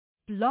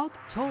Blog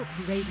Talk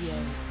Radio. A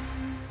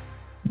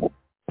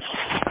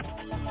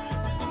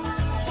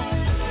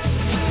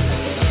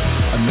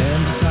man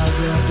decides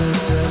after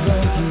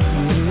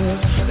 70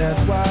 years,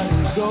 that's why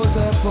he goes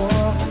there for,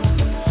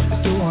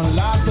 to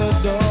unlock the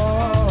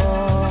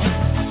door.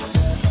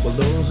 Well,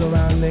 those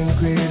around him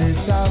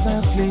criticize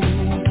and flee.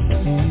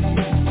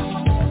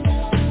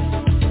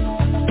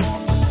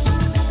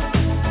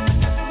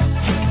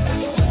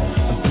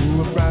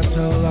 Through a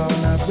fragile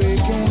on a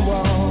breaking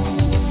wall,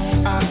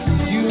 I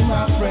see you,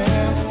 my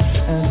friend,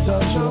 and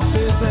touch your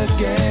face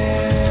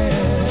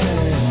again.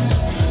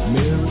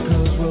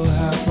 Miracles will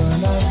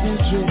happen as we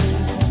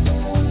dream.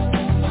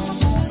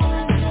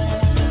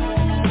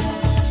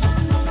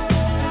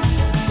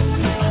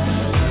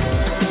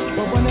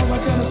 But we're never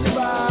gonna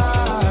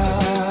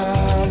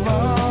survive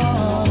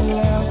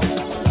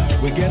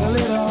unless we get a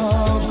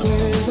little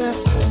crazy.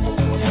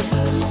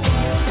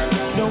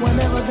 No, we're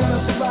never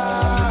gonna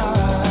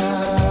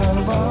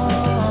survive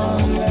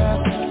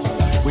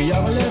unless we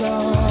are a little.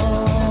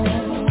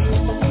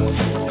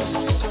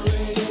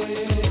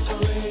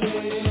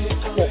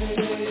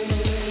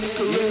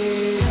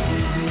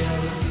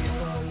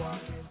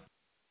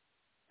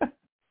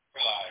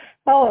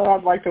 Hello,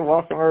 I'd like to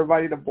welcome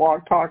everybody to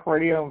Blog Talk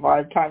Radio and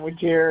Vibe Time with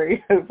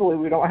Jerry. Hopefully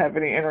we don't have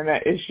any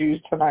internet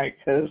issues tonight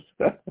because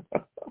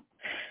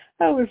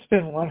it's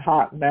been one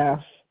hot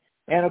mess.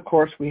 And, of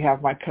course, we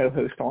have my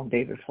co-host on,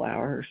 David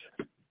Flowers.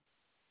 Hey,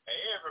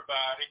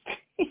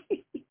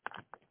 everybody.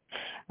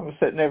 I'm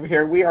sitting over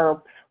here. We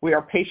are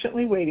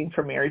patiently waiting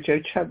for Mary Jo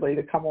Chudley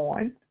to come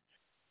on.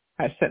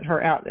 I sent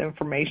her out the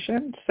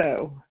information.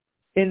 So,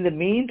 in the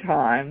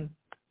meantime,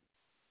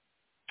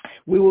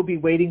 we will be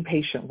waiting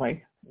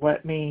patiently.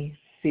 Let me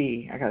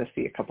see. I got to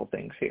see a couple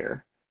things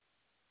here.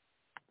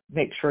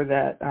 Make sure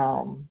that,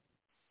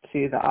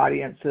 see, the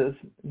audience is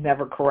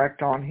never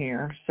correct on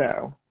here.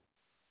 So,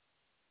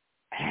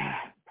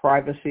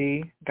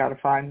 privacy, got to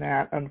find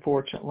that,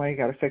 unfortunately.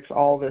 Got to fix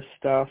all this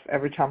stuff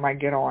every time I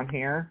get on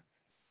here.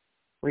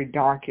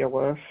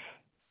 Redonkulous.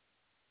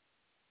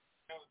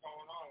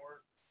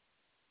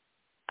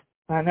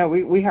 I know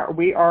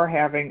we are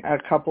having a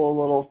couple of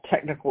little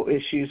technical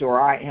issues,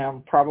 or I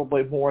am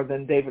probably more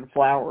than David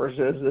Flowers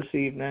is this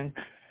evening.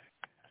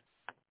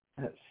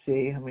 Let's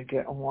see. Let me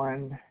get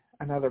on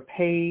another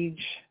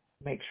page.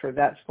 Make sure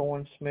that's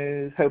going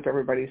smooth. Hope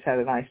everybody's had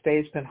a nice day.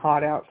 It's been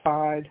hot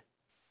outside.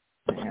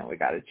 And we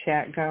got a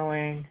chat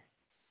going.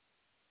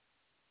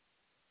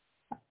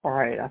 All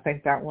right. I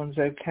think that one's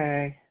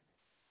okay.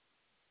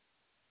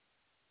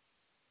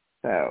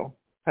 So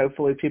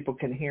hopefully people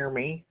can hear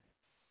me.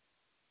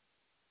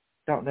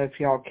 Don't know if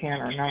y'all can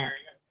or not.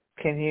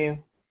 Can you?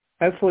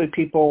 Hopefully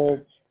people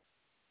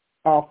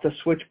off the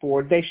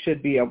switchboard, they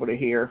should be able to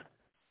hear.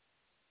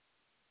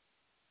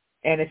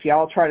 And if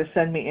y'all try to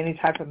send me any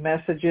type of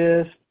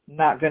messages,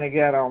 not going to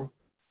get them,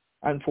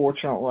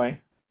 unfortunately.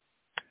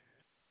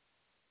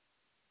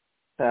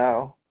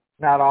 So,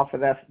 not off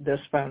of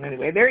this phone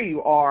anyway. There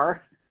you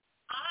are.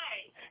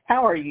 Hi.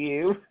 How are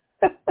you?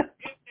 Good,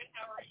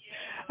 how are you?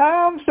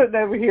 I'm sitting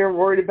over here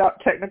worried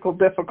about technical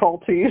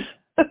difficulties.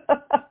 I can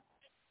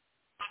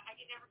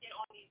never get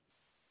on these.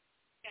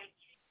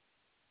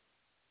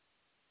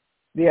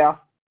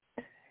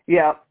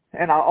 Yeah,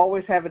 and I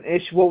always have an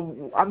issue.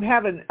 Well, I'm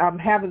having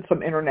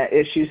some internet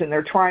issues, and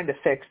they're trying to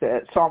fix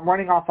it. So I'm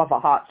running off of a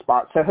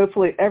hotspot. So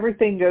hopefully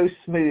everything goes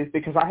smooth,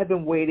 because I have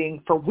been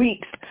waiting for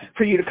weeks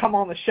for you to come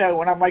on the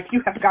show, and I'm like,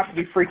 you have got to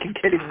be freaking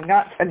kidding me!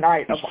 Not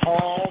tonight, of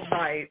all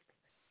night,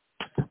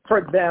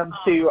 for them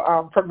to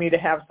for me to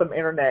have some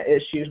internet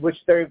issues, which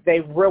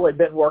they've really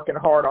been working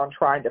hard on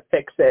trying to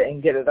fix it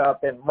and get it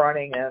up and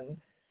running, and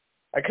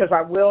because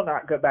I will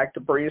not go back to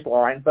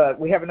BreezeLine, but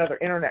we have another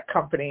internet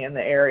company in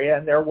the area,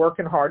 and they're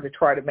working hard to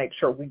try to make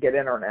sure we get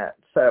internet.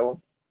 So,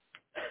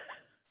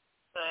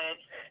 Good.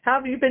 how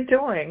have you been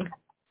doing?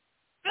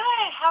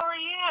 Good. How are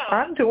you?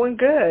 I'm doing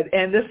good,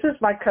 and this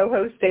is my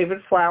co-host, David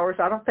Flowers.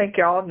 I don't think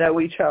y'all know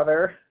each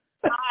other.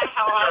 Hi,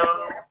 how are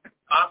you?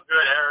 I'm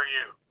good. How are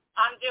you?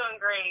 I'm doing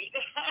great.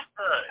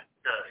 Good.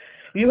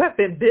 You have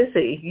been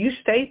busy. You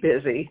stay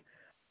busy.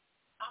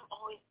 I'm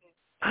always busy.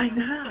 I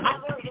know. I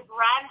literally just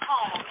ran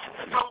home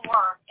from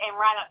work and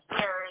ran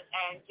upstairs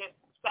and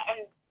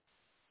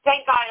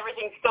thank God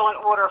everything's still in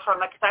order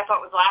from it, because I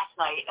thought it was last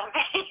night.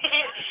 Okay?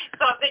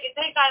 So I'm thinking,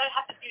 thank God I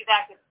have to do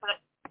that, because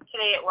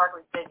today at work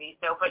was busy.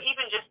 So, but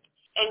even just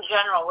in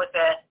general with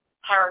the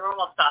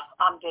paranormal stuff,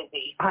 I'm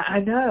busy.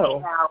 I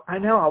know. I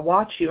know. I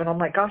watch you, and I'm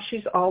like, gosh,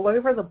 she's all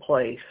over the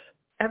place.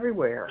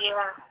 Everywhere.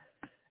 Yeah.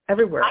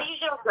 Everywhere. I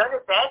usually go to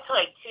bed till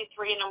like 2,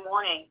 3 in the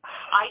morning.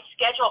 I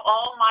schedule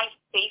all my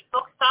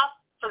Facebook stuff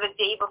for the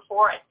day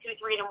before at 2,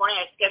 3 in the morning.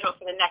 I schedule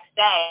for the next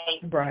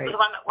day. Right. Because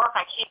when I'm at work,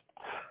 I can't.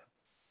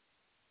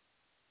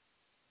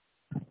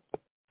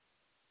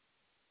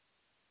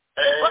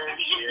 Look, it's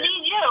just me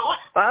and you.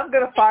 I'm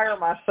gonna fire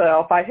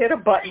myself. I hit a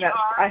button.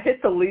 I hit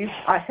the leave.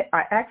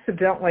 I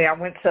accidentally. I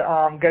went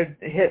to go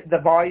hit the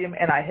volume,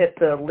 and I hit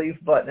the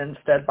leave button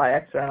instead by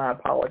accident. I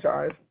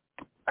apologize.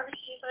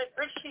 She's like,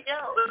 where'd she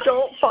go?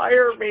 Don't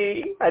fire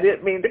me. I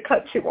didn't mean to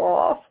cut you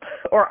off.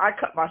 Or I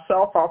cut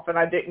myself off and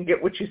I didn't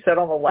get what you said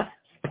on the last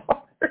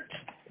part.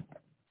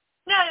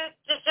 No,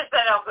 it's just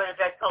that I'll go to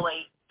bed till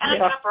late. And I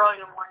get up early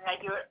in the morning. I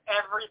do it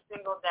every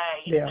single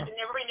day. Yeah. And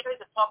everybody knows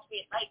to talk to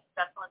me at night.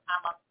 That's the only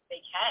time they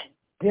can.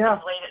 Yeah.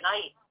 It's late at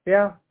night.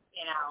 Yeah.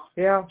 You know.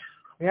 Yeah.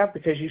 Yeah,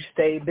 because you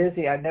stay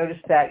busy. I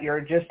noticed that you're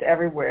just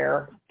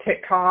everywhere.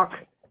 TikTok,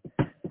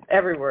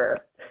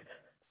 everywhere.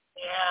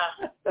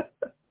 Yeah.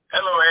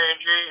 Hello,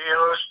 Angie.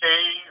 Hello,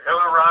 Steve.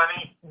 Hello,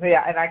 Ronnie.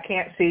 Yeah, and I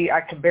can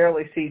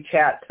barely see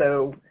chat.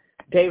 So,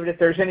 David, if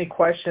there's any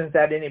questions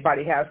that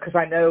anybody has, because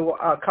I know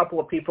a couple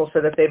of people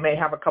said that they may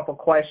have a couple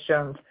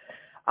questions.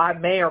 I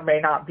may or may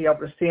not be able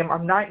to see them.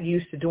 I'm not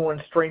used to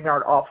doing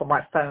StreamYard off of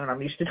my phone.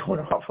 I'm used to doing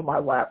it off of my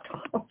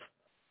laptop.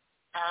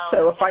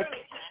 So if I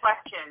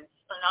questions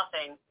for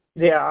nothing.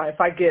 Yeah, if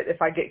I get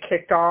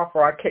kicked off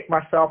or I kick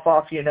myself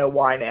off, you know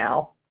why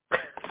now. She's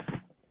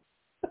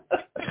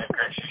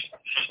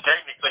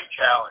technically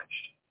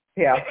challenged.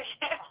 Yeah.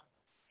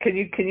 Can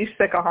you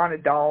stick a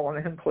haunted doll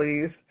on him,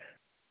 please?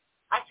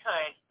 I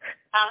could.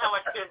 I don't know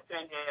what it's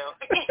going to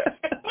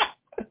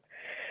do.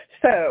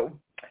 So,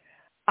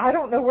 I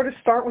don't know where to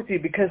start with you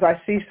because I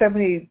see so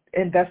many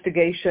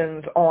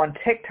investigations on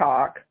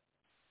TikTok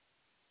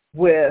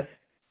with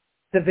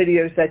the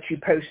videos that you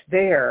post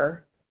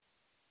there.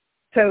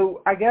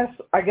 So I guess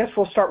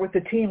we'll start with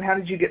the team. How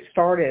did you get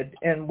started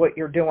in what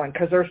you're doing?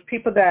 Because there's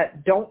people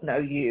that don't know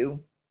you,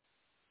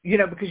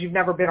 because you've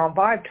never been on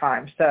Vibe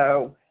Time.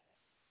 So.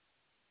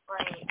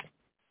 Right.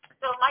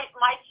 So my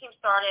team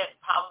started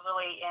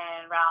probably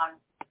in around,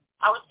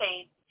 I would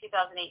say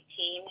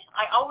 2018.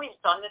 I always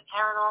done the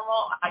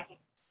paranormal. I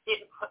just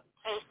didn't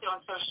post it on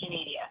social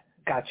media.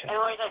 Gotcha. And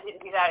the only reason I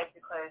didn't do that is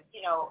because,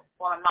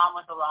 when my mom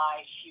was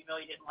alive, she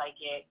really didn't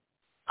like it.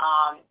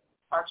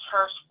 Our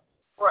church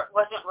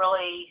wasn't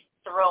really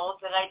thrilled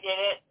that I did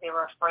it. They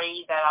were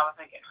afraid that I was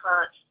going to get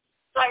hurt.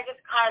 So I just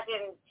kind of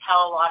didn't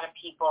tell a lot of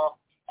people.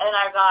 And then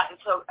I got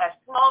into a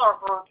smaller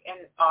group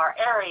in our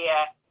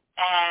area,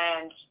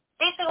 and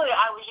basically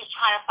I was just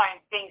trying to find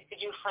things to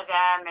do for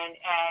them.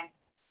 And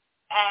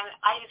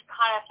I just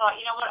kind of thought,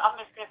 you know what, I'm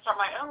just going to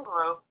start my own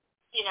group,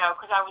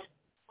 because I was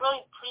really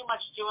pretty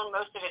much doing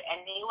most of it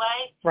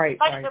anyway. Right.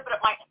 So I just opened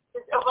up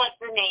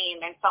the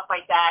name and stuff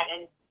like that,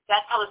 and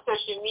that's how the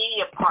social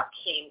media part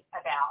came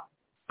about.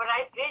 But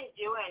I've been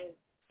doing,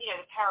 the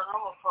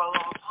paranormal for a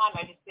long time.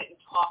 I just didn't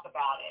talk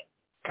about it.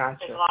 Gotcha.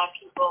 Because a lot of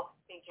people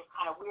think you're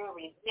kind of weird.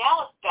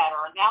 Now it's better.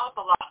 Now it's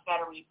a lot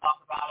better when you talk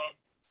about it.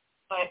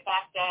 But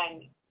back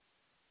then,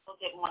 people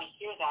didn't want to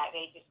hear that.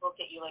 They just looked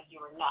at you like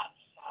you were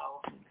nuts. So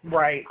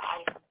right.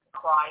 I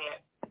quiet.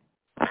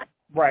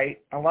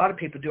 Right. A lot of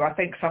people do. I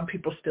think some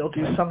people still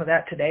do some of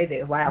that today.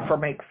 They laugh or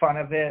make fun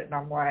of it, and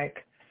I'm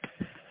like,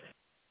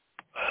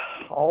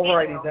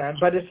 alrighty then.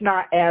 But it's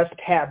not as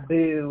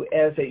taboo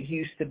as it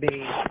used to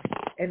be.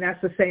 And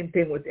that's the same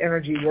thing with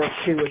energy work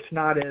too. It's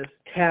not as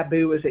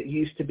taboo as it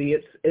used to be.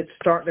 It's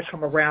starting to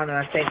come around, and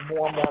I think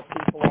more and more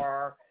people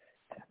are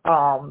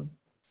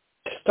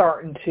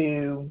starting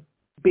to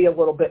be a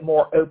little bit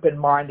more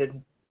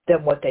open-minded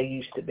than what they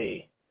used to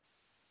be.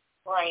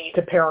 Right.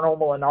 To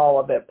paranormal and all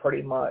of it,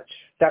 pretty much.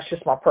 That's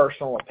just my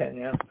personal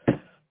opinion. Yeah.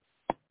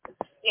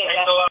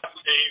 Thanks a lot,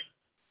 Steve.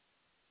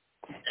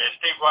 And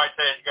Steve White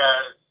says,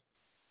 guys,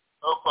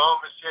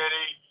 Oklahoma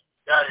City,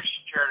 got it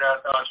shared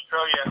out to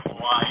Australia and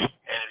Hawaii,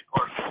 and of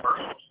course the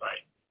personal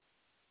site.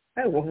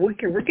 Oh, well,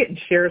 we're getting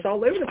shares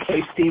all over the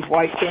place, Steve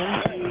White.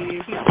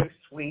 He's so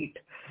sweet.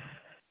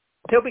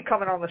 He'll be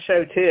coming on the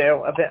show,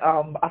 too.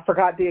 I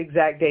forgot the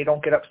exact date.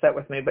 Don't get upset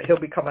with me, but he'll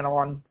be coming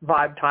on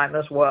Vibe Time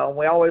as well.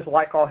 We always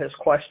like all his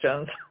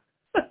questions.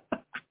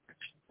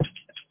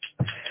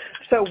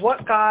 So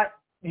what got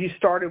you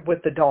started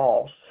with the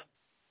dolls?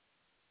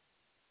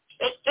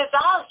 The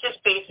dolls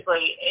just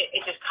basically,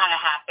 it just kind of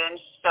happened.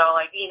 So,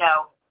 I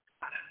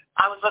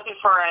was looking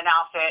for an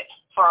outfit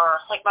for,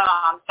 my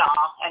mom's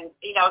doll. And,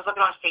 I was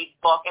looking on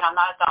Facebook, and I'm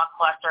not a doll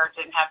collector.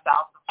 Didn't have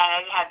dolls. And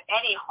I didn't have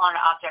any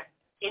haunted objects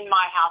in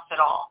my house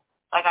at all.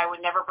 I would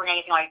never bring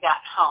anything like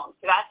that home.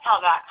 So that's how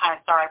that kind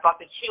of started. I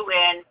brought the two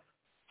in,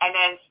 and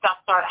then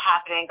stuff started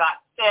happening,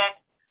 got sick.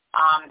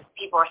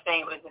 People were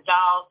saying it was the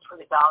dolls,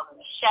 put the dolls in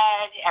the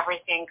shed.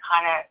 Everything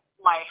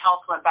my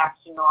health went back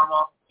to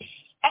normal.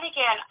 And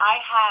again,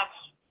 I have,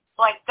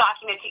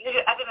 documenting.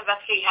 As an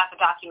investigator, you have to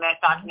document.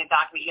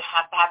 You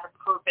have to have the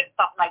proof that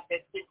something like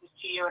this is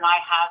to you. And I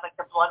have,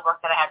 the blood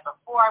work that I had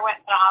before I went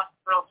to the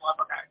hospital, blood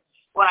work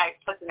when I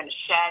put them in the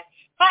shed.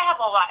 So I have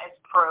all that as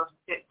proof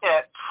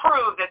to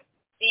prove that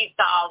these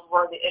dolls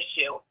were the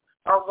issue,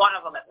 or one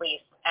of them at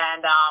least.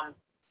 And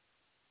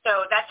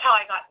so that's how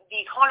I got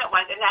these haunted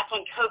ones, and that's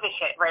when COVID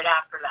hit right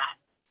after that.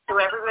 So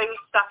everybody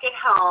was stuck at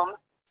home,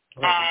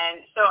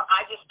 and so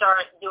I just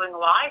started doing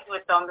lives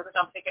with them because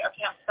I'm thinking,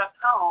 okay, I'm stuck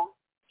home.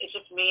 It's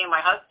just me and my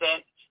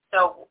husband.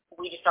 So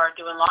we just started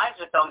doing lives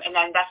with them, and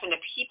then that's when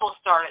the people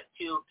started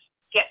to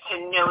get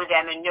to know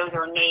them and know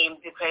their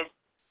names because,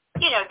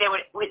 they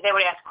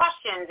would ask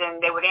questions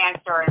and they would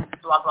answer and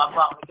blah, blah,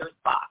 blah, with those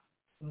spots.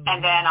 Mm-hmm.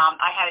 And then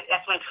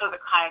that's when COVID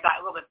kind of got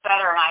a little bit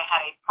better, and I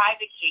had a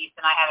private case,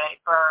 and I had a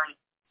burn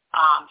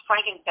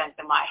frankincense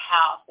in my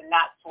house, and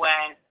that's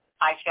when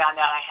I found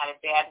out I had a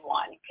bad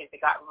one because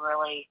it got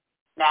really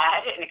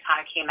mad and it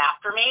kind of came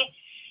after me.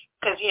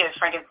 Because,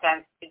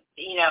 frankincense,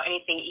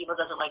 anything evil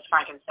doesn't like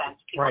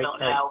frankincense. People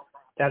don't know.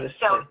 That is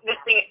so true. This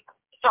thing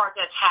started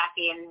to attack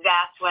me, and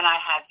that's when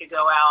I had to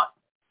go out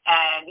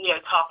and,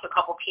 talk to a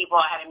couple people.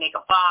 I had to make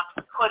a box,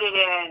 put it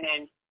in,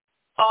 and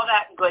all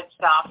that good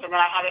stuff. And then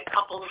I had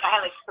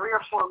like 3 or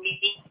 4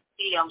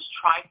 mediums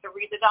try to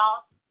read the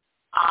dolls.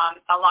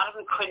 A lot of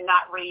them could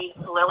not read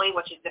Lily,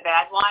 which is the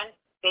bad one.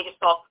 They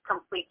just saw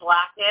complete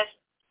blackness.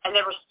 And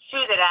there was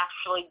 2 that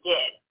actually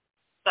did.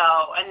 So,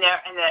 and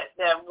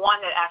the one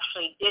that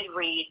actually did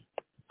read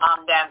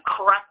them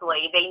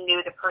correctly, they knew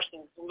the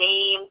person's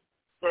name,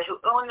 who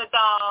owned the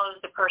dolls,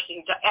 the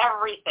person who did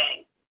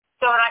everything.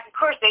 So, of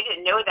course, they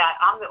didn't know that.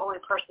 I'm the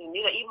only person who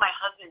knew that. Even my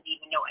husband didn't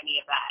even know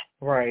any of that.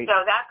 Right.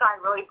 So that guy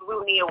really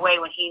blew me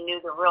away when he knew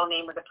the real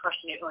name of the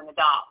person who owned the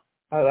doll.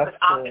 Oh, that's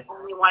cool. I'm the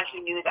only one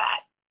who knew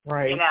that.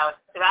 Right.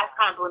 So that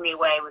kind of blew me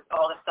away with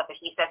all the stuff that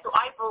he said. So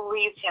I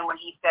believed him when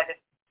he said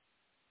that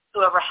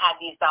whoever had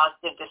these dolls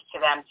did this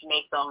to them to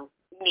make them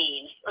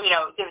mean,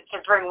 to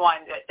bring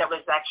one that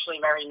was actually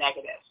very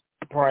negative.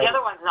 Right. The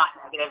other one's not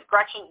negative.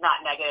 Gretchen's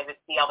not negative.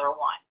 It's the other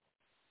one.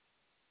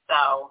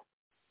 So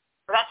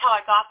that's how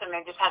I got them,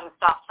 and it just hasn't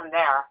stopped from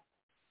there.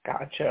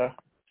 Gotcha.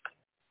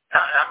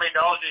 How many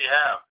dolls do you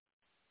have?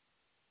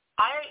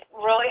 I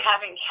really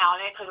haven't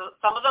counted because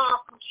some of them are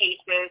from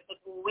cases.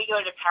 Like when we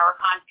go to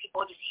Paracons,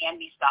 people just hand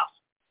me stuff.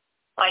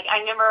 Like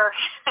I remember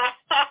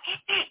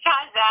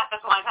John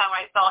Zappis one time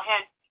I saw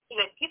him. He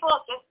said, people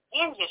just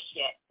hand you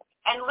shit.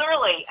 And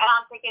literally, and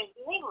I'm thinking,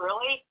 do they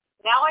really?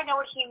 Now I know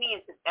what he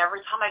means. Because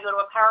every time I go to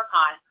a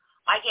Paracon,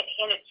 I get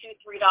handed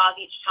 $2-3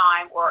 each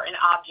time or an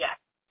object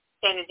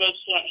saying that they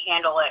can't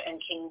handle it and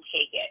can you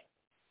take it.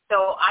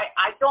 So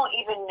I don't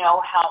even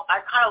know how. I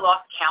kind of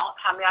lost count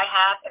how many I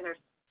have, and there's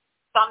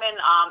some in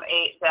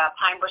the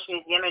Pine Bush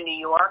Museum in New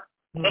York.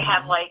 Mm-hmm. They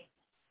have like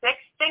 6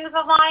 things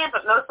of mine,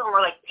 but most of them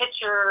were like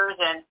pictures,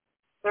 and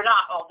they're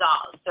not all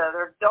dolls. So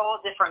they're all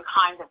different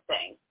kinds of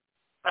things.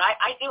 But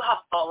I do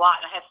have a lot,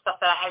 and I have stuff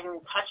that I haven't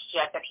even touched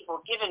yet that people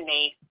have given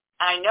me.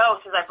 And I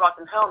know since I brought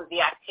them home, the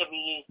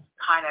activity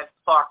kind of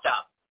sparked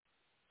up.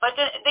 But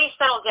they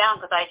settled down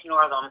because I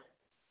ignore them.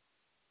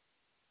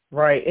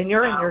 Right. And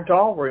you're in your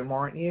doll room,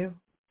 aren't you?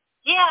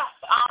 Yes.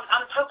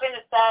 I'm hoping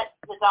that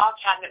the doll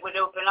cabinet would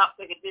open up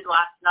like it did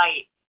last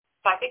night.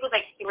 So I think it was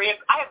like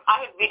 3. I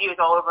have videos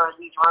all over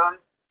these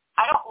rooms.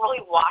 I don't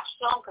really watch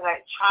them because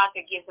I try not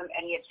to give them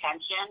any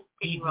attention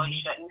because you really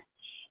shouldn't.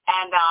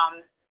 And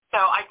so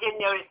I did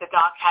notice the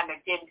doll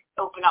cabinet did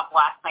open up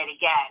last night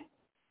again.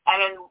 And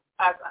then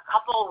a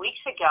couple of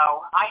weeks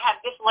ago, I had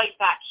this light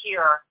back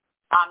here.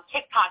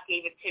 TikTok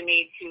gave it to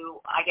me to,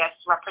 I guess,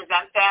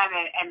 represent them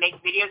and make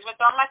videos with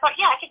them. I thought,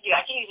 yeah, I could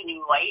use a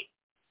new light.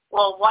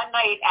 Well, one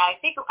night, I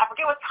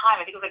forget what time,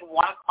 I think it was like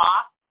 1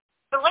 o'clock,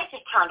 the light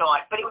just turned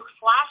on, but it was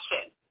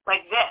flashing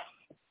like this.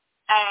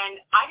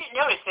 And I didn't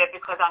notice it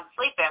because I'm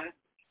sleeping,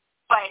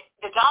 but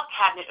the doll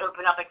cabinet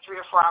opened up like 3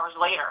 or 4 hours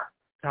later.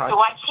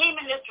 So I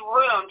came in this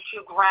room to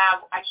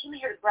grab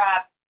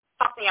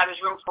something out of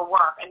his room for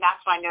work, and that's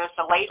when I noticed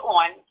the light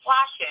on,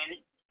 flashing,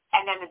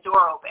 and then the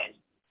door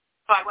opened.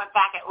 So I went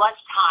back at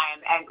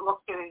lunchtime and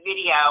looked through the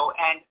video,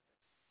 and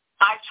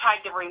I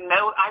tried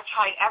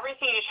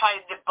everything to try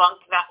to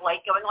debunk that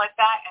light going like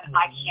that, and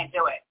I can't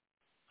do it.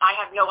 I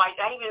have no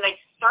idea. I even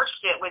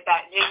searched it with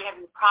that. They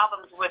having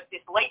problems with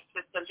this light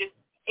system.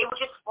 It would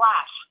just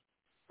flash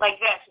like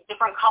this,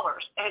 different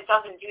colors, and it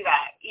doesn't do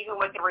that, even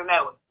with the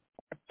remote.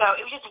 So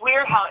it was just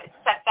weird how it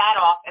set that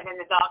off, and then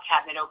the doll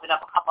cabinet opened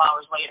up a couple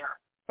hours later.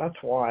 That's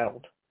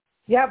wild.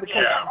 Yeah,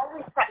 because I'm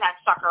always setting that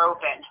sucker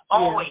open.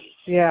 Always.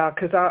 Yeah,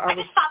 because I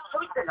just stopped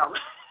posting them.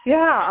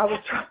 Yeah,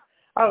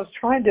 I was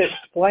trying to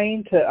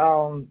explain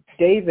to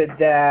David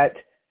that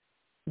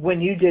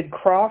when you did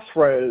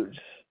Crossroads,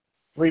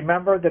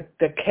 remember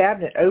the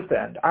cabinet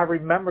opened. I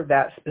remember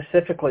that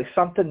specifically.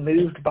 Something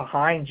moved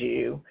behind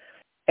you.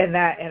 And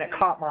it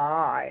caught my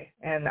eye,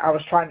 and I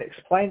was trying to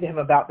explain to him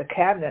about the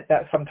cabinet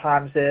that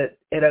sometimes it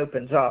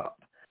opens up.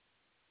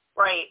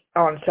 Right.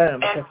 On its own,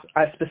 because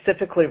I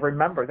specifically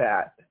remember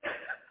that.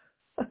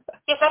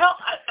 Yes,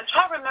 I'm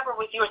trying to remember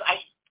with yours. I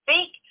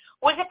think,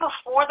 was it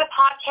before the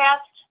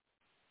podcast?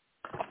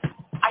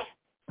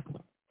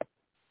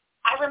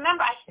 I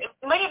remember, it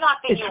might have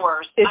not been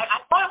yours.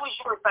 I thought it was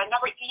yours, but I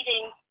remember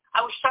I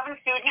was shoving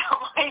food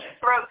down my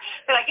throat,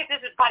 but I guess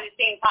this is probably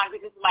the same time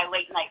because this is my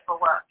late night for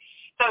work.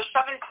 So I was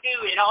shoving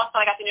food, and all of a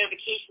sudden I got the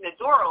notification the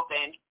door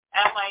opened,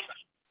 and I'm like,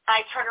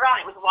 I turned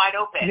around, it was wide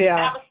open. Yeah.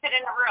 And I was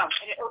sitting in the room,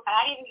 and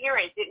I didn't hear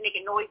it. It didn't make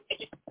a noise.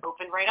 It just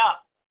opened right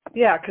up.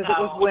 Yeah, because it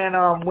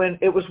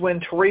was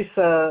when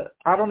Teresa.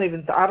 I don't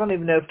even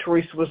know if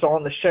Teresa was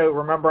on the show.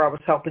 Remember, I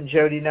was helping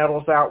Jody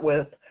Nettles out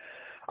with.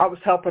 I was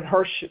helping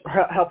her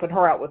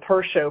out with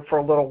her show for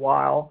a little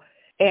while,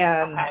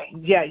 and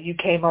yeah, you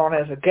came on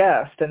as a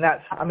guest, and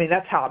that's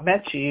how I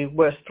met you,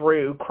 was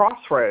through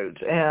Crossroads.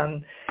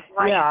 And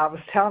yeah, I was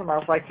telling him, I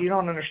was like, you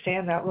don't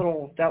understand, that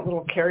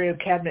little curio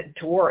cabinet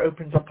door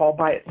opens up all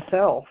by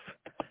itself.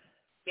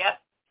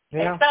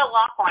 Yeah. It's got a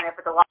lock on it,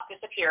 but the lock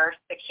disappeared,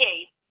 the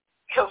key,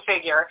 go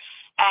figure.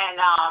 And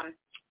I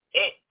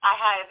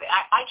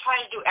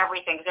try to do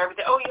everything. Because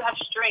everybody says, oh, you have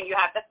string.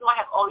 That's why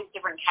I have all these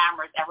different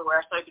cameras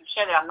everywhere so I can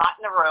show that I'm not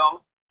in the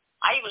room.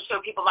 I even show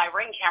people my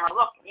Ring camera.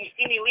 Look, you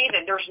see me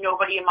leaving. There's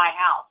nobody in my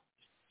house.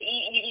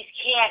 You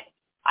can't.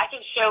 I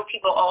can show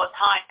people all the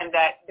time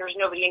that there's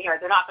nobody in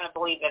here. They're not going to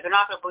believe it. They're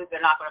not going to believe it.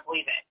 They're not going to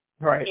believe it.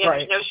 Right,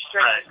 There's no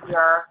strings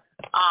here.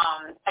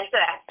 I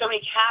said I have so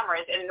many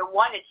cameras, and the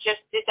one that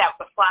just did that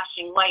with the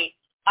flashing light,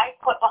 I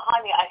put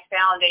behind me. I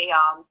found a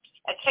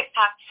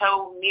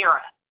tic-tac-toe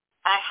mirror,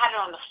 and I had it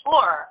on the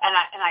floor. And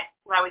I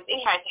when I was in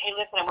here, I said, hey,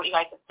 listen, I want you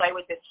guys to play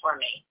with this for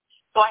me.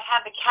 So I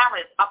have the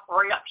camera that's up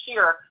right up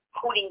here,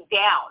 pointing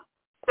down.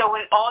 So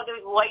when all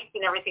those lights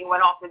and everything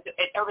went off,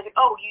 everything,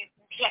 oh, you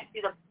can't see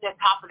the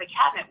top of the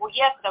cabinet. Well,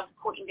 yes, I was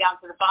pointing down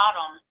to the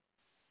bottom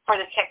for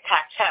the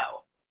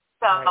tic-tac-toe.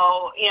 So,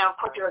 of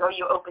course, you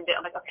opened it.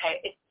 I'm like, okay,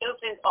 it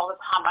opens all the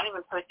time. I don't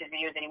even post the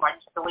videos anymore. I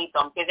just delete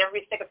them because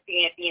everybody's sick of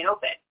seeing it being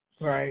open.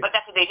 Right. But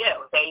that's what they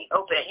do. They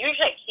open it.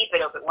 Usually I keep it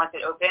open once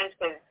it opens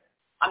because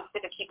I'm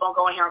sick of keep on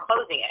going here and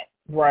closing it.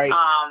 Right.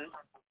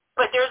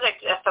 But there's a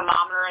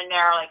thermometer in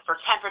there, like for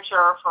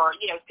temperature, for,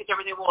 because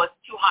everything, well, it's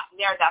too hot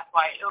in there. That's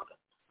why it opens.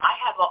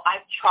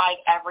 I've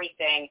tried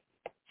everything.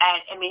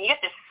 And, I mean, you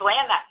have to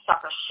slam that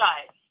sucker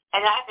shut.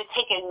 And I have to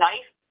take a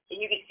knife. And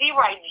you can see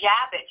where I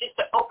jab it just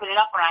to open it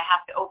up when I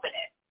have to open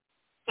it.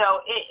 So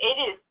it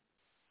is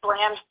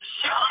slammed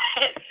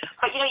shut.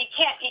 But you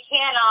can't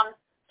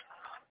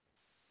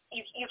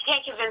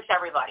convince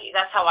everybody.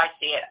 That's how I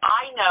see it.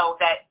 I know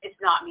that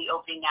it's not me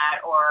opening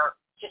that or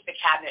just the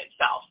cabinet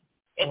itself.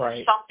 It's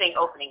something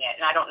opening it,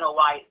 and I don't know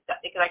why.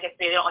 Because I guess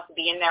they don't want to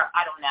be in there.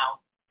 I don't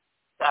know.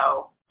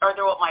 So, or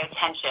they want my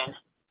attention.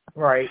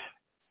 Right.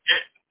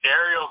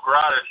 Ariel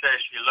Grata says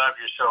she loves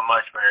you so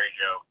much, Mary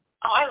Jo.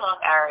 Oh, I love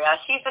Aria.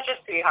 She's such a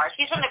sweetheart.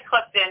 She's from the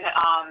Clifton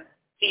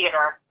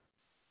Theater.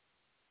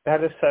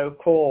 That is so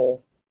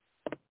cool.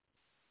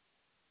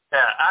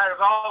 Yeah, out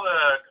of all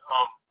the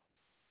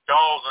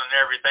dolls and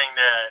everything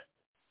that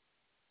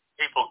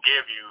people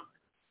give you,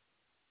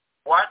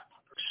 what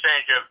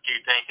percentage of do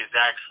you think is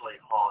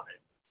actually haunted?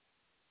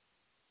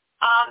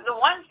 The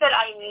ones that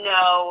I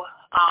know,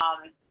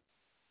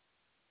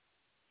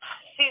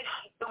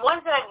 the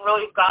ones that I've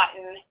really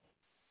gotten,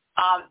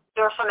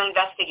 they're from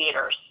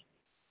investigators.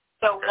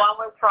 So one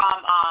was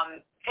from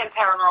Pim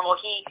Paranormal.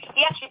 He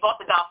actually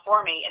bought the doll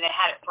for me, and it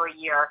had it for a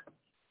year.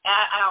 And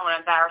I don't want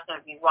to embarrass him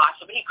if he's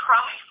watching, but he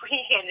cried when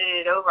he handed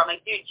it over. I'm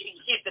like, dude, you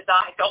can keep the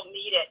doll. I don't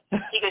need it.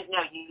 He goes,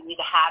 no, you need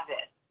to have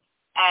this.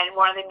 And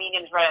one of the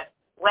mediums read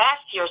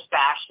last year's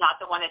bash, not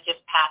the one that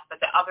just passed,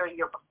 but the other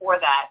year before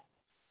that,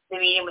 the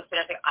medium was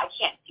sitting there saying, I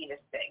can't see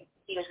this thing.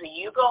 He goes, when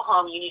you go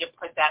home, you need to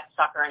put that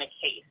sucker in a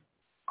case.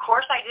 Of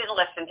course, I didn't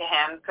listen to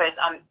him because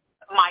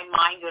my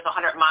mind was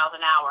 100 miles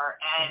an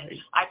hour, and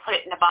I put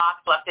it in a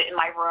box, left it in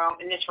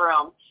this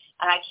room,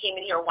 and I came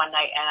in here one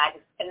night, and I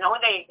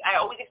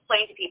always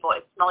explain to people,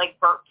 it smelled like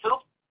burnt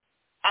poop,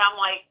 and I'm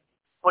like,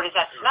 what does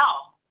that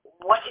smell?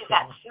 What is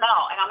that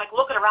smell? And I'm like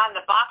looking around in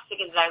the box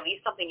thinking, did I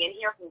leave something in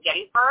here from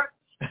Gettysburg?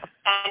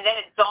 And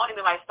then it dawned on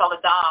me when I saw the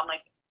doll, I'm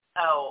like,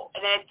 oh, and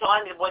then it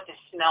dawned on me what the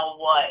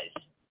smell was.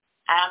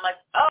 And I'm like,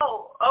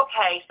 oh,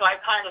 okay, so I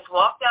kind of just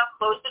walked out,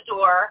 closed the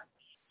door,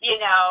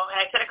 and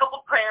I said a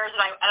couple prayers, and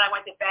I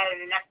went to bed,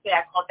 and the next day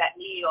I called that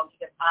medium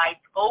because I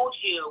told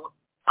you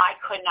I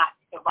could not.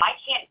 If I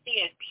can't see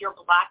it as pure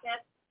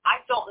blackness,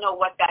 I don't know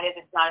what that is.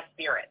 It's not a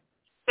spirit.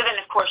 So then,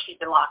 of course, she's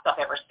been locked up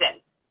ever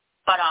since.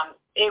 But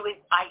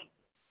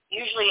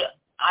usually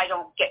I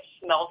don't get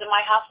smells in my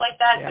house like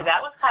that, so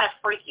that was kind of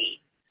freaky.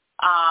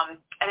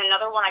 And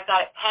another one I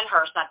got at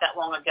Penhurst not that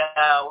long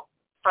ago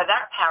for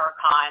that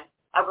Paracon,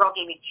 a girl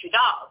gave me 2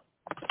 dolls,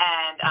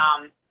 and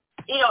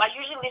I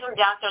usually leave them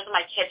downstairs in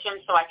my kitchen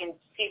so I can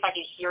see if I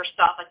can hear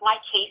stuff. Like my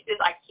cases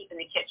I keep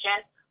in the kitchen.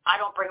 I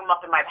don't bring them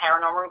up in my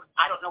paranormal room.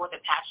 I don't know what's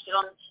attached to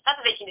them.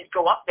 Not that they can just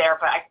go up there,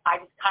 but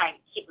I just kind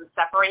of keep them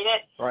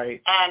separated.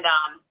 Right. And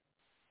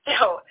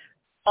so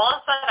all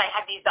of a sudden I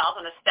had these dolls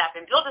on the step,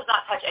 and Bill does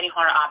not touch any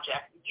haunted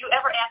object. If you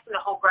ever ask him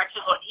to hold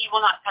directions, he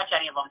will not touch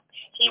any of them.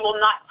 He will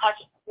not touch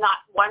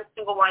not one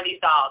single one of these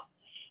dolls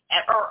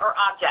or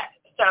objects.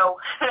 So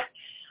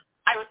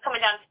I was coming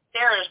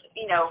downstairs,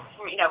 in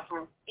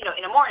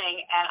the morning,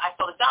 and I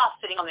saw the doll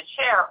sitting on the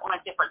chair on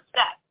a different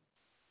step.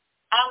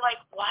 And I'm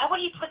like, why would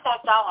he put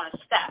that doll on a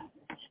step?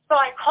 So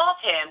I called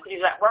him because he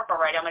was at work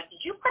already. I'm like, did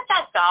you put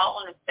that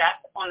doll on the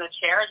step, on the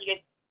chair? He goes,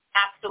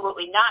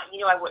 absolutely not. You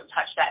know I wouldn't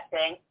touch that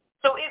thing.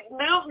 So it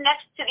moved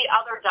next to the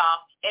other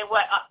doll. It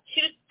went up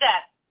 2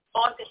 steps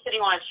onto sitting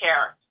on a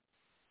chair.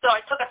 So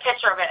I took a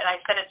picture of it, and I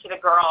sent it to the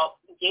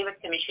girl who gave it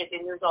to me. She said,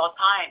 it moves all the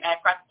time. And I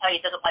forgot to tell you,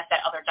 it doesn't like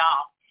that other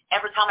doll.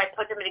 Every time I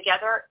put them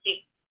together,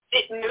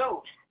 it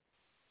moves.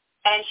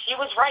 And she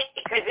was right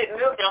because it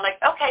moved. And I'm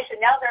like, okay, so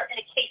now they're in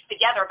a case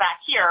together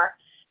back here.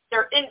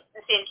 They're in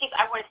the same case.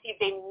 I want to see if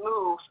they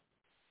move,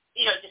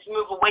 just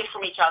move away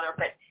from each other.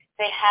 But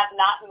they have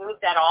not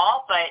moved at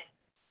all. But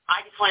I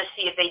just want to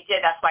see if they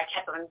did. That's why I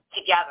kept them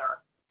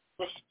together.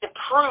 to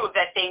prove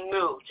that they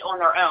moved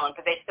on their own,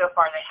 but so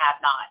far they have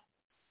not.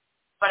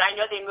 But I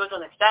know they moved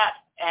on the steps,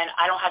 and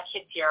I don't have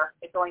kids here.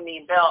 It's only me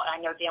and Bill, and I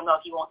know damn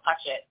well he won't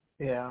touch it.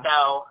 Yeah.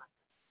 So,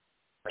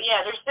 but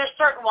yeah, there's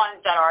certain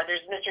ones that are.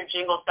 There's Mr.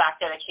 Jingles back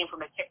there that came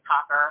from a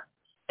TikToker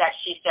that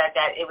she said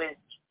that it was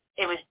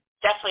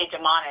definitely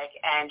demonic,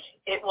 and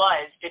it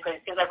was, because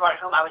as soon as I brought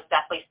it home, I was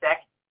deathly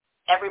sick.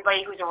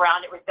 Everybody who's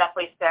around it was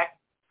deathly sick.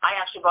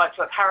 I actually brought it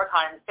to a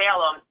Paracon in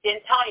Salem.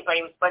 Didn't tell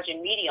anybody. It was a bunch of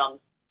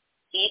mediums.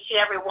 Each and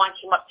every one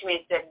came up to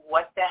me and said,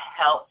 "What the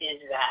hell is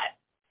that?"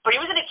 But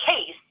it was in a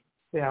case.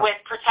 Yeah. With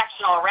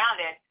protection all around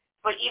it,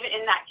 but even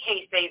in that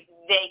case, they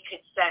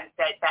could sense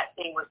that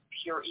thing was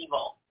pure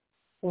evil.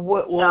 So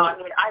I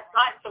mean, I've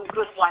got some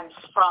good ones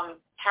from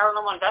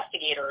paranormal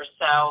investigators.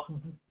 So,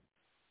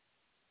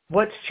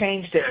 what's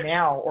changed it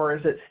now, or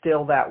is it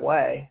still that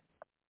way?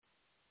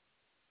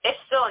 It's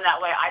still in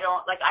that way. I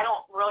don't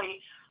really.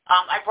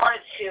 I brought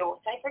it to.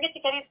 Did I forget to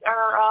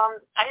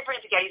I didn't bring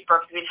it to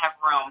Gettysburg because we didn't have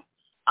room.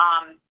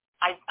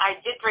 I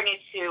did bring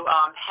it to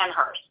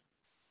Henhurst.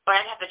 But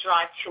I didn't have to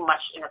drive too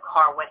much in the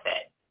car with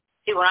it.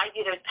 See, when I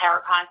do those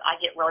Paracons, I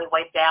get really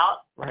wiped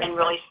out and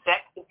really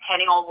sick,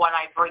 depending on what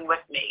I bring with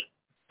me.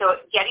 So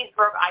at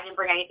Gettysburg, I didn't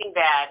bring anything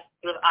bad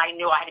because I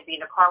knew I had to be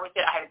in the car with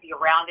it, I had to be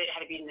around it,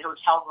 I had to be in the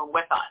hotel room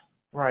with us.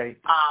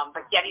 Right.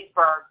 But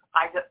Gettysburg,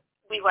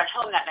 we went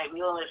home that night.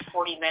 We only lived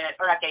 40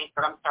 minutes, or not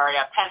Gettysburg, I'm sorry,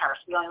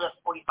 Penhurst. We only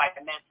lived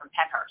 45 minutes from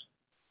Penhurst.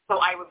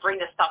 So I would bring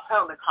the stuff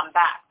home and come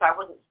back. So I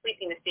wasn't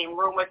sleeping in the same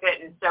room with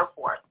it and so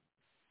forth.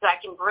 So I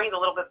can bring a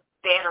little bit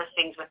badder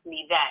things with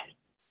me then.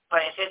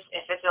 But if it's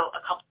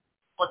a couple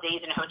of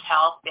days in a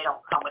hotel, they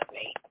don't come with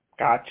me.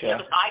 Gotcha.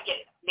 Because I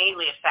get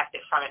mainly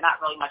affected from it, not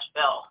really much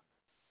Bill.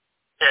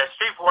 Yeah,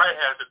 Steve White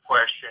has a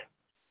question.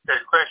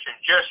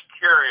 Just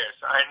curious.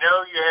 I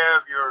know you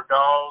have your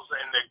dolls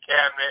in the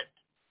cabinet,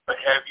 but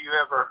have you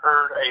ever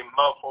heard a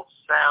muffled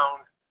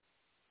sound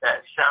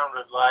that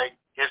sounded like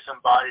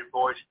disembodied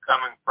voice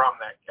coming from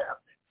that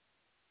cabinet?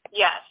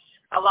 Yes,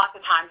 a lot of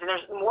times. And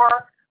there's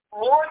more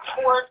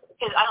towards,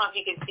 because I don't know if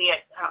you can see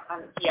it. I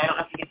don't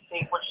know if you can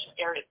see which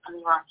area it's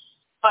coming from.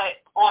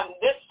 But on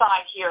this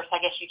side here, so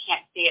I guess you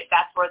can't see it,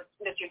 that's where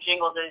Mr.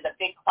 Jingles is, a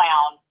big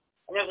clown.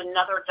 And there's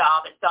another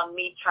doll that done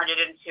me turned it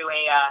into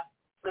a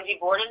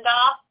Lizzie Borden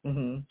doll.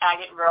 Mm-hmm. And I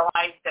didn't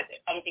realize that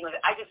anything was,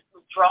 I just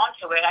was drawn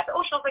to it. I thought,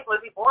 she looks like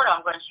Lizzie Borden.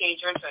 I'm going to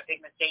change her into a big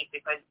mistake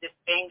because this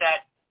thing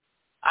that,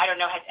 I don't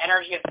know, has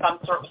energy of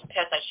some sort was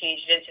pissed. I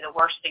changed it into the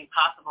worst thing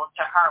possible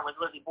to her was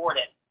Lizzie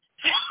Borden.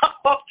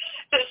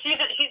 So she's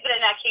been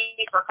in that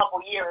cage for a couple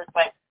years,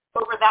 but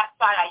over that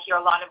side I hear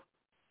a lot of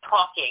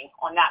talking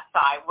on that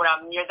side. When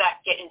I'm near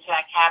that, get into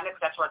that cabinet,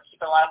 because that's where I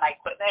keep a lot of my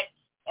equipment,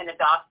 and the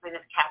dog's in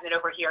this cabinet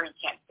over here you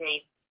can't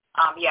see.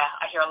 I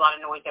hear a lot of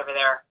noise over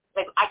there.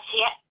 Like, I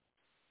can't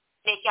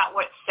make out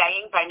what it's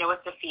saying, but I know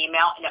it's a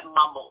female, and it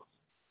mumbles.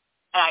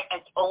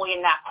 And it's only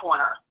in that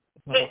corner.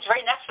 So it's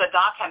right next to the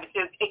dog cabinet.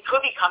 So it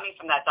could be coming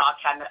from that dog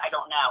cabinet. I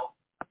don't know.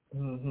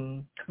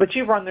 Mm-hmm. But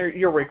you run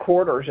your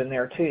recorders in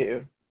there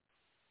too.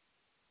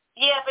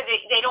 Yeah, but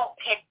they don't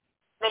pick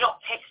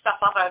stuff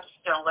up. I just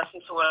don't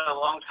listen to it a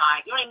long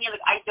time. You know what I mean?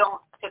 Like, I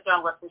don't sit there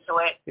and listen to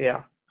it.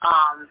 Yeah.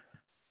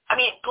 I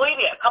mean, believe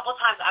me, a couple of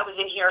times I was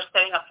in here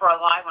setting up for a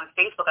live on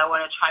Facebook. I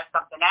wanted to try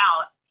something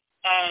out,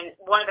 and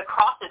one of the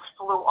crosses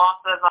flew off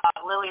of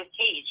Lily's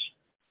cage.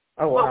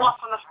 Oh, wow. Flew off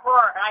from the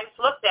floor, and I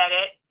just looked at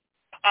it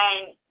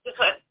and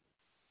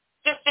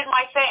just did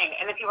my thing.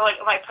 And then people were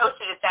like, when I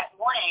posted it that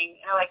morning,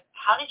 and they're like,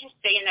 how did you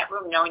stay in that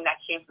room knowing that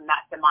came from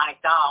that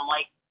demonic doll? I'm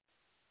like,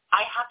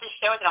 I have to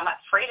show that I'm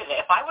not afraid of it.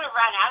 If I would have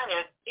ran out of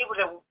there,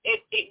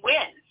 it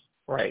wins.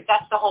 Right.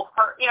 That's the whole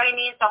part. You know what I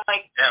mean? So I'm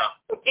like, yeah.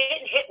 It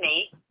didn't hit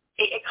me.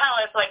 It kind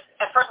of was like,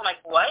 at first I'm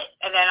like, what?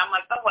 And then I'm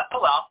like, oh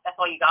well, that's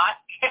all you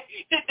got?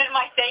 Just did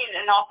my thing,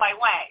 and off I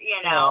went, you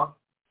know?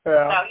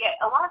 Yeah. So, yeah,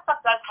 a lot of stuff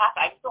does happen.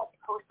 I just don't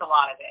post a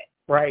lot of it.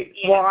 Right.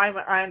 Well,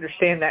 I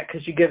understand that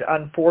because you get,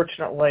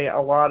 unfortunately, a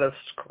lot of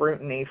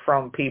scrutiny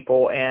from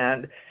people,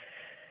 and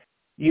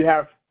you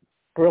have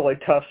really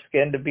tough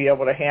skin to be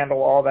able to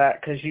handle all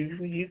that because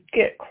you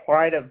get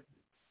quite a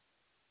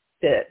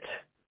bit,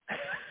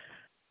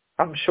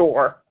 I'm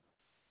sure,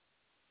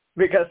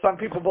 because some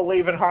people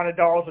believe in haunted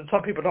dolls and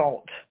some people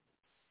don't.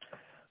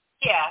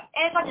 Yeah,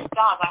 and it's not just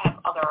dolls. I have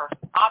other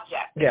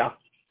objects. Yeah.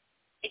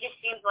 It just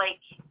seems like,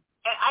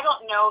 and I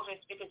don't know if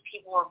it's because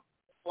people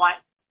want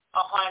a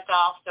haunted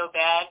doll so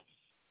bad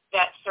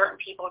that certain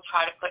people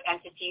try to put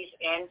entities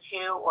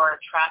into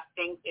or trap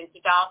things into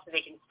dolls so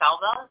they can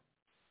sell them.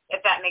 If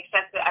that makes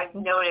sense, I've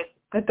noticed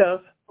it does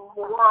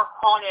more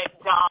haunted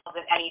dolls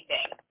than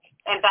anything.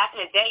 And back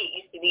in the day,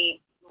 it used to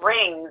be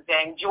rings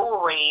and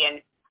jewelry,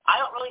 and I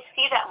don't really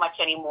see that much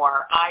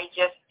anymore. I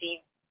just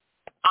see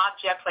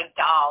objects like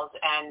dolls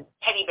and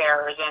teddy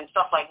bears and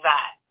stuff like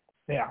that.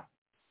 Yeah.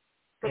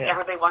 Because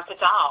everybody wants a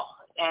doll.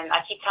 And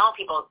I keep telling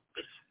people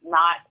it's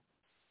not,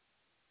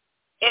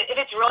 if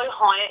it's really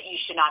haunted, you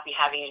should not be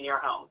having it in your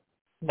home.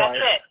 That's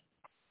it.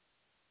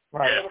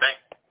 Right. Yeah,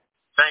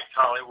 thanks,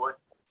 Hollywood.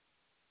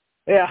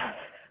 Yeah.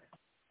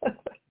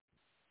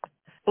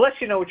 Unless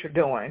you know what you're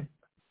doing.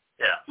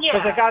 Yeah.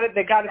 Because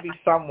they got to be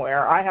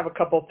somewhere. I have a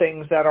couple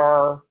things that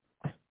are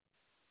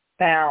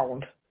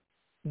bound,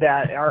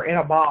 that are in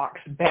a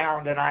box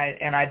bound, and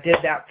I did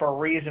that for a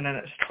reason, and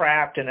it's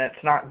trapped and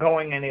it's not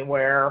going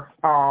anywhere.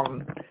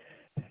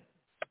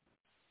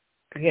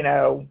 You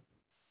know,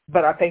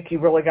 but I think you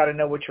really got to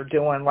know what you're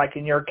doing. Like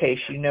in your case,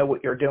 you know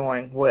what you're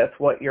doing with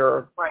what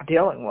you're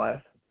dealing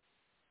with,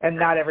 and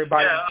not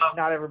everybody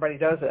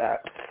does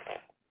that.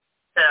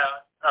 Yeah.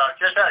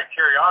 Just out of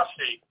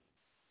curiosity,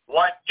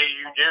 what do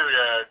you do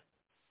to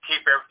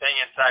keep everything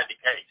inside the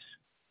case?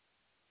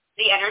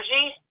 The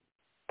energy?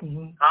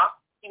 Mm-hmm. Huh?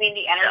 You mean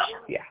the energy?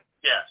 Yeah.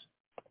 Yes.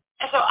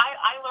 And so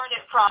I learned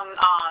it from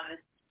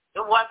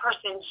the one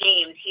person,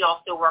 James. He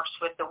also works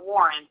with the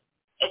Warrens.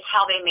 It's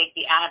how they make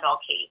the Annabelle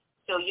case.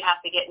 So you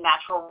have to get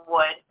natural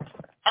wood.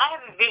 And I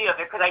have a video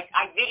of it because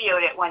I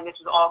videoed it when this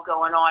was all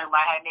going on, when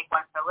I had to make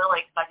one for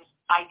Lily, because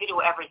I video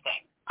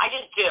everything. I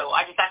just do.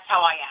 That's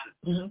how I am.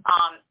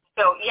 Mm-hmm.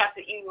 So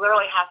you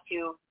literally have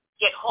to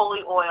get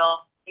holy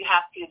oil. You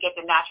have to get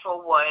the natural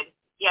wood.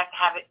 You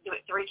have to do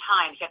it 3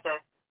 times. You have to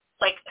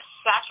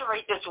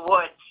saturate this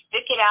wood,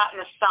 stick it out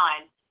in the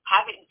sun,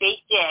 have it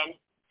baked in,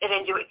 and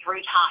then do it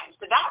 3 times.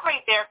 So that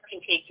right there can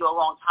take you a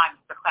long time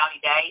if it's a cloudy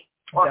day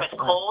or if it's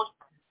cold.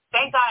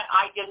 Thank God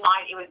I did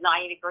mine. It was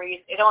 90 degrees.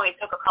 It only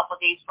took a couple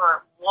of days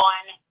for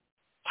one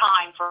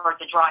time for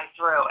it to dry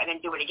through and then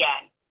do it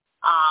again.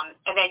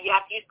 And then you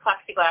have to use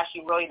plexiglass.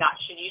 You really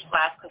should use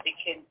glass because it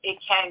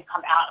can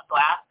come out of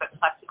glass, but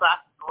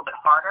plexiglass is a little bit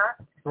harder.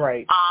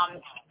 Right.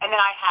 And then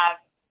I have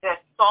the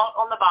salt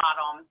on the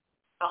bottom,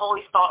 the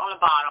holy salt on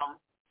the bottom,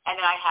 and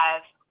then I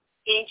have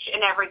each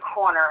and every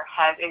corner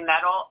has a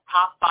metal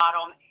top,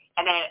 bottom,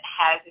 and then it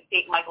has the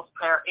St. Michael's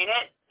Prayer in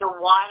it. The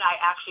one I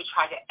actually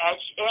tried to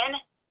etch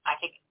in, I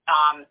think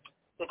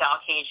the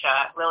doll cage,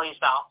 Lily's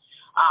doll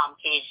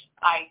cage,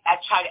 I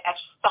tried to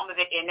etch some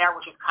of it in there,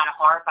 which was kind of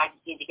hard, but I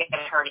just need to get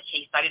her to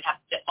case, so I didn't have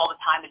all the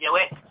time to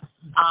do it.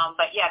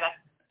 But yeah,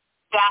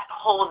 that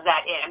holds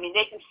that in. I mean,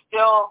 they can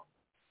still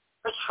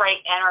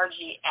portray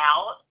energy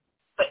out,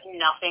 but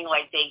nothing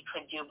like they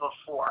could do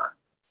before.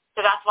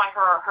 So that's why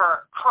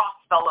her cross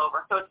fell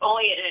over. So it's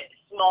only in a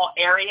small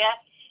area,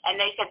 and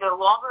they said the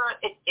longer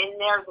it's in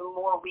there, the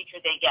more weaker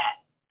they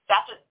get.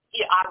 That's what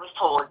I was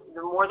told.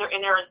 The more they're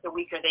in there, the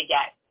weaker they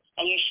get.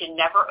 And you should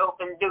never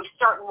open those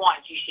certain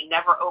ones. You should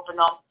never open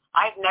them.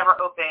 I've never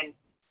opened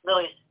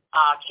Lily's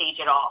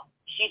cage at all.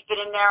 She's been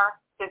in there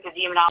since the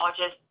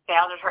demonologist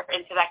founded her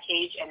into that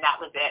cage, and that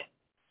was it.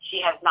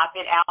 She has not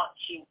been out.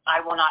 I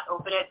will not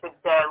open it.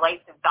 The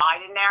lights have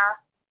died in there,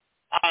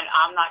 and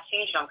I'm not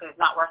changing them because it's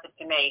not worth it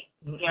to me.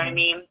 You know what I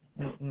mean?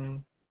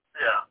 Mm-mm.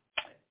 Yeah.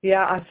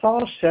 Yeah, I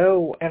saw a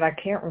show, and I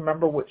can't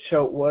remember what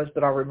show it was,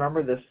 but I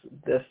remember this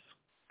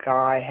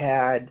guy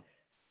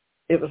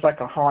it was like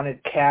a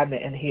haunted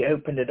cabinet, and he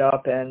opened it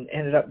up and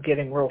ended up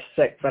getting real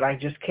sick, but I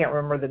just can't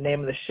remember the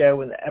name of the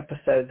show and the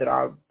episode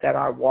that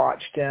I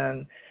watched,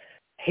 and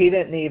he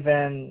didn't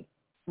even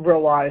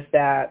realize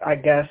that, I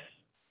guess,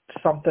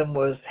 something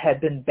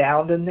had been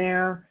bound in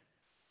there,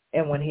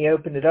 and when he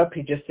opened it up,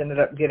 he just ended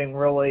up getting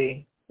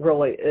really,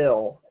 really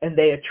ill, and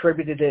they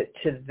attributed it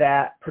to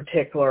that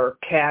particular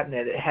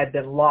cabinet. It had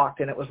been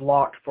locked, and it was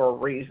locked for a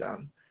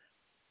reason.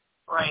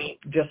 Right.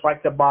 Just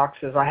like the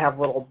boxes, I have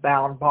little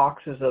bound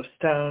boxes of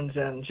stones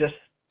and just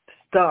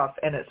stuff,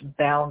 and it's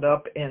bound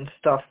up in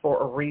stuff for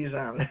a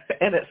reason.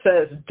 And it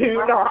says,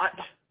 do not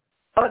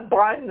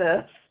unbind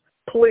this,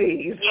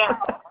 please. Yeah.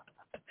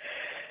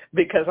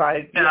 Because do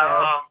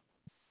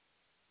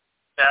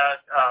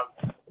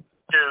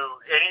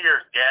any of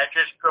your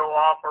gadgets go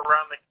off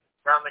around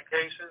the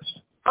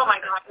cases? Oh my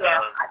God, yeah.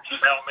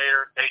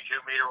 Millimeter,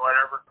 K2 meter,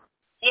 whatever.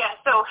 Yeah,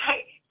 so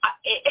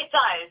it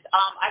does.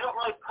 I don't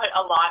really put a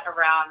lot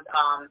around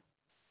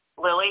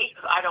Lily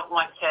because I don't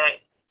want to.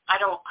 I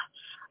don't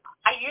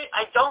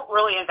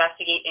really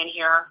investigate in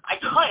here.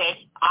 I could,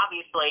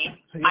 obviously.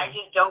 Yeah. I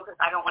just don't because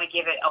I don't want to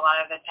give it a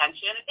lot of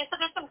attention.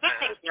 There's some good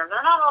things here.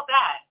 They're not all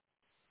bad.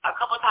 A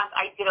couple of times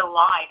I did a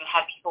live and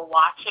had people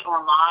watch it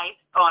on live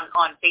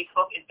on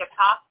Facebook and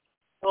TikTok.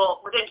 Well,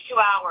 within 2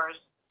 hours,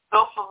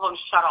 both of them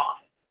shut off.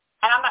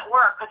 And I'm at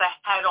work because I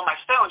had it on my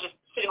phone just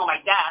sitting on my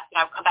desk, and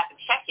I would come back and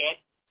check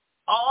it.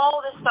 All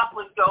this stuff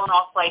was going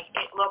off like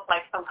it looked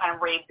like some kind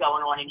of rave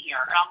going on in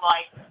here. And I'm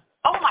like,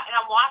 oh my, and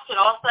I'm watching,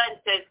 all of a sudden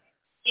it says,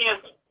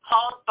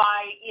 paused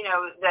by,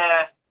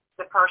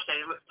 the person.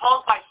 It was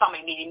paused by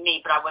somebody, meaning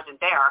me, but I wasn't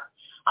there.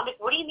 I'm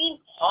like, what do you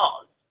mean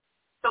paused?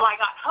 So when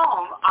I got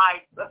home,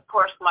 I, of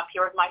course, come up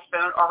here with my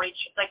phone, already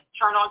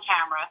turned on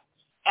camera,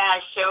 and I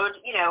showed,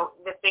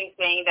 the thing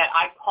saying that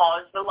I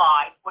paused the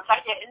live, which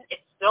I didn't.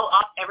 It's still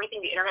up.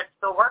 Everything, the internet's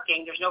still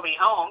working. There's nobody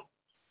home.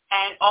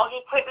 And all the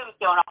equipment was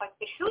going off. I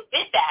said, who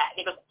did that? And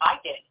he goes, I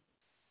did.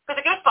 Because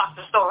the ghost box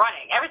was still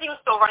running. Everything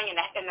was still running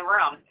in the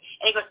room.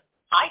 And he goes,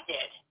 I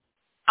did.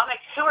 I'm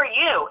like, who are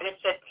you? And it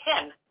said,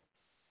 Tim.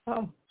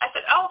 Oh. I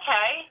said,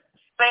 okay.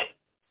 But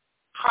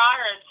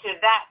prior to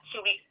that,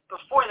 2 weeks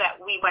before that,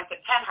 we went to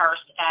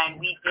Penhurst, and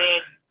we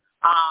did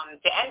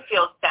the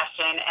Enfield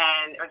session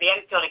or the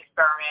Enfield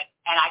experiment,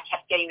 and I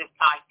kept getting this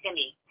guy,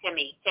 Timmy,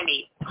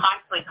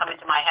 constantly come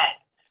into my head.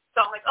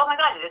 So I'm like, oh my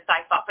God, did this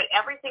guy fall? But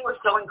everything was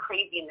going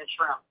crazy in this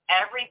room.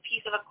 Every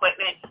piece of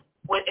equipment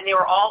and they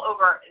were all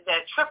over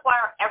the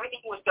tripwire.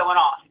 Everything was going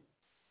off.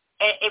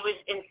 It was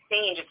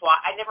insane. Just why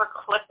I never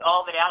clipped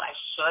all of it out. I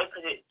should,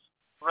 because it's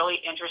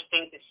really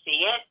interesting to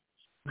see it.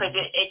 Because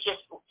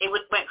it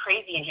went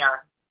crazy in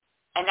here,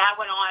 and that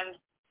went on.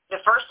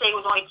 The first day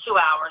was only 2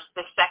 hours.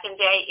 The second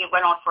day, it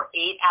went on for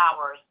 8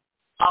 hours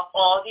of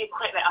all the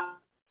equipment.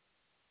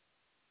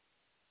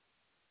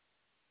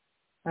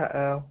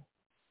 Uh-oh.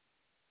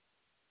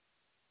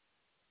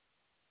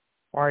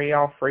 Why are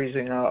y'all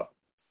freezing up?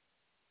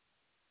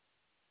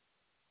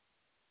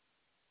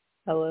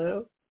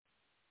 Hello?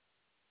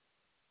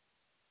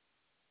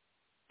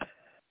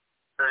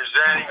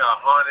 Presenting a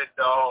haunted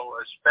doll,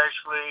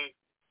 especially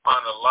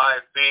on a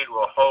live feed,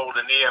 will hold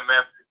an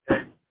EMF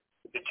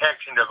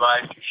detection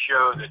device to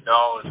show the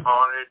doll is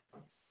haunted.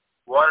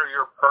 What are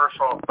your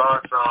personal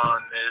thoughts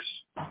on this?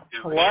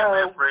 Do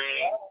EMF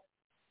reading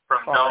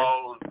from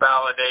dolls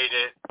validate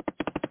it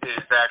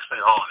is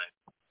actually haunted?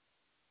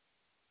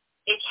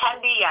 It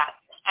can be, yes.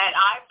 And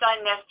I've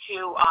done this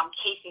to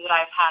cases that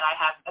I've had. I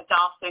have a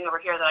doll thing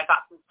over here that I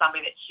got from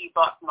somebody that she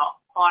bought from a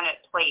haunted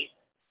place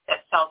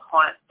that sells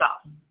haunted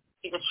stuff.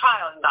 She's a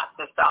child and got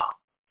this doll.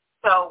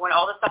 So when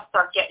all this stuff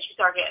she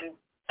started getting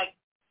like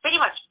pretty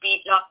much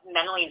beaten up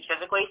mentally and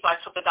physically. So I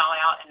took the doll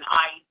out, and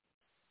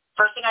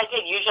first thing I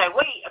did, usually I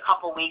wait a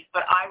couple of weeks,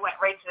 but I went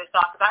right to this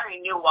doll because I already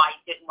knew why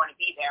he didn't want to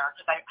be there,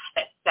 because I had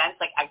that sense,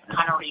 like I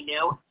kind of already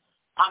knew.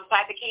 So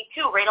I had the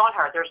K2 right on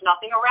her. There's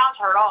nothing around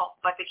her at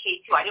all but the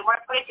K2. I didn't want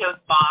to put a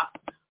ghost box.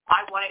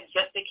 I wanted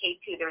just the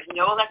K2. There's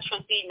no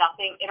electricity,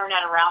 nothing,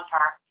 internet around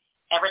her.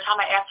 Every time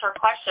I asked her a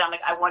question, I'm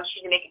like, I want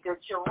you to make it go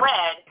to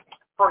red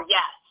for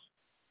yes.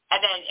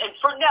 And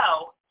for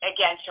no,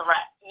 again, to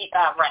red.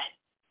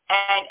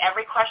 And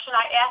every question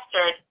I asked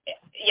her,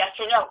 yes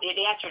or no, it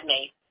answered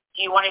me.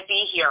 Do you want to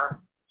be here?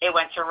 It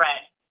went to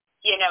red.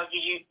 Do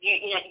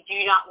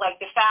you not like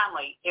the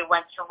family? It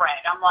went to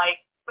red. I'm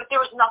like, but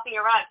there was nothing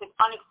around it. It's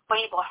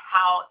unexplainable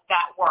how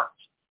that worked,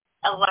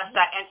 unless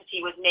that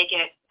entity was making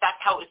it. That's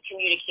how it was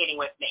communicating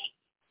with me.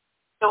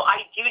 So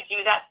I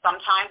do that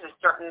sometimes with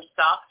certain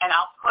stuff, and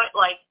I'll put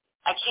like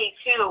a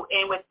K2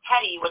 in with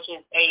Teddy, which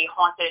is a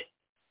haunted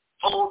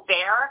old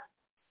bear.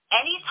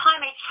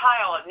 Anytime a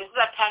child, this is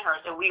at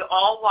Penhurst, and we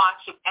all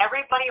watched,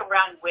 everybody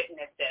around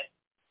witnessed this.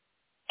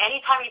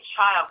 Anytime a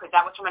child, because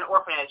that was from an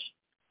orphanage,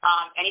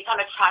 anytime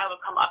a child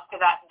would come up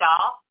to that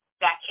doll,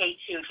 that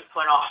K2 just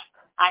went off.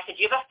 I said,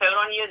 do you have a phone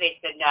on you? They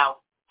said, no.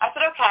 I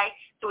said, okay.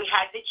 So we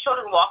had the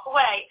children walk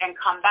away and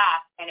come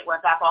back, and it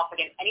went back off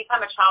again.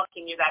 Anytime a child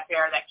came near that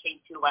bear, that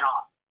K2 went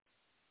off.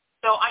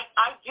 So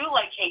I do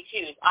like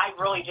K2s. I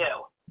really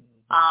do.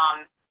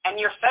 And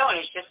your phone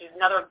is just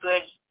another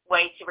good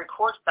way to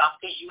record stuff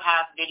because you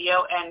have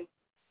video and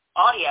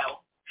audio.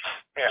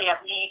 Yeah.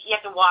 You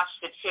have to watch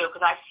the two,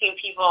 because I've seen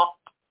people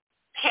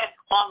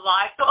on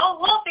live go,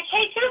 oh, look, the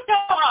K2's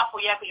going off.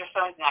 Well, yeah, because your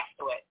phone's next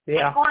to it.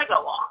 Yeah. It's going to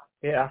go off.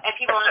 Yeah. And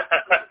people,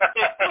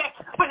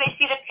 when they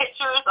see the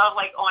pictures of,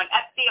 like, on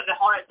Etsy of the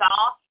haunted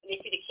doll, and they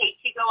see the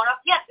K2 going up,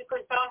 yes,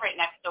 because the phone right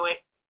next to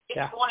it, it's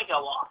going to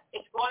go off.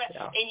 It's going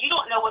to, and you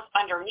don't know what's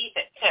underneath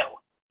it, too.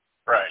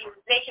 Right.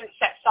 They can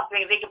set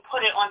something, they can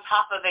put it on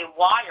top of a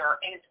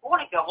wire, and it's going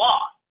to go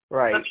off.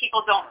 Right. But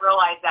people don't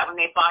realize that when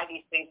they buy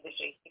these things, they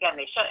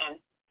shouldn't,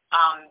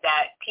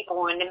 that people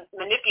will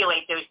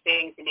manipulate those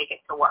things to make it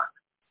to work.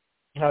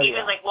 Oh,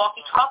 Even like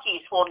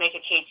walkie-talkies will make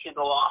a K2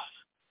 go off.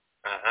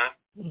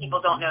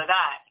 People don't know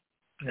that.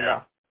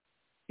 Yeah.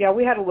 Yeah,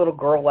 we had a little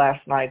girl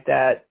last night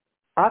that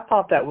I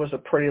thought that was a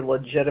pretty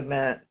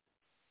legitimate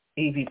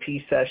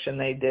EVP session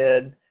they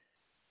did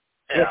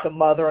with the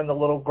mother and the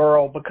little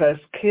girl, because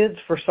kids,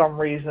 for some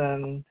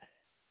reason,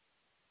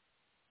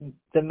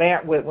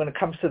 when it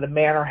comes to the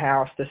manor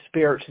house, the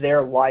spirits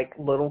there like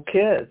little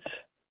kids.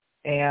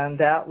 And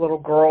that little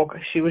girl,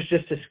 she was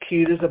just as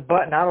cute as a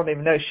button. I don't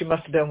even know. She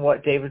must have been,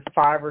 what, David,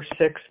 5 or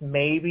 6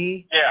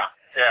 maybe?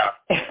 Yeah.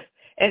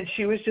 And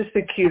she was just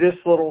the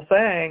cutest little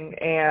thing,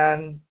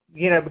 and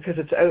because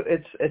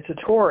it's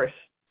a tourist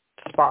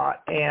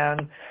spot,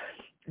 and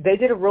they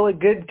did a really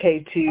good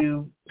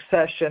K2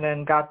 session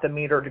and got the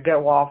meter to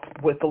go off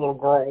with the little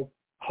girl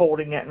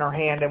holding it in her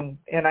hand,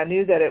 and I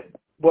knew that it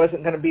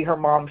wasn't going to be her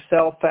mom's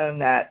cell phone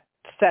that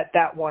set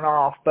that one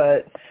off,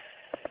 but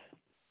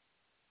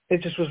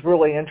it just was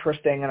really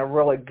interesting and a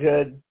really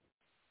good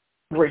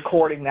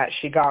recording that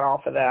she got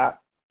off of that.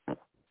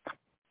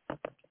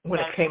 When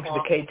it came to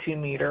the K2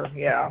 meter,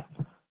 yeah.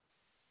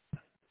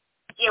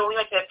 Yeah, we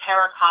went to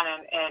Paracon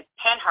in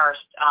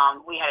Penhurst.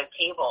 We had a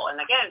table, and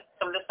again,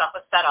 some of the stuff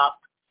was set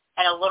up,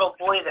 and a little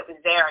boy that was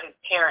there, his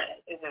parent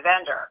is a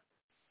vendor.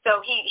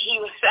 So he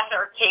was at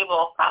our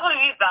table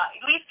probably about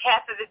at least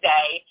half of the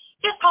day,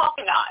 just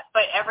talking to us.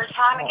 But every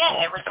time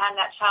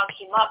that child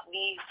came up,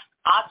 these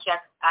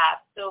objects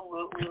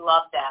absolutely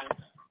loved them.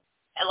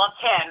 I loved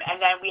him.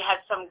 And then we had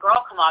some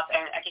girl come up,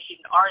 and I guess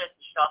she's an artist,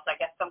 and she's also, I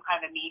guess, some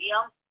kind of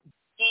medium.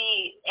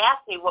 she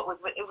asked me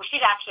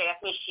she'd actually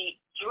asked me,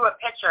 she drew a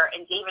picture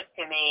and gave it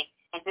to me,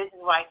 and this is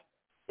what I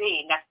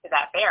see next to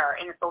that bear,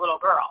 and it's a little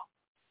girl.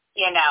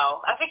 You know,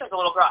 I think it was a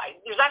little girl.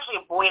 There's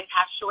actually a boy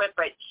attached to it,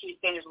 but she was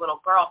saying there's a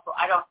little girl, so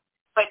I don't,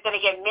 but then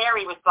again,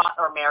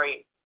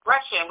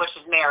 Gretchen, which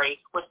is Mary,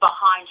 was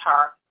behind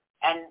her,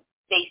 and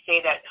they say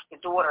that the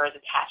daughter is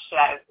attached to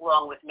that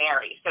along with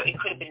Mary, so it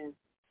could have been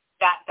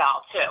that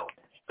doll too,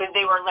 because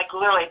they were like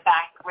literally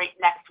back right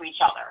next to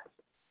each other.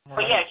 Right.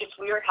 But yeah, it's just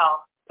weird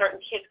how certain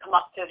kids come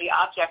up to the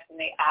objects and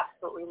they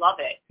absolutely love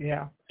it.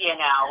 Yeah. You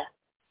know?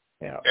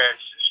 Yeah.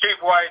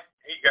 Steve White,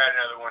 he got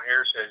another one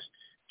here, says,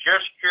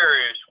 just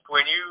curious,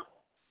 when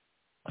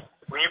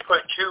you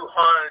put two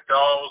haunted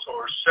dolls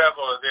or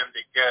several of them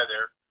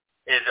together,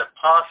 is it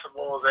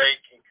possible they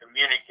can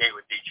communicate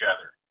with each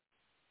other?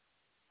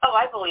 Oh,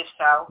 I believe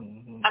so.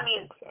 Mm-hmm. I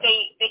mean,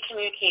 they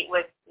communicate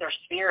with their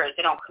spirits.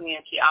 They don't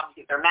communicate,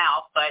 obviously, with their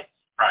mouth, but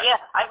right. Yeah,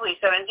 I believe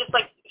so. And just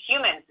like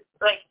humans,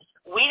 like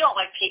we don't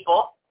like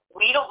people.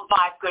 We don't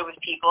vibe good with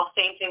people.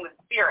 Same thing with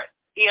spirits.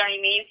 You know what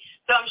I mean?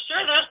 So I'm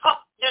sure there's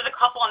a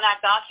couple in that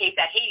doll case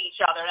that hate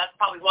each other. That's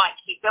probably why it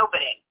keeps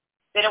opening.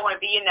 They don't want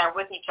to be in there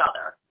with each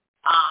other.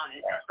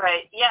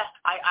 But yes,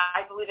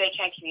 I believe they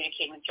can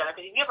communicate with each other.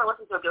 Because if you ever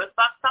listen to a ghost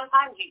box,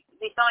 sometimes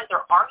they sound like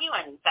they're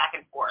arguing back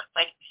and forth,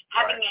 like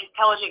having an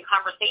intelligent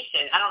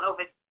conversation. I don't know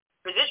if it's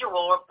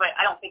residual, but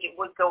I don't think it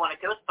would go on a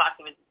ghost box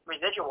if it's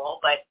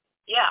residual. But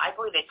yeah, I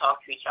believe they talk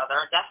to each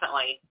other,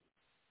 definitely.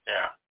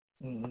 Yeah.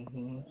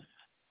 Mm-hmm.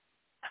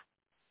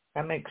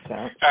 That makes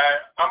sense.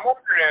 I'm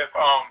wondering if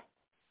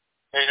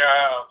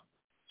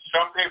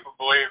some people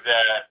believe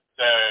that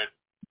the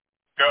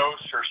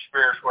ghosts or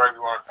spirits, whatever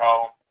you want to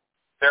call them,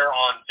 they're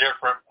on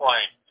different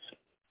planes,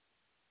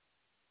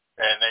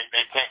 and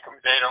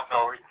they don't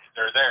know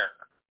they're there.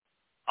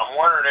 I'm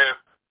wondering if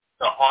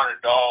the haunted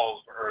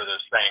dolls are the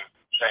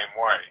same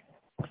way.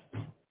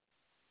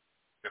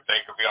 If they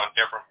could be on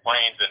different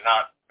planes and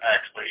not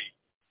actually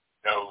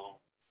know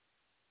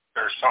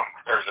there's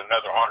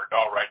another haunted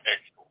doll right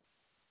next to them.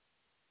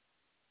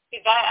 See,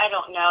 that I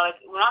don't know.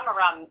 When I'm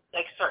around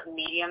like certain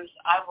mediums,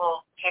 I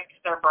will pick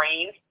their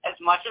brains as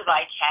much as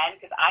I can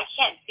because I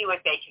can't see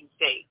what they can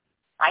see.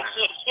 I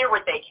can't hear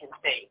what they can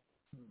see.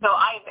 So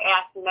I've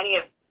asked many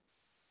of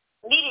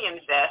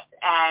mediums this,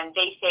 and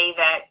they say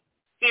that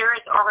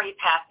spirits already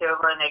passed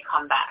over and they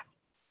come back.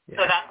 Yeah.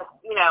 So that's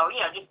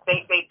just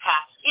they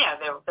pass.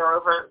 They're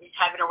over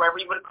heaven or wherever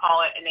you would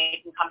call it, and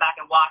they can come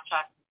back and watch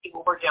us, see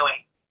what we're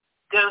doing.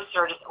 Ghosts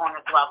are just on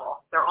this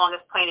level. They're on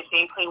this plane, the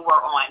same plane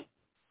we're on.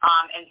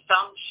 And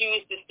some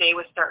choose to stay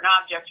with certain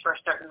objects for a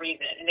certain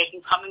reason, and they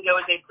can come and go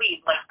as they please.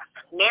 Like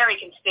Mary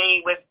can stay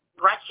with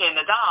Gretchen,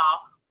 the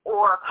doll,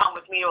 or come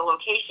with me to a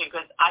location,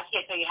 because I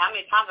can't tell you how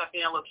many times I've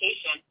been in a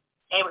location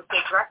and it would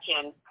say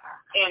Gretchen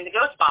in the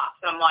ghost box,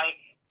 and I'm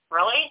like,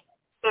 really?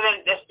 So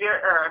then the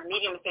spirit or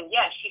medium is saying,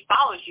 yes, she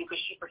follows you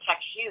because she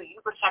protects you. You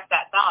protect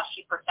that doll,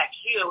 she protects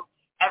you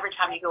every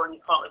time you go in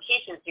these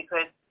locations,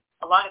 because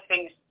a lot of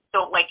things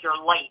don't like your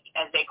light,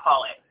 as they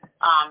call it.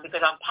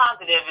 Because I'm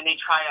positive and they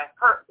try to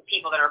hurt the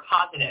people that are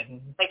positive.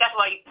 Mm-hmm. Like that's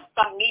why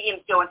some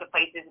mediums go into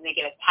places and they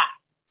get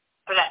attacked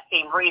for that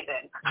same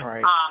reason.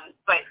 Right.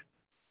 But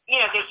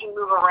they can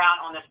move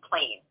around on this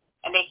plane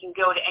and they can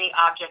go to any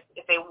object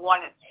if they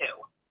wanted to.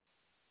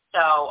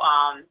 So,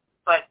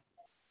 but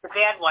the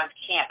bad ones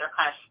can't. They're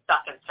kind of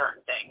stuck in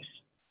certain things.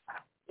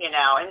 And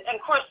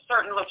of course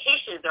certain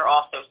locations they're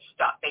also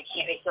stuck. They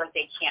feel like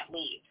they can't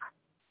leave,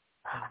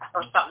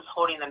 or something's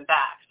holding them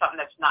back.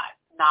 Something that's not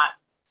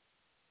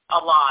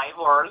alive,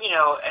 or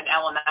an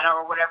elemental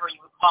or whatever you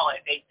would call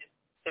it.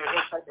 They're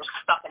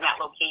stuck in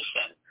that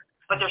location,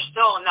 but they're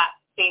still in that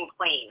same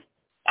plane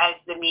as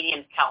the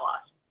mediums tell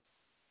us.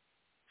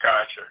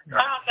 Gotcha. I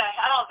don't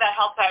know if that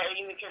helps out or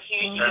even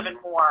confuse you even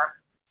more.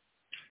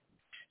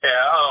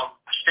 Yeah.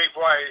 Steve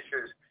White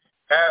says,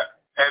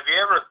 have you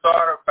ever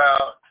thought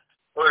about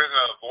putting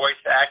a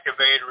voice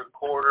activated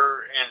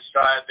recorder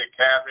inside the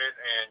cabinet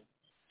and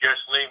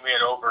just leave it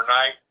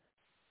overnight?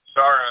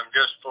 Sorry, I'm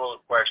just full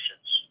of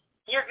questions.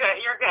 You're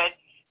good.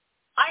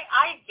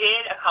 I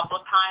did a couple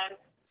of times,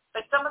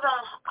 but some of them,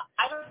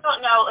 I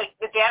don't know. Like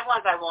the bad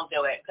ones, I won't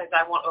do it because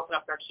I won't open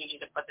up their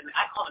cages to put them in.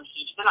 I call them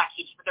cages. They're not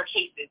cages, but they're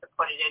cases to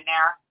put it in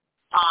there.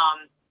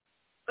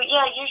 But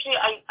yeah, usually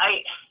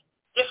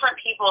different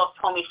people have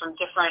told me from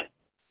different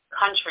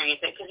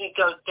countries, because we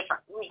go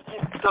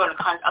to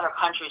other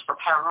countries for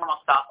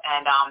paranormal stuff,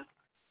 and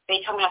they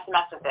tell me not to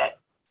mess with it.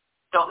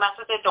 Don't mess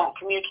with it. Don't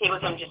communicate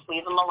with them. Just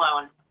leave them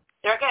alone.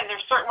 There's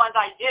certain ones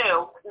I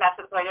do mess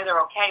with, but I know they're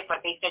okay,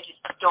 but they said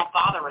just don't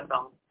bother with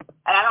them.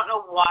 And I don't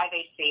know why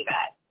they say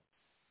that.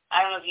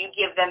 I don't know if you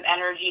give them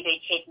energy, they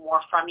take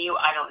more from you.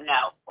 I don't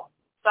know.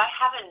 So I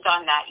haven't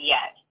done that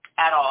yet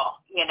at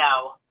all,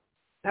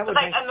 That would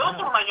and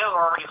most of them I know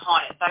are already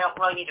haunted, so I don't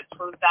really need to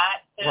prove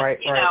that to,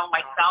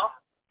 myself.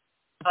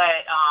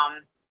 But,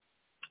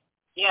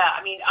 yeah, I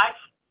mean, I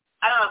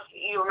don't know if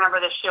you remember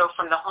the show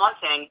from The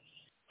Haunting,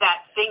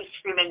 that thing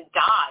scream and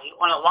die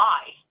on a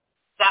lie.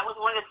 That was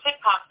one of the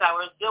TikToks I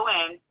was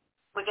doing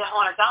with the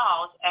 $100,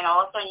 and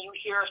all of a sudden you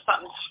hear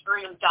something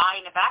scream, die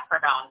in the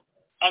background.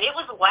 And it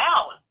was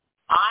loud.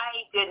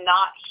 I did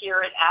not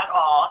hear it at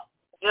all.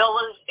 Bill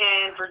was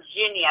in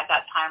Virginia at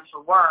that time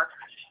for work,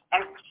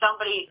 and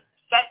somebody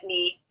sent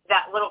me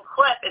that little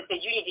clip and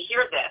said, you need to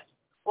hear this.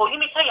 Well, let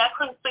me tell you, I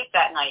couldn't sleep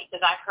that night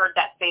because I heard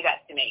that say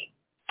that to me.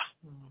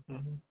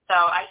 Mm-hmm. So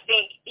I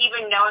think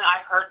even knowing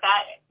I heard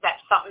that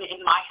something in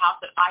my house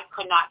that I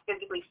could not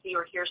physically see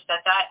or hear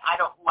said that, I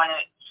don't want to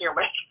hear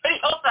what anybody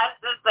else has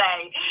to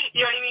say.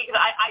 You know what I mean?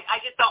 Because I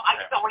just don't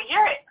want to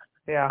hear it.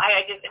 Yeah.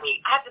 I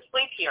have to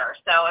sleep here.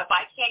 So if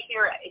I can't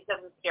hear it, it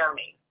doesn't scare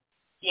me.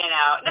 You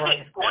know, not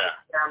that it's going to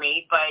scare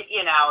me, but,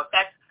 you know,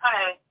 that's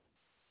kind of,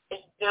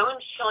 it's bone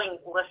chilling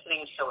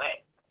listening to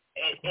it.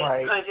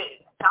 Because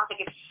it sounds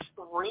like it's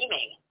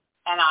screaming,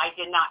 and I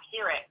did not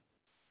hear it.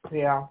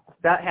 Yeah,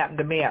 that happened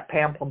to me at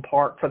Pamplin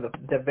Park for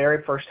the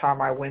very first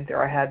time I went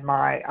there. I had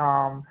my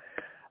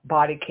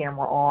body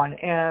camera on,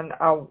 and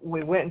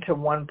we went into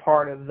one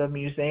part of the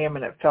museum,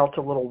 and it felt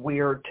a little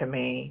weird to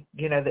me.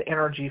 You know, the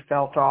energy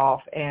felt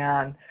off,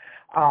 and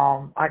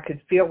I could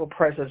feel the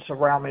presence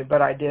around me,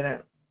 but I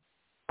didn't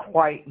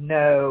quite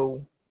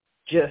know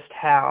just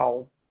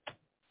how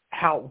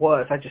it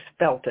was. I just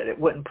felt it. It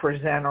wouldn't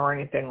present or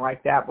anything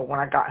like that, but when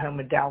I got home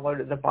and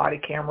downloaded the body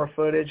camera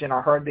footage and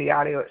I heard the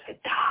audio, it said,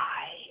 die.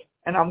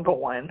 And I'm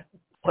going,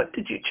 what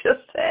did you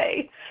just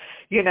say?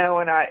 You know,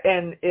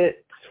 and it's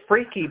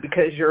freaky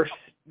because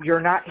you're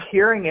not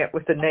hearing it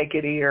with the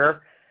naked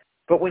ear,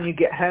 but when you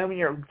get home and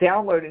you're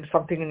downloading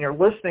something and you're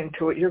listening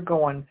to it, you're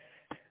going,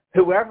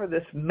 whoever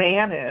this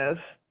man is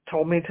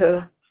told me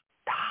to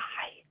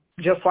die,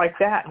 just like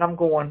that. And I'm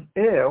going,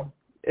 ew.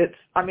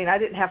 I mean, I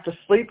didn't have to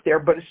sleep there,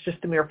 but it's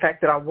just the mere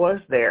fact that I was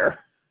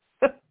there.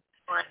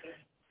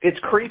 It's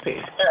creepy.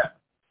 Yeah.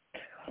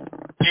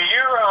 Do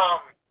you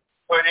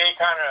put any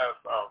kind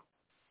of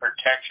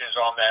protections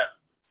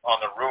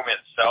on the room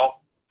itself?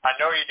 I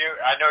know you do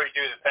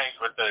the things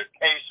with the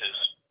cases,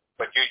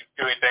 but do you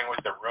do anything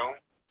with the room?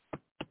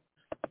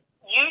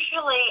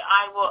 Usually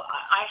I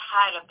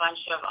had a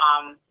bunch of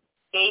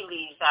bay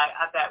leaves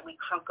that we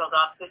crinkled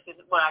up. This is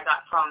what I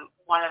got from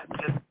one of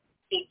the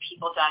big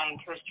people down in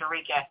Costa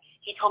Rica.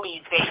 He told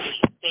me use bay leaves.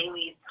 Bay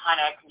leaves kind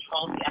of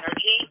controls the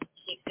energy,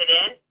 keeps it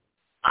in.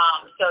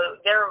 So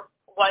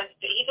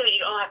he said you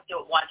don't have to do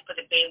it once, put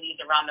the bay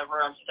leaves around the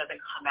room so it doesn't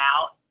come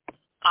out.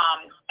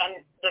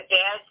 And the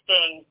bad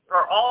things,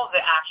 or all of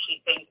the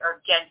actually things,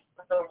 are against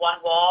the one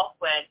wall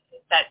that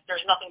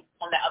there's nothing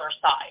on the other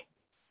side,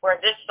 where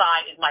this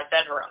side is my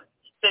bedroom.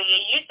 So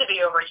it used to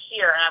be over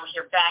here, and I would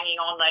hear banging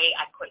all night.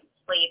 I couldn't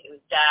sleep. It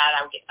was bad.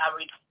 I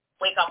would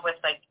wake up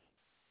with, like,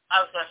 I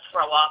was going to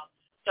throw up.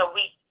 So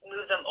we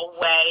moved them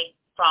away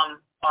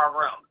from our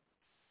room,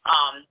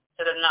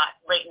 so they're not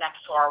right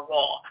next to our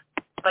wall.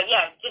 But,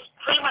 yeah, just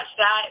pretty much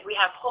that. We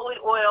have holy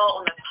oil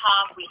on the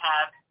top. We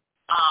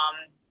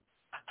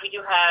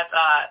do have,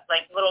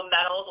 like, little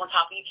medals on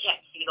top. You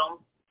can't see them,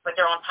 but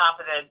they're on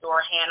top of the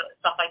door handle,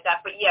 stuff like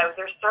that. But, yeah,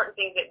 there's certain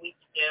things that we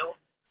do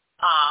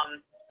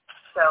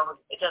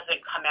so it doesn't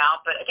come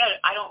out. But, again,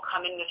 I don't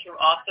come in this room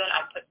often.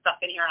 I put stuff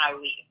in here and I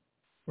leave.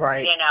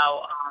 Right. You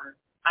know,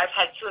 I've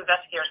had 2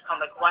 investigators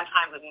come. Like, one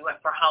time when we went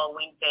for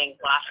Halloween things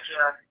last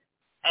year,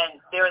 and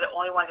they were the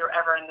only ones who were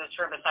ever in this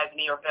room besides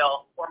me or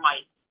Bill or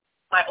my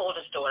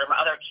oldest daughter. My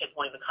other kids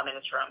won't even come in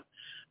this room.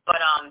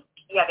 But,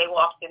 yeah, they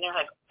walked in there,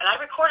 like, and I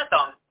recorded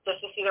them just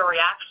to see their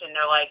reaction.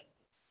 They're like,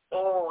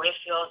 oh, it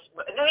feels,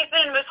 and they've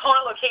been in this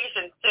whole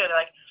locations, too. They're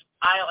like,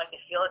 I don't like to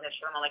feel in this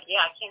room. I'm like,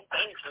 yeah, I can't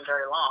stay in this room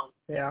very long.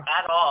 Yeah.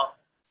 At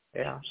all.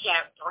 Yeah. You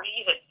can't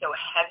breathe. It's so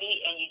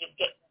heavy, and you just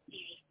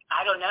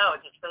I don't know,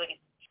 it just feels like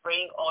it's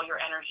draining all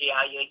your energy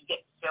out of you. You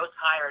get so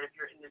tired if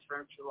you're in this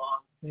room too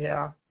long.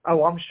 Yeah.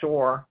 Oh, I'm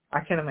sure.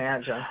 I can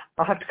imagine.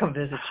 I'll have to come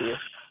visit you.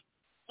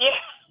 Yeah.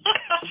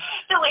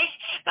 The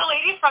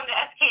lady from the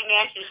SK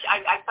Mansion,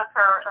 I took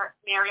her,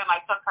 Miriam,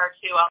 I took her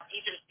to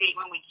Eastern State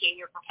when we came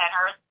here for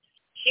Penhurst.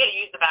 She had to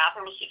use the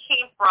bathroom. She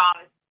came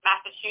from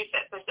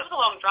Massachusetts, so it was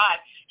a long drive.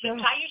 She said,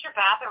 can I use your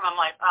bathroom? I'm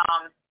like,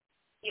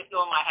 you have to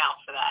go in my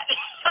house for that.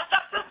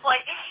 Just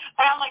like,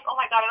 and I'm like, oh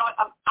my God,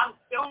 I'm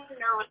so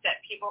nervous that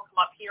people come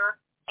up here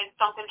and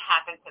something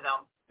happens to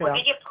them. Yeah. When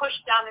they get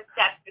pushed down the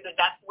steps, because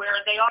that's where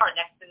they are,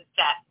 next to the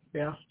steps.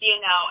 Yeah.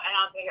 You know, and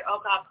I'm thinking, oh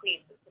God,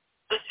 please,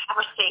 just have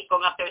her safe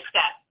going up those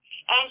steps.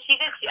 And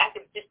I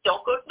said, just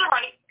don't go to the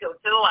right, go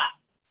to the left.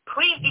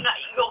 Please do not,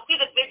 you'll see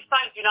the big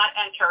sign, do not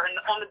enter,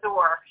 on the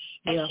door.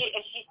 And she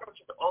said,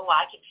 oh,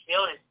 I can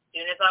feel it as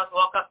soon as I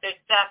walk up those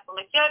steps. I'm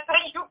like, yeah, I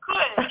bet you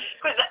could.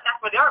 Because that's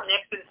where they are,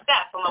 next to the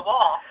steps on the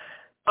wall.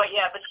 But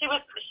yeah, but she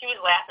was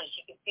laughing.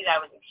 She could see that I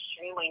was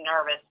extremely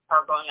nervous for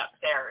her going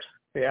upstairs.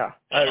 Yeah.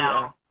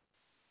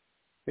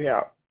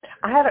 Yeah.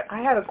 I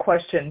had a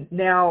question.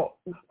 Now,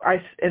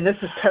 and this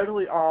is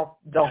totally off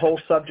the whole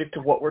subject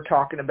of what we're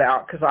talking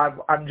about, because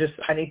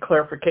I need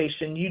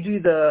clarification. You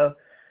do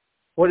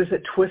what is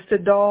it,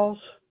 Twisted Dolls?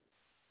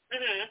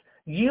 Mm-hmm.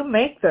 You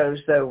make those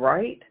though,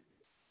 right?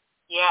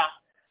 Yeah.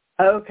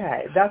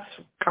 Okay,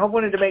 I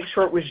wanted to make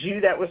sure it was you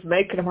that was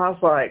making them. I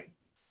was like,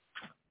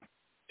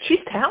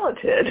 She's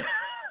talented.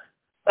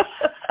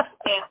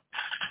 Yeah.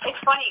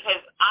 It's funny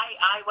because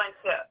I went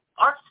to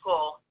art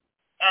school,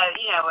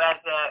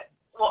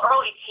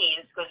 early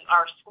teens, because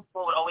our school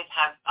would always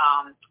have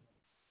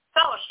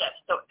fellowships.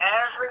 So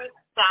every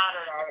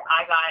Saturday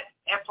I got,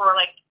 for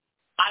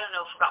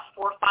about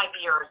 4 or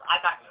 5 years, I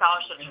got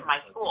scholarships from my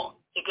school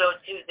to go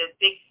to the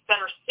big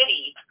Center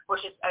City,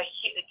 which is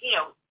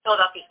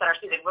Philadelphia Center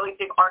City, the really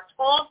big art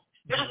schools.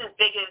 They're just as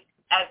big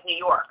as New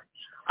York.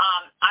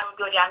 I would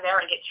go down there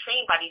and get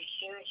trained by these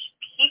huge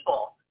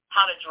people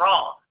how to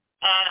draw.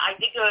 And I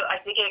did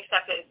get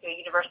accepted to the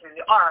University of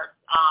the Arts.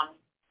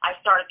 I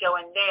started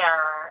going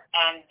there,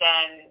 and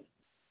then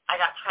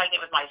I got pregnant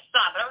with my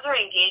son. But I was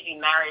already engaged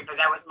and married, but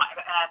I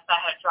had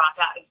to drop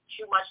out. It was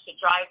too much to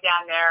drive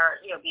down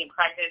there, being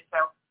pregnant.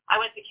 So I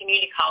went to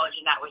community college,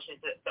 and that was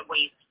just the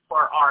waste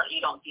for art.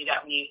 You don't do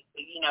that when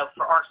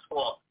for art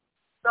school.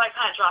 So I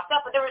kind of dropped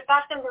out. But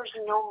back then there was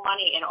no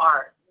money in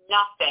art,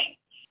 nothing.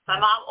 My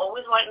mom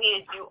always wanted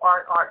me to do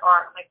art.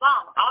 I'm like,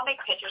 Mom, I'll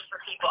make pictures for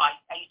people. I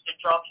used to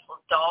draw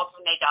people's dogs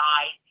when they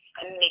died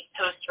and make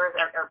posters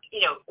or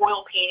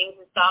oil paintings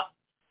and stuff.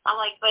 I'm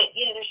like, but,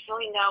 there's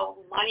really no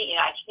money in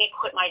it. I can't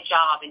quit my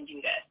job and do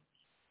this.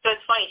 So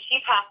it's funny.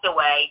 She passed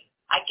away.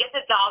 I get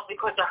the dolls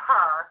because of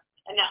her,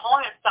 and the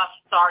whole other stuff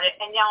started,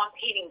 and now I'm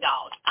painting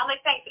dolls. I'm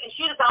like, thanks. And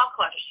she was a doll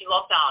collector. She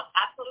loved dolls,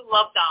 absolutely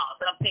loved dolls.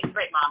 And I'm thinking,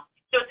 great, Mom.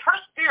 So it's her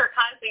spirit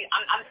constantly.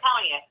 I'm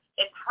telling you,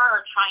 it's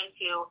her trying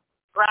to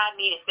grab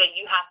me to say,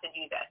 you have to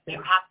do this.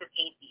 You have to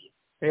paint these.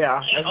 Yeah.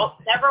 She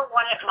never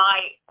wanted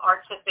my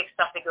artistic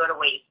stuff to go to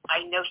waste.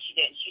 I know she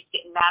didn't. She's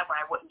getting mad when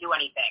I wouldn't do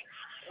anything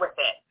with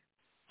it.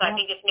 So I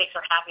think this makes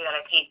her happy that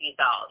I paint these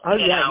dolls. Oh,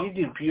 you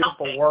do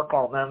beautiful work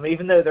on them.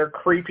 Even though they're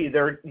creepy,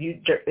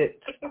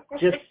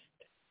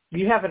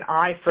 you have an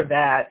eye for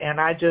that. And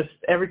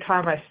every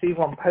time I see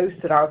one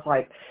posted, I was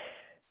like,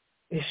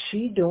 is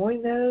she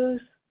doing those?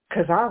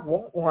 Because I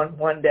want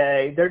one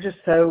day. They're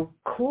just so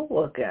cool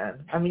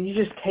looking. I mean,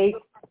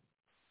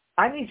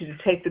 I need you to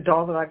take the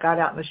doll that I got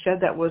out in the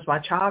shed that was my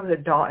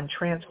childhood doll and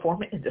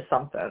transform it into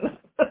something.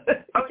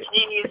 Oh,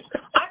 geez.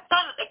 I've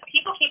done it.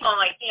 People keep on,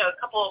 a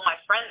couple of my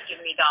friends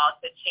give me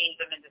dolls to change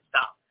them into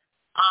stuff.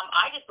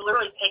 I just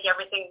literally take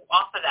everything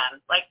off of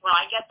them. Like, when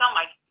I get them,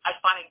 I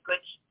find a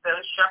good bone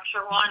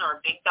structure one or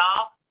a big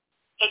doll,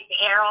 take the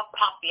hair off,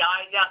 pop the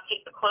eyes out,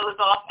 take the clothes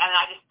off, and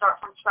I just start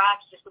from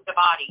scratch just with the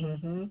body.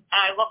 Mm-hmm. And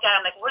I look at it,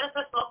 I'm like, what does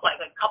this look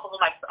like? Like, a couple of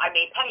I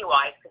made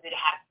Pennywise because it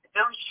has the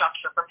bone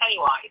structure for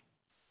Pennywise.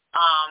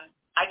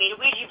 I made a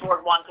Ouija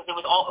board one because it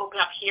was all open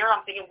up here.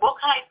 I'm thinking, what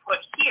can I put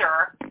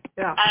here?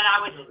 Yeah. And I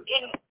was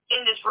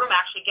in this room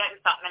actually getting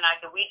something, and I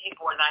have the Ouija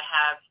board that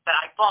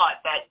I bought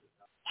that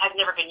has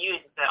never been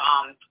used. The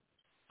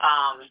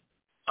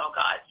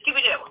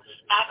Scooby-Doo.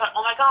 And I thought,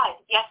 oh my God,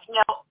 yes,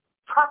 no,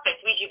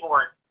 perfect Ouija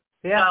board.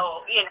 Yeah.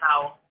 So and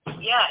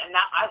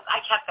that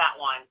I kept that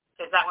one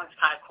because that one's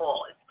kind of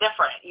cool. It's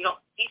different. You don't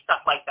see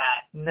stuff like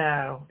that.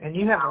 No, and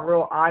you have a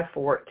real eye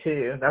for it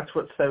too. That's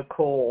what's so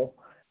cool.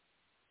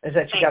 Is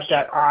that you got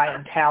that eye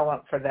and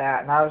talent for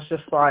that. And I was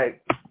just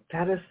like,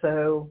 that is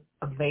so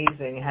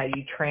amazing how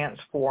you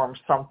transform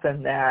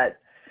something that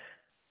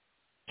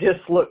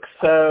just looks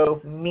so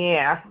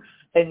meh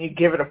and you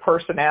give it a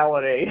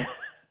personality.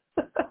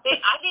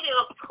 I think it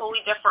looks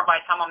totally different by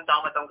the time I'm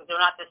done with them because they're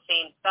not the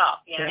same stuff.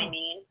 You know what I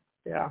mean?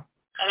 Yeah.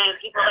 And then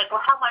people are like,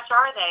 well, how much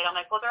are they? I'm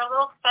like, well, they're a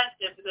little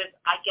expensive because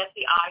I get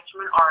the eyes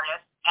from an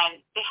artist.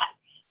 And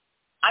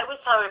I always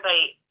tell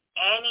everybody,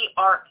 any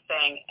art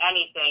thing,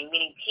 anything,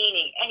 meaning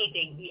painting,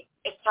 anything,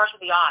 it starts with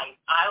the eyes.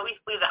 I always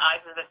believe the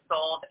eyes are the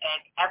soul and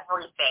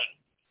everything.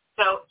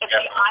 So if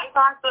the eyes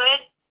aren't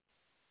good,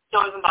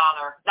 don't even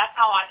bother. That's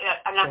how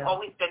I've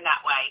always been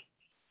that way.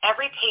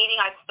 Every painting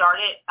I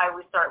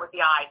always start with the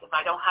eyes. If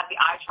I don't have the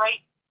eyes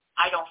right,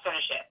 I don't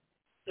finish it.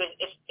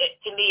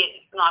 To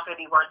me, it's not going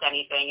to be worth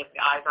anything if the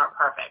eyes aren't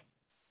perfect.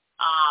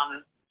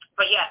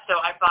 But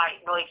so I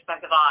buy really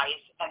expensive eyes,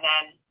 and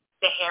then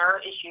the hair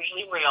is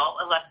usually real,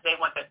 unless they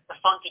want the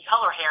funky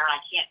color hair, and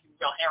I can't do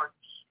real hair with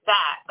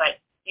that.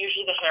 But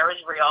usually the hair is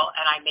real,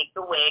 and I make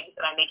the wigs,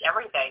 and I make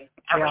everything,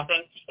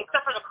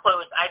 except for the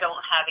clothes. I don't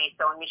have a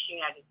sewing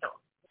machine. I just don't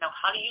know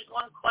how to use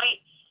one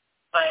quite,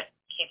 but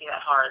it can't be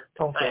that hard.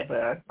 Don't feel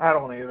bad. I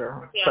don't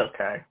either. It's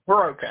okay.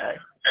 We're okay.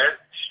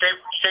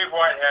 Steve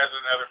White has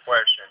another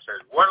question. It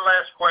says, one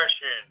last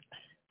question.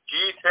 Do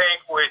you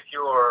think with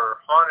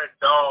your haunted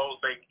dolls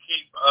they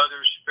keep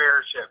other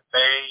spirits at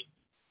bay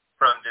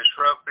from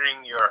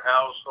disrupting your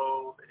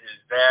household?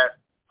 Is that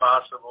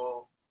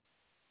possible?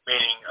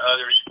 Meaning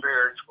other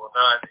spirits will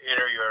not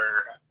enter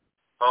your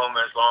home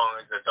as long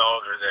as the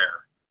dolls are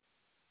there.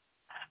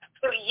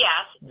 So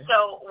yes.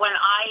 So when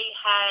I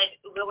had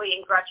Lily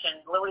and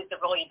Gretchen, Lily's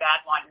the really bad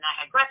one, and I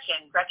had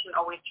Gretchen. Gretchen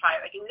always tried.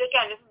 Again,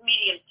 this is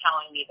mediums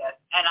telling me this,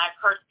 and I've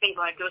heard things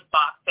on a ghost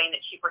box saying that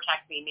she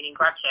protects me, meaning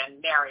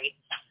Gretchen, Mary.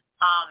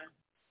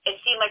 It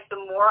seemed like the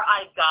more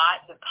I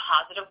got the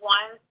positive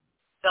ones,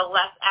 the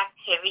less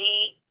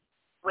activity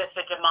with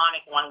the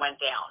demonic one went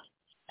down.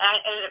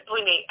 And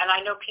believe me, and I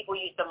know people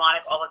use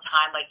demonic all the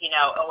time, like,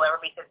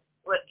 everybody says,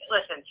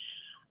 listen,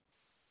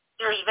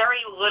 there's very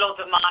little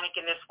demonic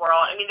in this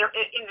world. I mean, there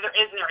is and there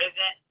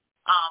isn't.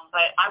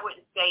 But I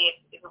wouldn't say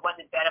if it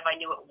wasn't bad if I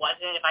knew it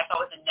wasn't. If I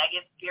thought it was a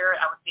negative spirit,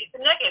 I would say it's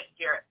a negative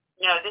spirit.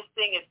 No, this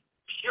thing is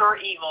pure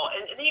evil.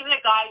 And even a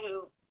guy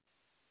who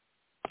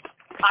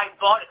I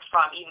bought it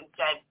from even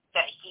said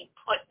that he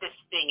put this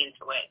thing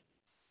into it.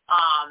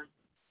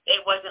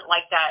 It wasn't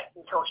like that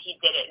until he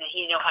did it, and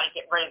he didn't know how to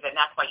get rid of it, and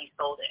that's why he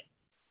sold it.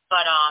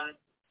 But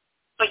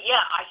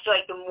yeah, I feel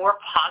like the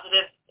more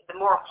positive, the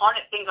more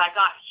haunted things I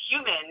got,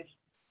 humans,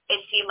 it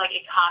seemed like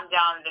it calmed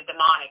down the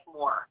demonic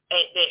more.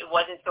 It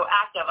wasn't so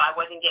active. I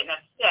wasn't getting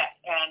as sick,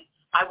 and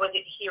I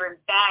wasn't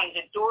hearing bangs.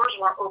 The doors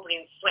weren't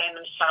opening and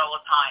slamming and shut all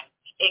the time.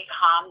 It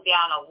calmed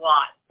down a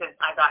lot since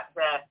I got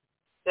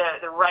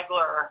the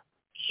regular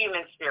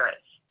human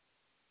spirits.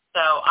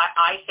 So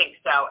I think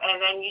so.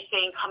 And then you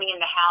saying coming in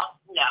the house,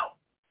 no.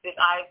 Because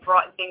I've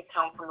brought things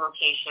home from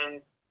locations.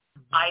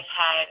 I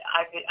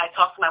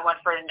talked to my one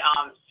friend,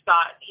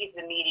 Scott. He's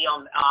the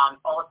medium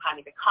all the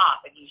time. He's a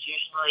cop, and he's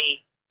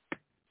usually,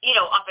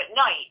 up at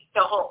night.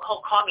 So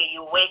he'll call me,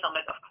 "You awake?" I'm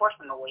like, "Of course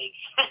I'm awake."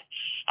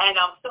 And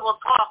so we'll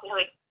talk, and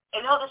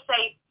he'll just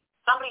say,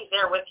 "Somebody's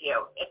there with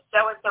you. It's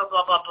so and so,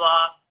 blah blah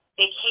blah.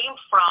 They came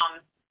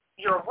from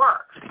your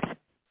work."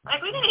 Like,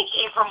 we think they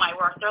came from my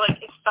work. They're like,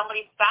 it's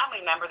somebody's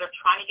family member. They're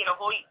trying to get a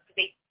hold of you because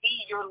they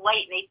see your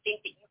light and they think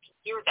that you can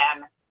hear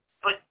them,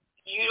 but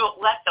you don't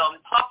let them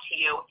talk to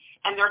you,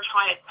 and they're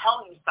trying to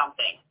tell you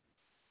something.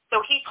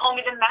 So he told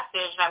me the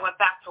message, and I went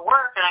back to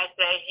work, and I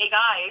said, "Hey,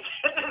 guys,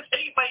 does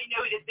anybody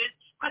know who this is?"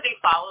 Because they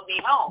followed me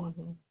home.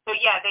 Mm-hmm. So,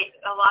 yeah,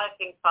 a lot of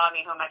things follow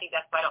me home. I think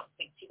that's why I don't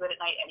sleep too good at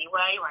night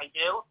anyway, or I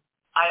do.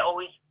 I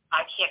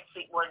can't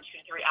sleep more than 2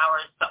 to 3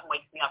 hours. Something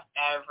wakes me up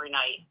every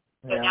night.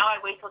 So now I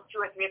wait till 2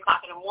 or 3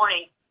 o'clock in the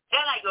morning. Then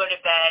I go to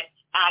bed,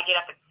 and I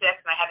get up at 6,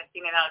 and I haven't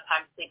seen enough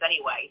time to sleep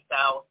anyway.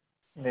 So,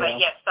 But,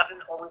 yes,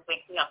 something always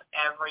wakes me up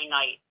every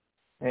night.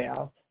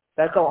 Yeah.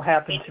 That don't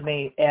happen to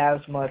me as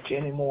much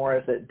anymore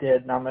as it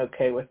did, and I'm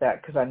okay with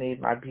that because I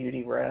need my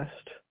beauty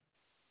rest.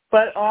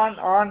 But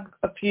on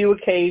a few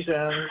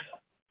occasions,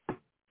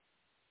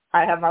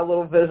 I have my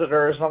little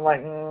visitors, and I'm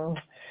like,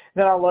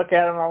 Then I look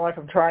at them, and I'm like,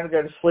 I'm trying to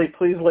go to sleep.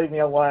 Please leave me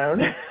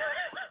alone.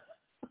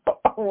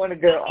 I want to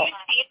go. Do you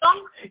see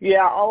them?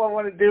 Yeah, all I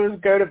want to do is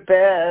go to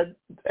bed,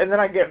 and then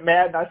I get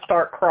mad and I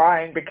start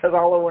crying because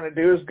all I want to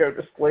do is go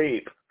to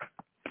sleep.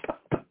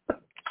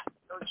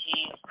 Oh,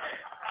 geez.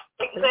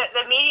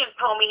 The medium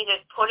told me to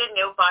just put a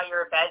note by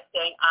your bed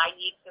saying, "I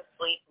need to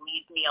sleep,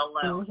 leave me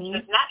alone." Mm-hmm.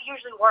 Because that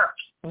usually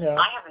works. Yeah.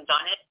 I haven't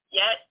done it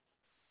yet.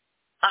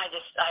 I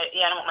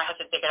don't want my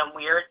husband thinking I'm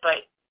weird,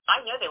 but I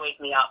know they wake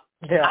me up.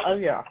 Yeah,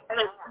 And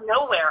then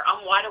nowhere,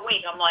 I'm wide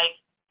awake. I'm like,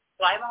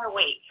 why am I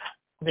awake?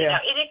 Yeah.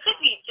 And it could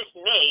be just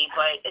me,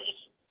 but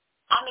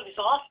I'm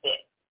exhausted.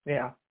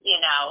 Yeah.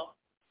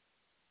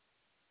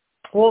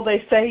 Well,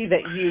 they say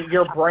that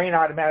your brain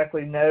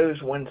automatically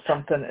knows when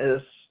something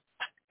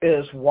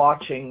is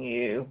watching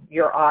you.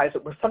 Your eyes.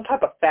 It was some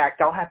type of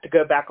fact. I'll have to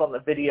go back on the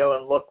video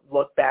and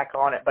look back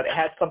on it, but it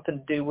has something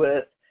to do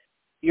with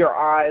your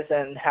eyes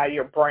and how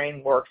your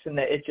brain works, and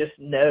that it just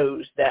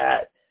knows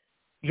that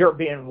you're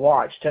being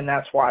watched, and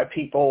that's why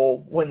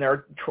people, when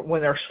they're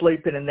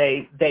sleeping and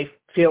they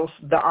feel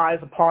the eyes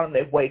upon them,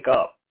 they wake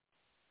up.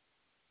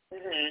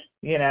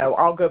 Mm-hmm.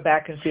 I'll go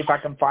back and see if I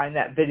can find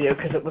that video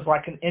because it was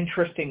like an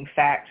interesting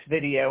facts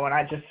video, and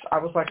I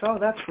was like, oh,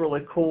 that's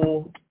really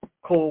cool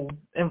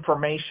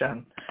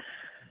information,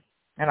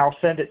 and I'll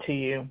send it to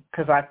you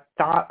because I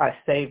thought I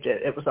saved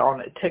it. It was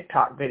on a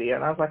TikTok video,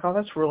 and I was like, oh,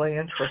 that's really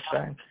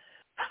interesting.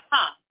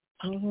 Huh.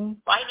 Mm-hmm.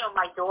 Well, I know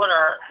my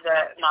daughter,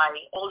 my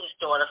oldest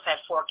daughter,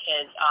 had 4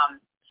 kids.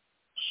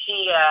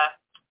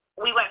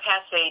 We went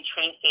past a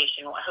train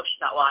station. I hope she's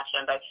not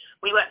watching, but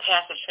we went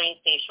past a train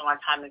station one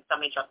time and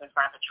somebody jumped in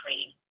front of a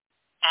train.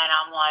 And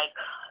I'm like,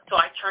 so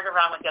I turned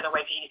around with the other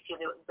way because you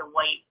see the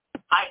white.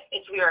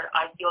 It's weird.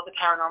 I deal with the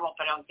paranormal,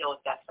 but I don't deal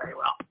with death very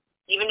well.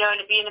 Even though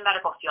to be in the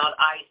medical field,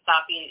 I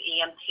stopped being an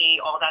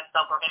EMT, all that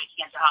stuff, working at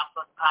cancer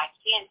hospitals. I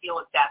can't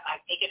deal with death. I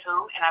take it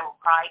home and I will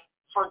cry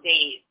for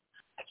days.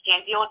 I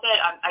can't deal with it.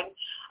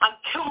 I'm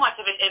too much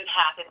of an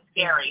empath. It's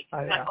scary.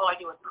 That's all I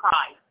do is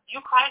cry. You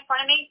cry in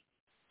front of me,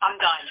 I'm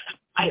done.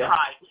 I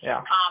cry.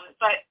 Yeah.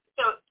 But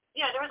so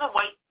there was a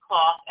white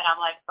cloth, and I'm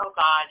like, oh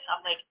God.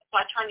 I'm like,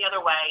 so I turned the other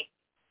way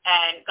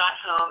and got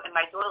home, and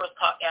my daughter was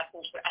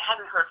asking. I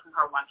haven't heard from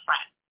her one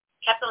friend.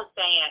 Kept on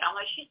saying it. I'm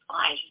like, she's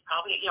fine. She's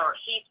probably, or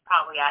he's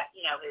probably at,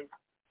 his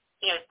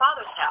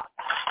father's house.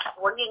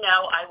 When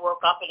I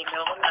woke up in the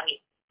middle of the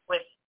night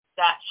with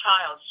that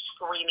child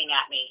screaming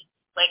at me.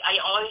 Like,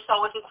 I always saw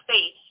was his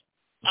face,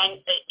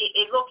 and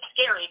it looked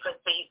scary because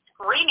he's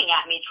screaming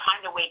at me,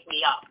 trying to wake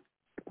me up.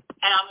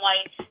 And I'm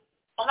like,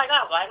 oh, my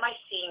God, why am I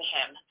seeing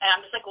him? And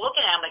I'm just, like,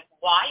 looking at him, like,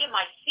 why am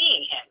I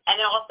seeing him?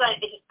 And then all of a sudden,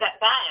 it just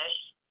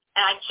vanished,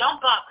 and I jump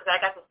up because I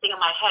got this thing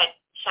in my head,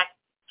 check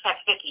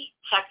Vicky.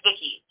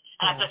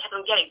 And I just kept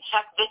on getting,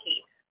 check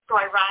Vicky. So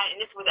I ran, and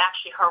this was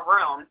actually her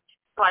room.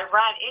 So I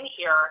ran in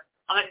here.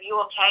 I'm like, are you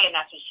okay? And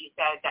that's when she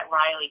said that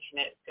Riley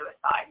committed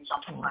suicide and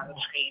jumped in front of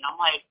the screen. I'm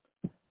like,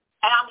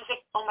 And I'm just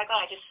like, oh my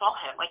God, I just saw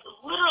him. Like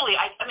literally,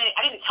 I mean,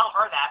 I didn't tell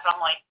her that, but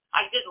I'm like,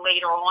 I did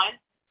later on.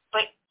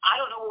 But I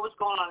don't know what was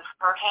going on in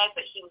her head,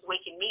 but he was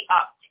waking me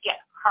up to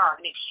get her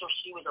to make sure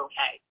she was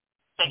okay.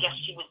 So I guess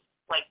she was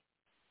like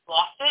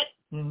lost it,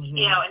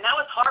 you know, and that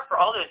was hard for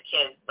all those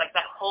kids. Like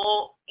that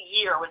whole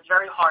year was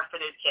very hard for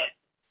those kids.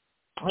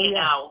 Oh, you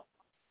know.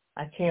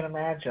 I can't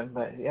imagine,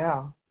 but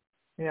yeah.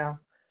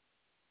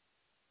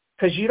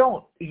 Because you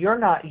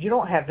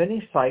don't have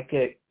any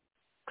psychic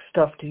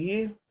stuff, do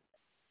you?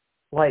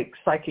 Like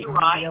psychic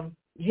medium?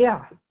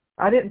 Yeah.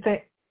 I didn't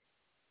think,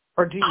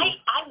 or do you?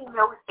 I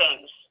know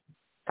things.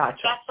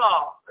 Gotcha. That's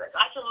all.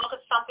 I can look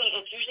at something,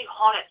 it's usually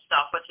haunted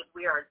stuff, which is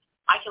weird.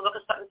 I can look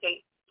at something and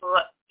say, well,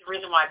 the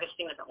reason why this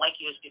thing doesn't like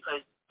you is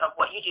because of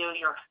what you do,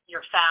 your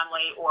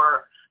family,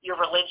 or your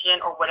religion,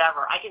 or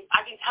whatever. I can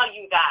tell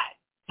you that.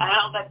 And I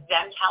don't know if that's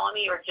them telling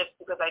me or just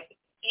because I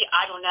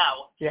don't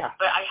know. Yeah.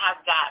 But I have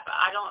that. But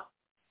I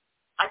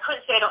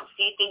couldn't say I don't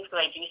see things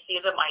because I do see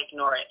them. I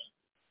ignore it.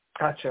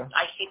 Gotcha.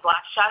 I see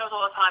black shadows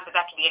all the time, but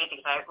that can be anything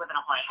because I live in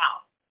a haunted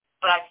house.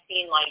 But I've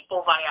seen like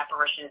full body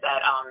apparitions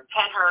at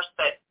Penhurst,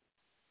 but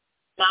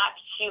not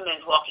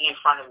humans walking in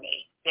front of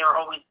me. There are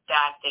always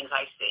bad things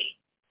I see.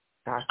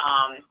 Gotcha.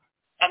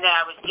 And then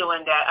I was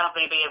doing that. I don't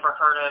know if anybody ever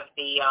heard of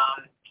the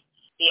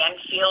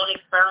Enfield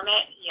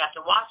experiment. You have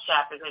to watch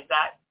that because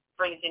that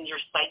brings in your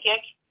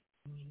psychic.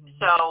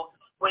 So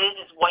what it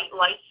is white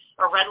lights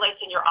or red lights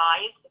in your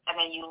eyes, and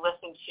then you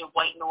listen to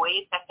white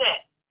noise. That's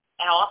it.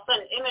 And all of a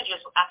sudden, images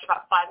after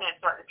about 5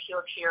 minutes start to appeal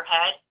to your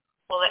head.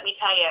 Well, let me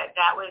tell you,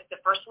 that was the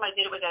first time I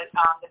did it was at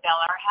the Bel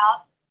Air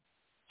house.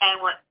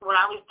 And when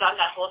I was done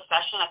that whole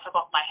session, I took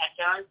off my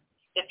headphones.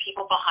 The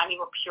people behind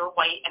me were pure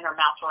white, and their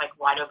mouths were like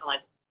wide open,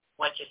 like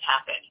what just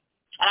happened.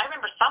 And I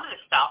remember some of the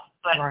stuff,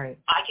 but right.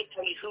 I could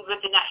tell you who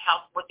lived in that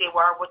house, what they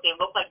were, what they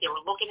looked like. They were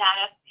looking at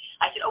us.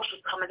 I said, oh,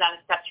 she's coming down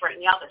the steps right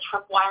now. The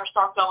tripwire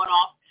started going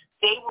off.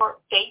 They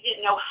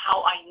didn't know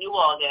how I knew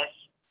all this.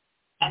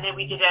 And then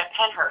we did it at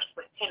Penhurst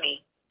with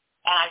Timmy.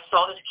 And I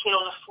saw this kid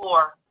on the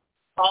floor,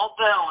 all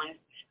bones.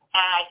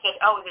 And I said,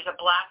 oh, there's a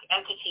black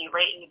entity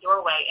right in the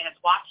doorway, and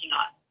it's watching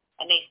us.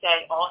 And they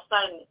said, all of a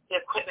sudden, the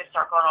equipment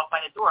started going off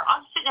by the door.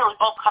 I'm sitting there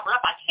all covered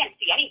up. I can't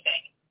see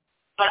anything.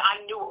 But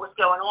I knew what was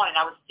going on, and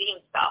I was seeing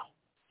stuff.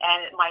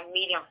 And my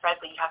medium,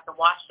 Fredley, you have to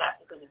watch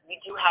that because if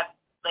you do have,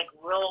 like,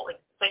 real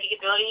psychic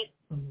abilities,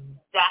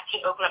 that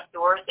can open up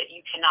doors that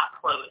you cannot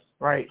close.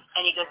 Right.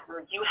 And he goes,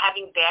 with you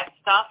having bad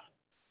stuff,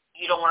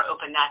 you don't want to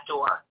open that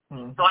door.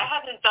 So I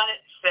haven't done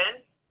it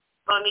since,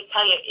 but let me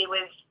tell you, it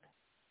was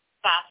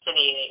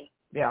fascinating.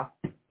 Yeah.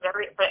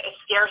 But it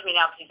scares me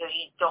now because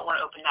you don't want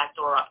to open that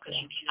door up because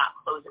you cannot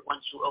close it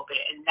once you open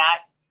it. And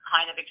that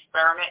kind of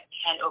experiment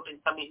can open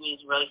somebody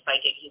who's really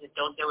psychic. He said,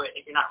 don't do it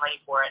if you're not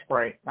ready for it.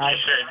 Right. You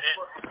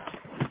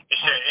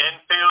said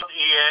Enfield,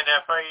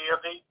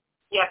 E-N-F-I-E-L-D?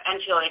 Yeah,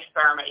 Enfield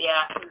experiment,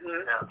 yeah.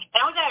 Yeah. And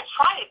I was going to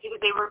try it because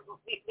they were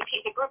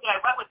the group that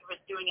I went with was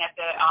doing it at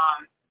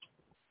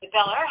the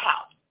Bel Air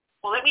house.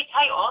 Well, let me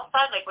tell you, all of a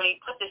sudden, like when you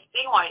put this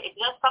thing on, it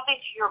does something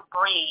to your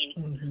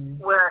brain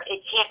where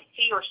it can't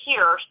see or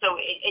hear, so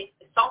it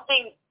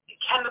something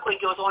chemically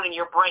goes on in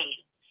your brain,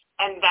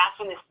 and that's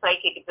when the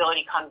psychic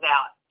ability comes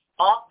out.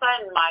 All of a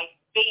sudden, my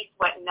face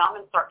went numb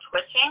and started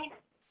twitching,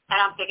 and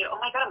I'm thinking, oh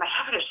my God, am I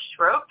having a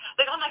stroke?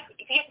 Like I'm like,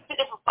 you have to sit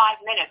there for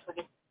 5 minutes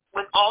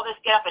with all this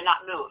get up and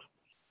not move,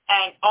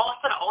 and all of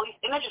a sudden, all these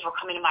images were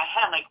coming in my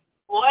head. I'm like,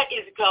 what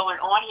is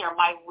going on here? Am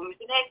I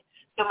losing it?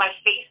 So my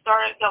face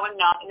started going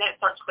numb, and then it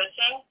started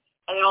twitching,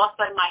 and then all of a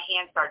sudden my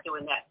hands started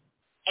doing this.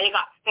 And it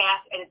got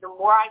fast, and the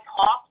more I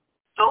talked,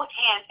 both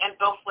hands and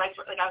both legs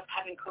were like I was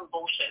having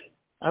convulsions.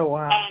 Oh,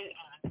 wow. And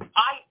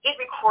I did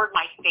record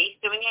my face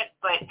doing it,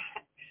 but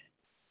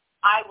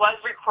I was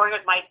recording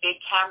with my big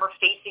camera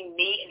facing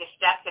me and the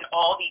steps and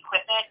all the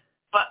equipment,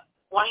 but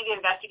one of the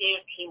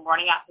investigators came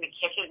running out from the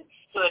kitchen and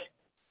stood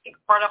in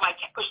front of my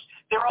camera.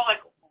 They're all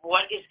like,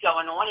 what is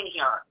going on in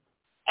here?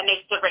 And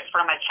they stood right in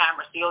front of my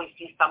camera, so you only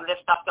see some of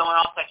this stuff going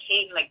on. So I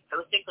can't even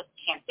post it because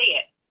you can't see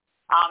it.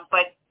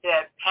 But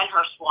the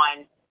Penhurst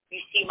one, you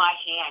see my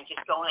hand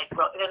just going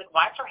they're like,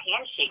 why is her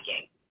hand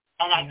shaking?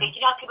 And I think, you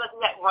know how people do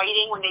that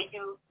writing when they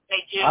do.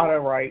 Auto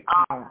write.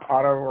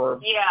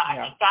 Yeah, I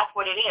think that's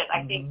what it is.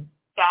 I think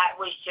that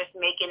was just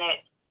making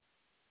it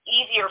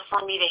easier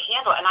for me to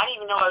handle. And I didn't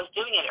even know I was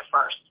doing it at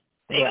first.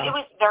 It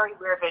was very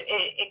weird, but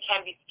it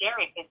can be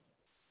scary because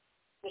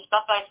the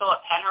stuff that I saw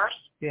at Penhurst,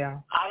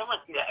 I don't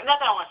want to see that. Not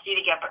that I don't want to see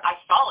it again, but I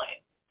saw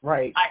it.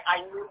 Right.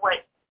 I knew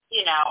what,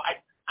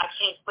 I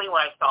can't explain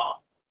what I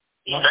saw.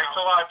 Thanks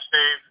a lot,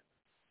 Steve.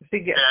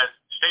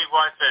 Steve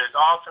White says,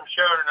 awesome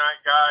show tonight,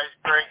 guys.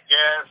 Great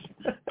guest.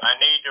 I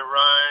need to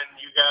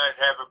run. You guys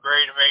have a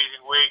great,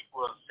 amazing week.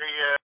 We'll see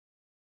you.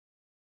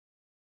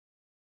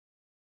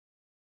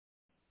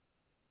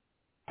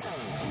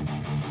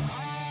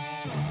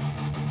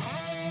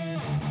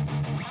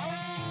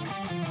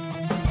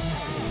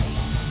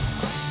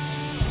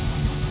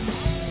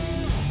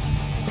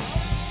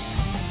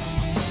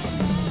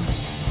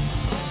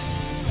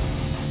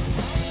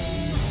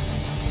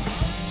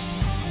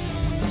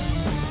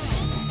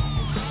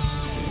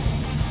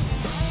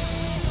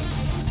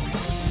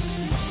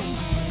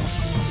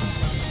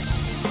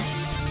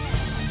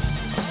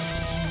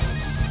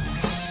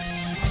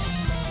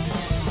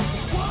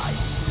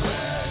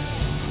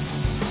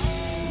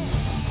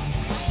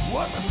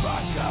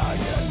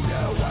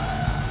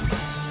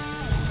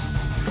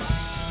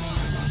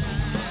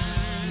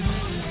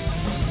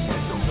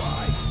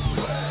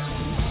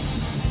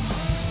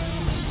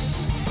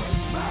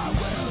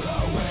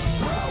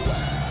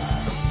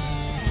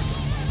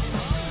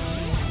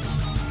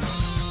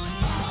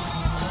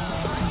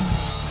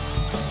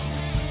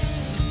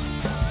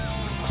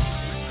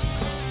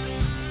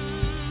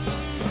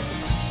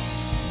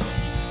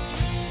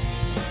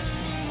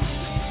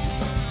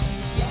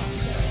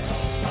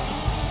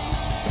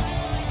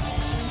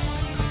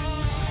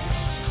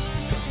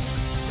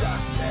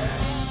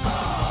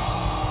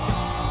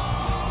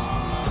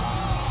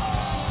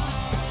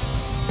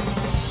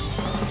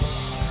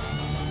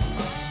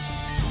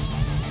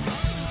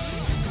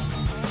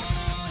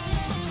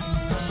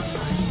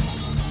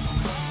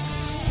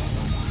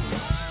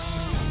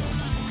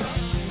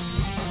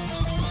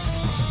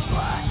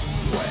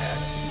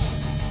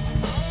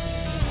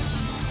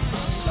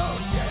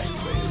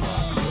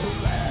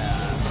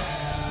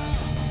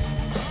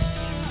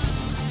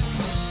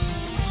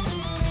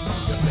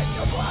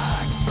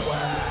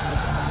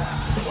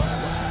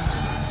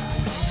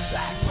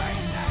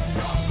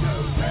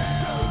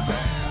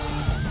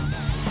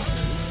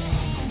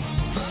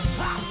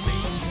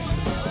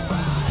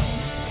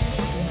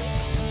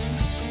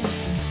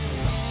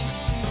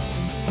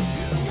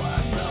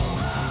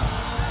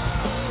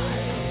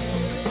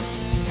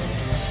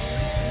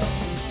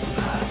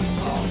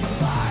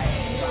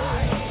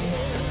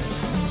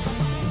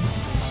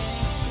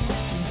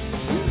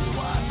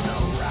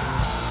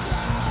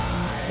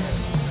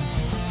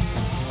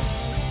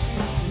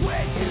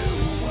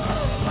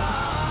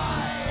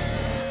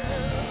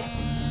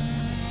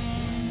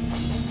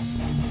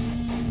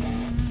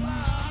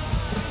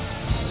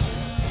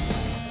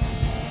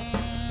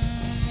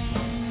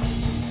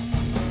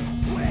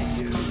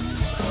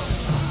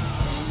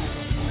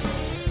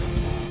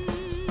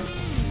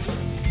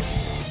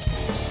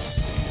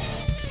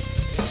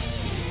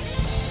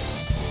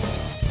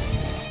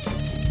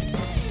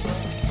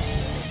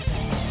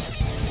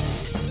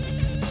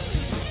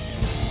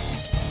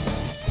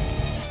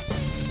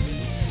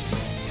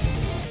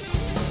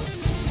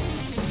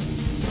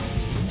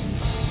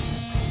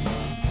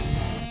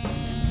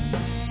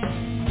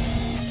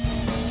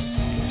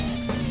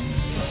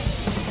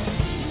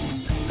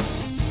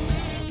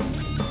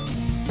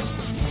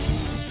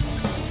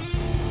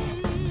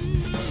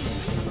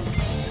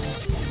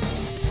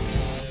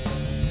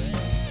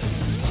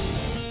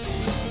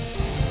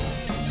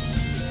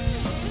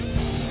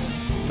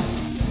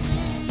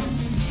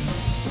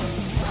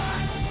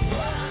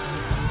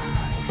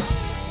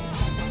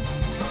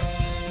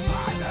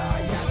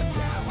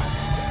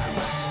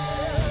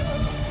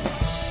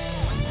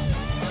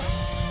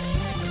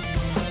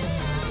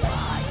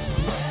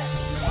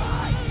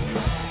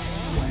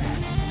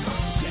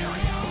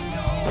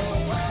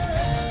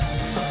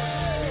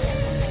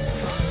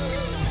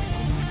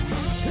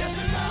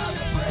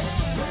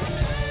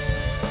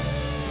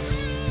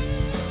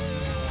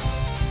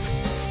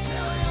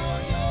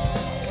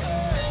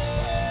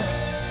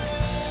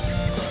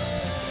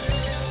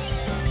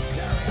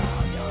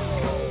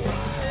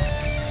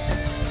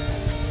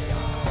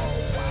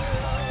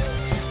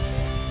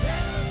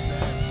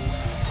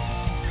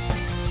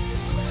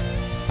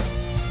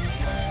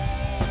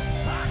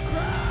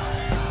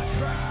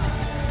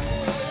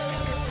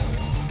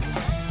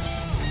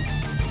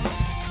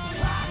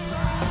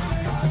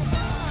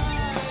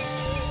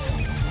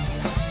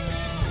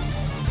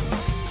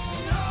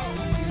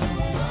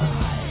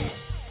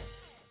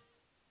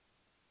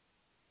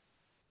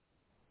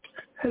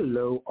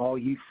 Hello, all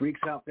you freaks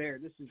out there.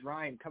 This is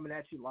Ryan coming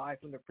at you live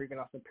from the Freaking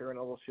Awesome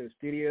Paranormal Show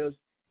studios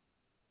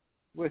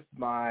with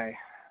my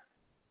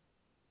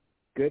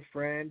good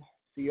friend,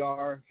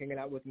 CR, hanging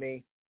out with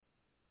me.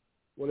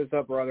 What is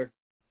up, brother?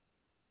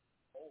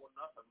 Oh,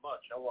 nothing much.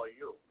 How are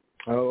you?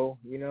 Oh,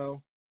 you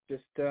know,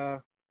 just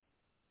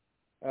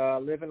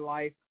living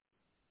life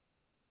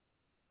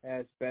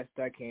as best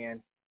I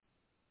can.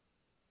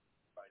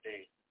 By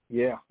day.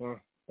 Yeah, well,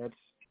 that's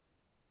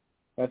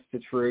the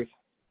truth.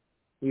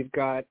 We've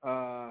got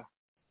the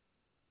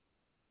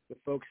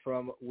folks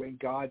from When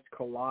Gods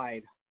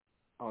Collide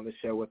on the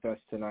show with us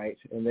tonight,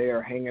 and they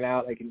are hanging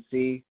out. I can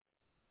see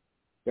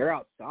they're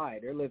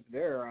outside.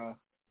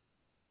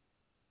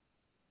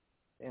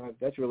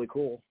 That's really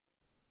cool.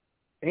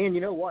 And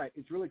you know what?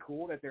 It's really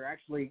cool that they're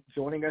actually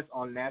joining us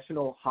on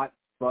National Hot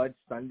Fudge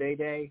Sunday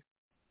Day.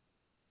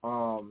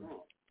 So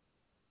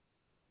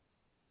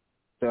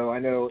I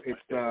know it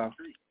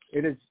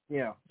is, you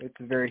know, it's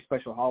a very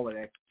special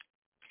holiday.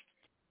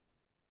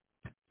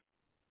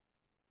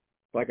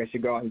 Like I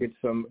should go out and get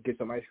some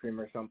ice cream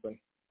or something.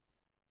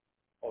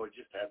 Oh, we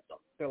just had some.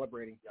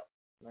 Celebrating. Yep.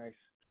 Nice.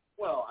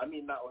 Well, I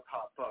mean, not with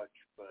hot fudge,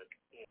 but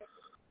yeah.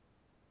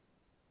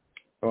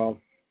 Well.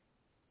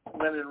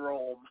 When in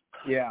Rome.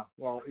 Yeah.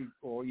 Well,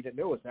 you didn't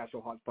know it was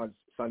National Hot Fudge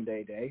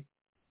Sunday Day.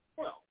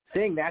 Well.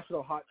 Saying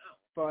National Hot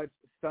Fudge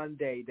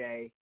Sunday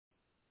Day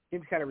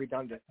seems kind of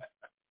redundant.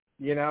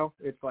 You know,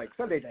 it's like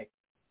Sunday Day.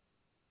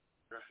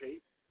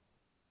 Right.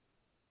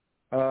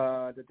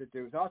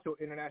 There was also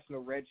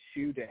International Red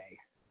Shoe Day.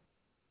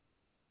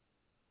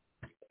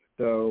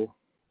 So.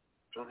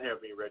 Don't have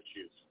any red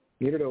shoes.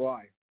 Neither do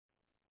I.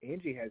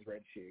 Angie has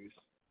red shoes,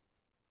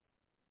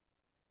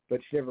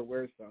 but she never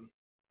wears them.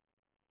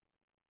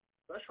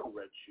 Special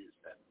red shoes,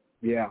 then.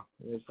 Yeah,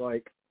 it's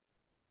like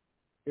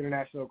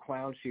International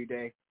Clown Shoe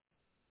Day.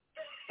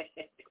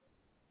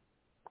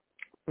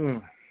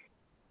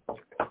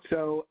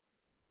 So,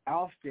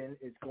 Alston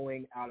is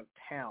going out of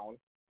town,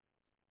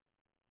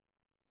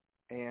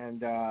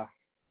 and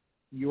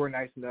you were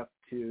nice enough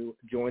to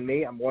join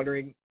me. I'm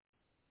wondering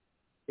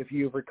if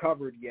you've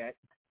recovered yet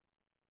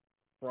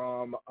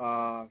from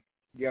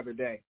the other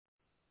day.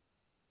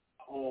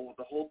 Oh,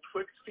 the whole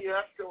Twix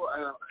fiasco?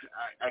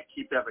 I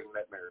keep having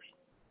nightmares.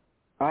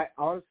 I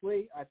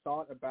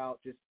thought about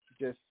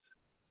just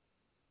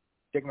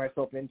taking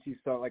myself into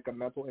like a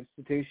mental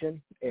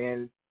institution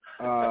and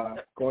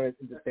going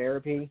into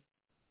therapy,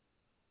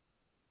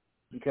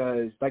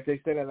 because like they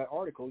said in that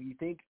article, you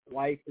think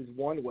life is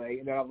one way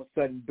and then all of a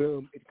sudden,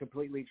 boom, it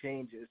completely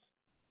changes.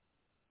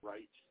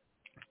 Right.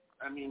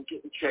 I mean,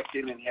 getting checked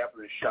in and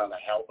having a shot of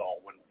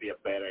Haldol wouldn't be a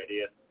bad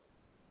idea.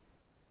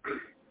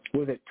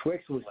 Was it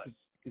Twix?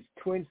 Is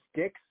Twin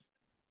Sticks,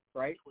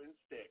 right?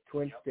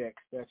 Twin Yep.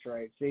 Sticks. That's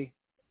right. See,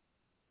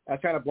 I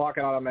was trying to block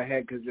it out of my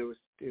head because it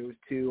was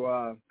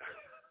too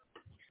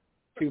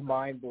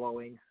mind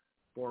blowing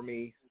for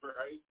me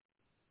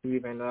to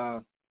even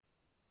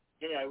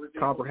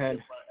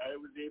comprehend. I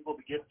was able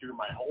to get through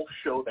my whole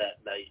show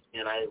that night,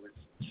 and I was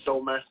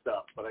so messed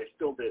up, but I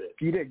still did it.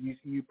 You did.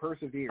 You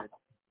persevered,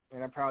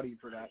 and I'm proud of you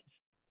for that.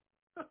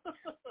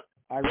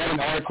 I read an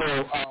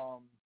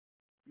article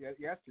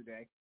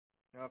yesterday.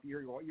 I don't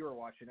know if you were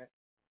watching it,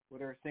 where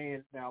they're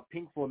saying now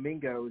pink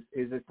flamingos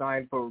is a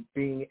sign for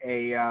being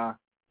a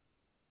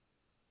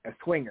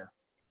swinger.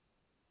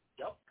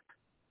 Yep.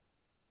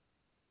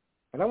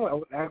 And I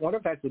wonder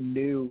if that's a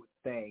new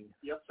thing.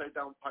 The upside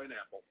down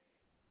pineapple.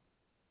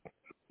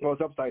 Well,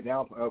 it's upside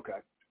down.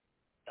 Okay.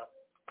 Yep.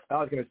 I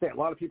was going to say, a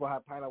lot of people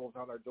have pineapples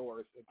on their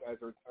doors as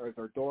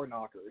their door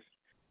knockers.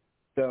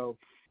 So,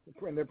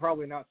 and they're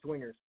probably not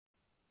swingers.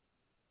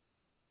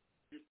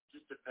 It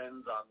just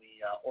depends on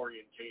the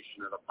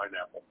orientation of the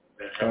pineapple.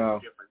 It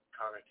has different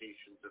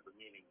connotations of the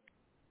meaning,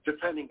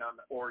 depending on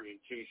the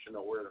orientation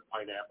of where the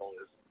pineapple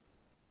is.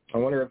 I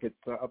wonder if it's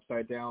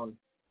upside down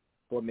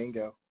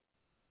flamingo.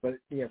 But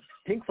yeah,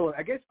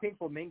 I guess pink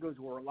flamingos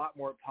were a lot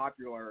more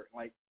popular,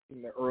 like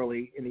in the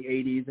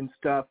 80s and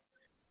stuff.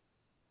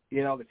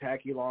 You know, the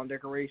tacky lawn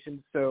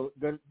decorations. So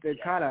they're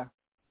kind of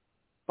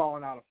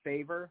fallen out of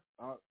favor.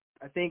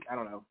 I think, I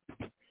don't know,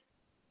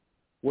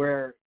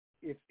 where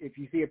if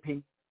you see a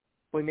pink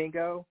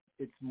flamingo,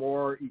 it's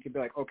more, you can be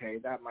like, okay,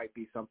 that might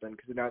be something,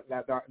 because they're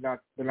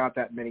not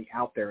that many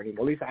out there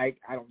anymore. At least I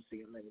don't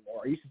see them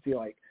anymore. I used to see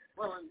like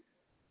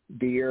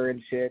deer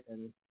and shit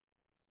and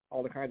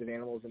all the kinds of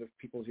animals in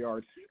people's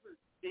yards.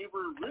 They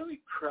were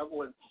really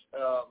prevalent.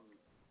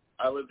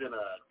 I lived in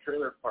a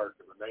trailer park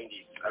in the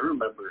 90s. I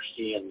remember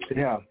seeing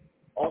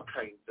all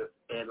kinds of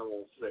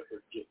animals that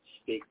would get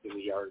staked in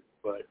the yard,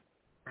 but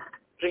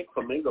pink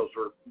flamingos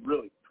were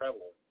really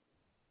prevalent.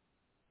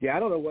 Yeah, I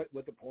don't know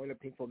what the point of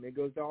pink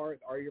flamingos are.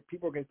 Are your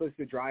people supposed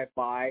to drive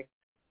by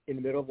in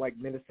the middle of like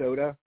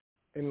Minnesota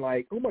and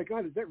like, oh my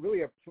God, is that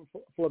really a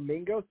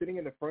flamingo sitting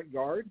in the front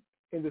yard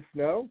in the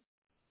snow?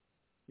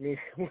 I mean,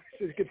 who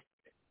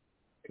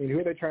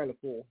are they trying to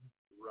fool?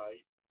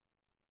 Right.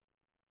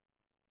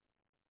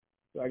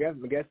 So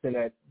I'm guessing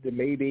that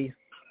maybe,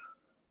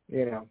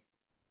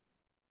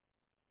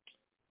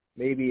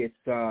 maybe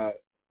it's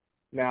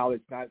now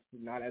it's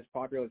not as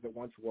popular as it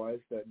once was.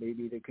 That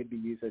maybe they could be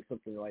used as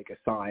something like a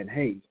sign.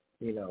 Hey,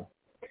 you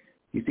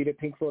see the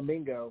pink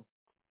flamingo?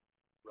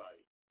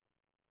 Right.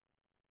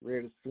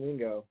 Rear to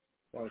flamingo.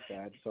 That was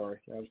sad. Sorry,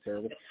 that was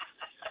terrible.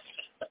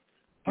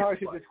 I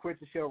should just quit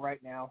the show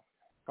right now.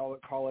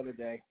 Call it a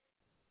day.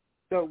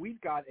 So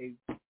we've got a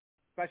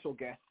special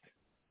guest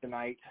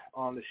tonight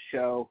on the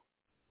show.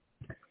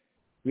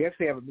 We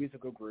actually have a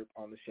musical group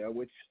on the show,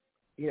 which,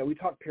 we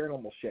talk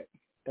paranormal shit.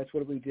 That's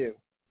what we do.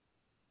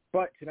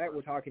 But tonight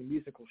we're talking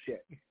musical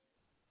shit.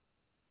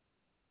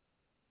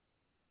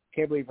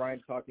 Can't believe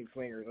Ryan's talking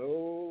swingers.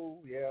 Oh,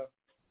 yeah.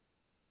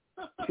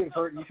 You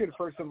should have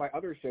heard some of my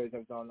other shows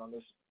I've done on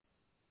this.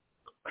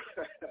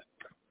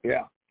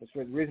 Yeah, that's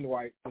the reason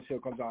why the show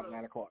comes out at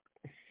 9 o'clock.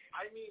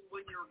 I mean,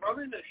 when you're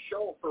running a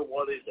show for,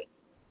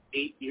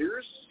 8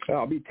 years? Oh,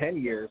 it'll be 10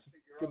 years.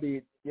 It'll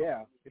be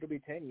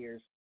 10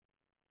 years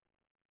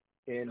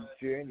in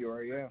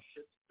January, yeah.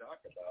 Shit to talk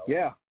about.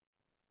 Yeah.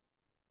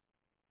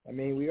 I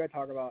mean, we got to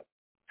talk about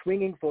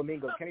swinging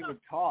flamingos. Can't even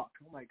talk.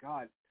 Oh, my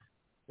God.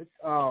 Let's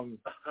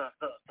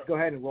go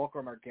ahead and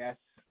welcome our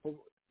guests.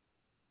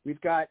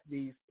 We've got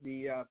the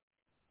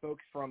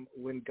folks from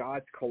When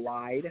Gods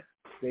Collide.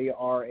 They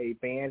are a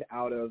band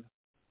out of,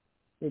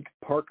 I think,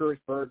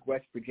 Parkersburg,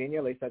 West Virginia.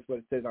 At least that's what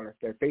it says on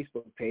their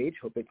Facebook page.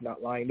 Hope it's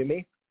not lying to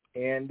me.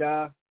 And,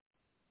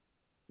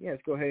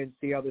 let's go ahead and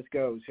see how this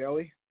goes, shall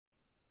we?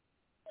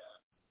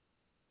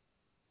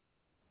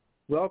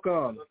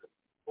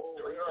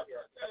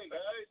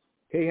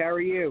 Hey, how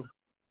are you?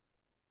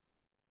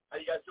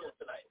 How you guys doing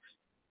tonight?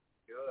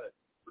 Good.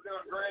 We're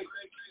doing great.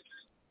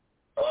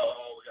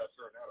 Oh, we got to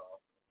turn that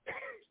off.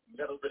 We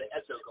got a little bit of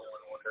echo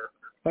going on there.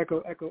 Echo,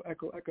 echo,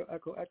 echo, echo,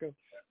 echo, echo.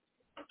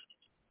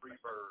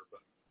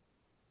 Reverb.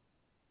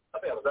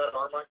 I mean, was that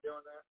our mic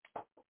doing that?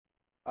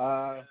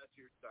 Yeah, that's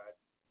your side.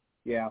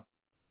 Yeah.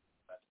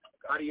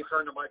 How do you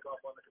turn the mic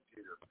off on the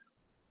computer?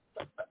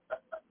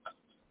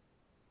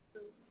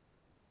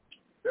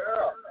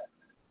 Yeah.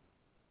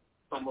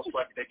 It's almost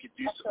like they could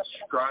do some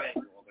scrying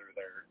while they're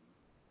there.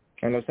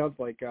 And it sounds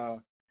like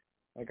I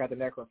got the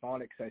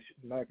necrophonic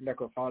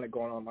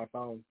going on my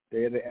phone.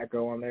 They have the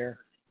echo on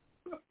there.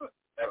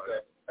 Echo.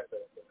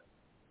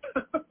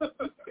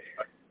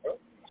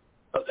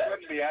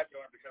 That's the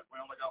echoing because we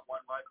only got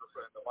one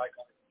microphone. The mic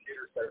on the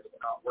computer says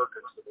it's not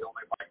working, so the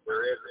only mic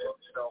there is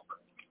itself.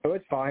 Oh,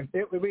 it's fine.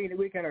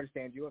 We can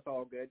understand you. It's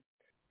all good.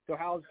 So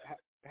how's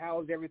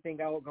everything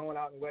going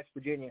out in West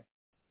Virginia?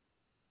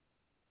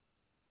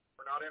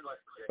 We're not in West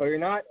Virginia. Oh, you're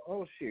not?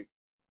 Oh, shoot.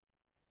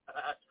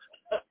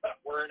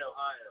 We're in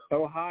Ohio.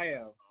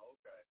 Ohio. Oh,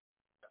 okay.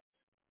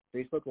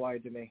 Facebook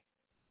lied to me,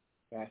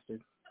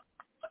 bastard.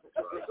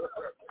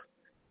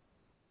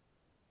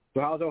 So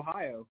how's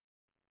Ohio?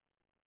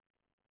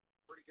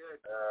 Pretty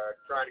good.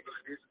 Trying to get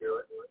used to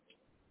it.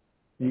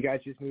 You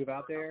guys just move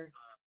out there?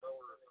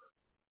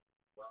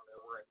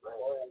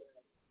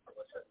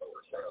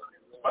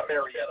 We're in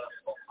Marietta,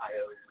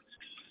 Ohio,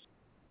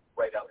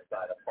 right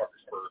outside of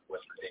Parkersburg,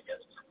 West Virginia.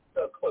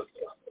 So close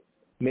enough.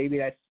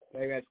 Maybe that's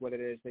what it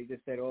is. They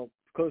just said, "Oh,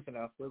 close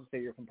enough." We'll just say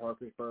you're from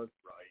Parkersburg.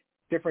 Right.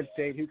 Different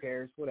state. Who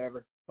cares?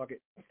 Whatever. Fuck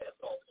it. That's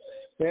all the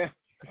same.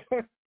 Yeah.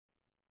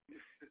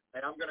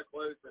 And I'm going to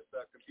close this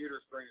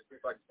computer screen and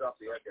see if I can stop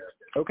the echo.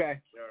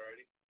 Okay. You all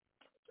ready?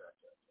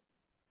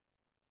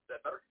 Is that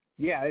better?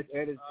 Yeah, it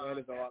is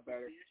a lot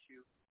better.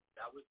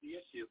 That was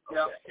the issue.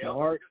 Yeah. Okay.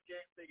 Smart. Just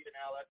game thinking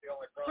now. That's the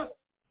only problem.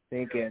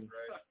 Thinking.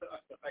 Right.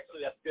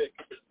 Actually, that's good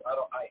because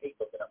I hate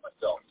looking at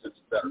myself. It's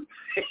better.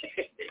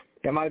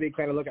 I might be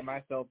trying to look at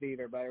myself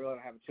either, but I really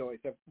don't have a choice.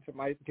 If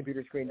my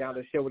computer screen down,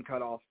 the show would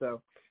cut off.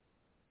 So.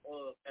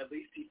 Well, at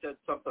least he said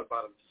something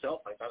about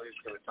himself. I thought he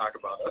was going to talk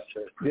about us.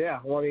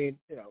 Yeah. Well, I mean,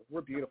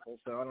 we're beautiful,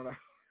 so I don't know.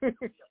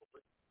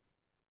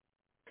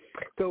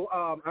 So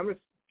I'm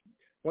just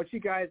once you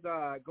guys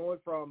going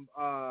from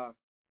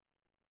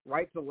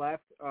right to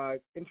left,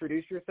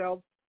 introduce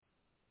yourselves.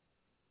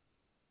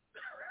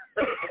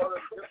 One of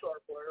the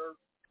guitar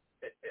players,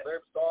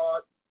 name's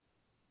Todd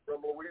from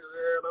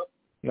Louisiana.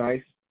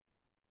 Nice.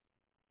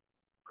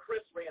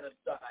 Chris ran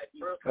inside.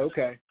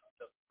 Okay.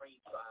 The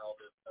brainchild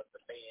of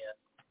the band.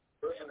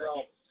 Chris is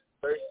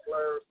bass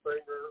player,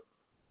 singer.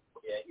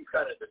 Yeah, he's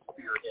kind of the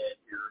spearhead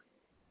here.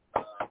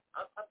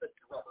 I'm the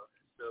drummer,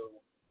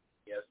 so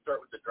yeah,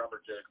 start with the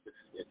drummer jokes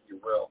if you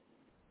will.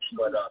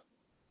 But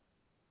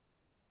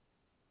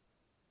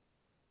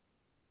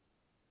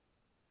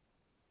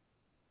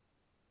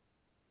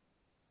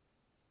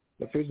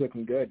the food's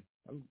looking good.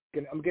 I'm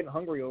getting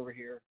hungry over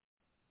here.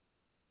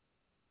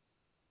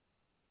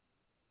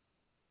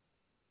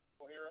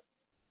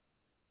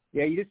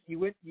 Yeah, yeah,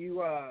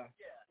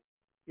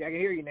 I can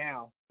hear you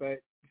now,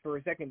 but for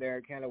a second there,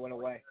 it kind of went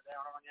away.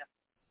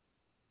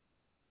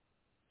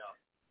 No.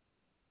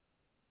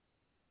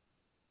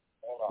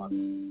 Hold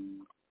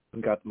on.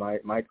 I've got my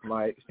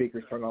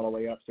speakers turned all the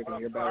way up so I can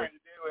hear better. What I'm trying to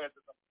do is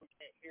we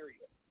can't hear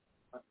you.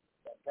 I'm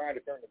trying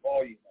to turn the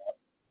volume up.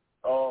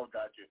 Oh,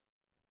 gotcha.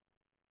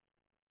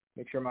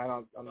 Make sure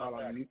I'm not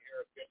on mute.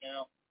 Hear it good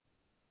now?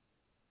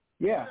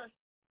 Yeah.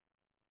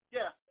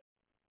 Yeah.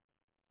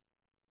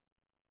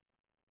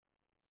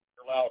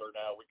 You're louder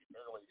now. We can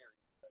barely hear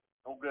you.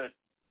 Oh, good.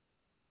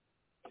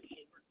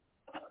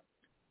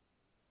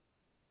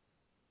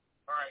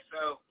 All right,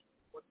 so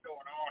what's going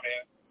on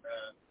is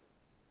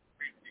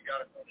you got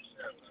to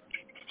understand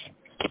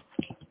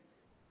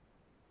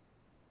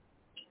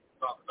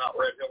about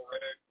Red Hill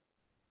Red.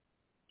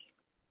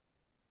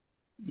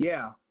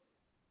 Yeah.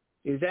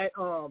 Is that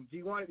do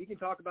you want? We can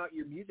talk about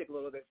your music a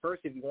little bit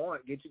first if you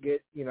want.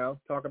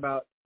 Talk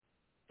about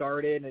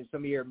started and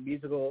some of your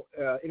musical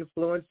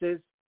influences.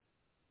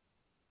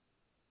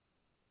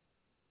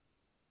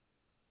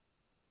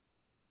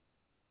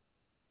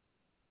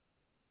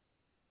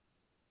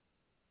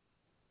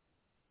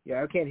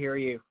 Yeah, I can't hear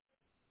you.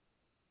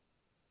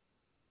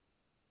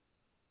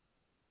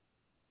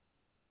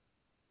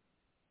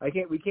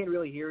 We can't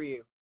really hear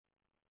you.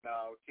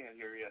 No, we can't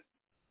hear you.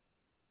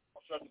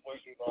 I'll shut the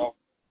Bluetooth off.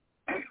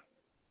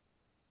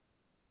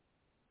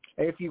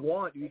 If you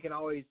want, you can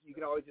always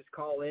just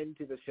call in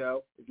to the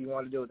show if you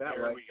want to do it that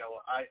way. There we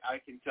go. I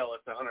can tell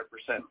it's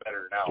 100%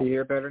 better now. You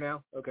hear better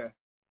now? Okay.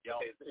 Yeah.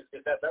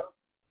 Is that better?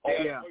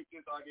 Yeah.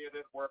 Bluetooth idea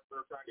didn't work.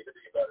 We're trying to get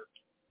you better.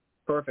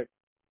 Perfect.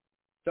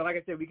 So like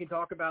I said, we can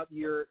talk about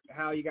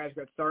how you guys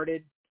got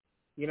started,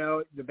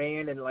 the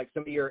band and like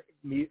some of your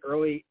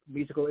early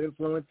musical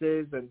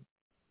influences and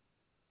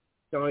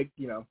so like,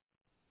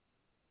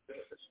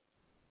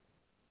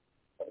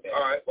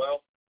 All right.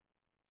 Well,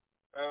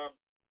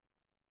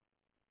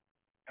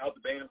 how'd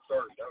the band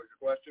start? That was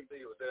your question.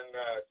 It was in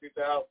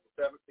 2017.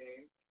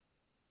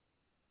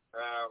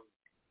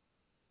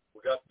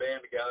 We got the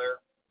band together.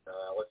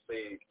 Let's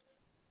see.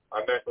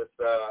 I met this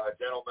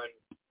gentleman.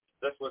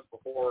 This was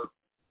before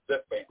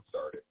this band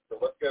started. So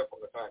let's go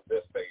from the time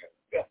this band.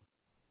 Yeah.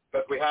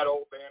 Because we had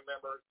old band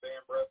members,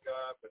 band broke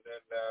up, and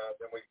then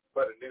we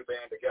put a new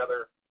band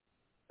together.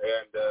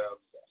 And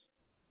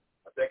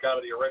I think out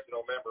of the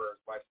original members,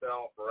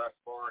 myself, Russ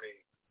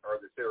Barney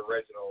are the two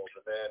originals.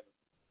 And then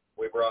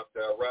Russ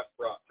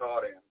brought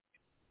Todd in.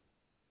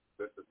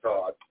 This is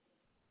Todd.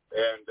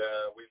 And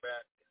we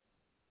met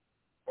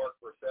Mark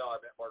Purcell. I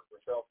met Mark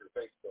Purcell through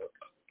Facebook,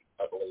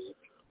 I believe.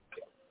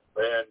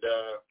 And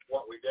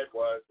what we did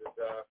was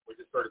we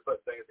just started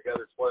putting things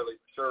together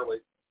slowly but surely.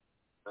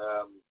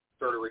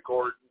 Started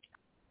recording,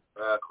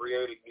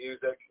 creating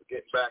music,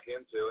 getting back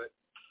into it.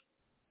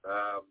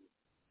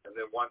 And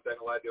then one thing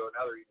led to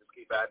another. You just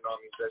keep adding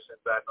on musicians.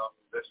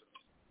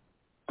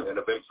 And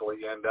eventually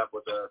you end up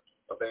with a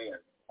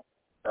band.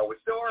 Now, we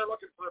still are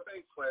looking for a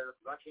bass player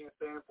because I can't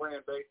stand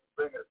playing bass and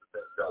singing at the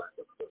same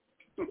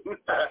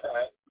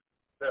time.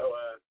 So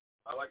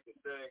I like to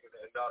sing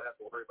and not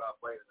have to worry about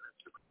playing an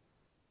instrument.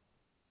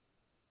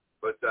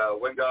 But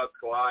When Gods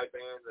Collide,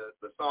 band,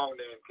 the song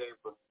name came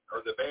from, or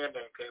the band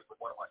name came from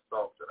one of my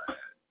songs that I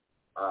had.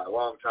 A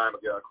long time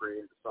ago, I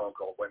created a song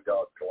called When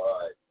Gods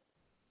Collide.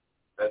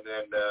 And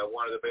then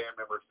one of the band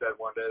members said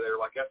one day, they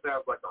were like, that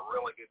sounds like a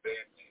really good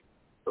band name.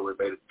 So we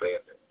made it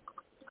band name.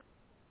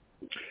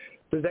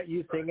 So is that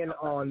you singing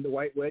on The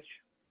White Witch?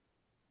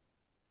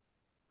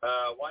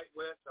 White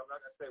Witch, I'm not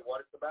going to say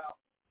what it's about.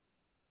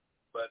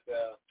 But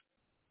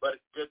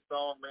it's a good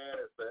song, man.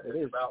 It's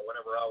about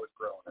whenever I was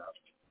growing up.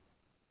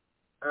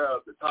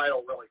 The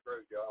title really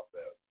throws you off,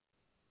 though.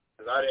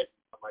 Because I didn't,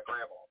 my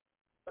grandma.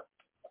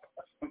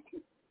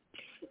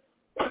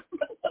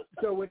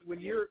 So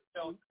when you're...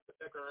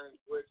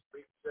 Which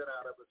beat the shit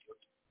out of us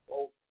with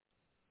old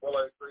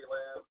willow tree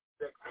lamb,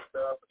 sticks and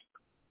stuff.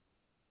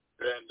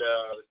 And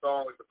the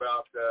song was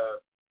about, I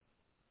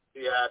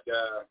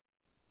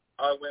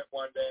went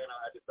one day and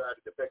I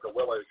decided to pick a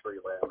willow tree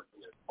lamb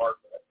in his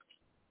apartment.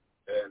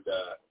 And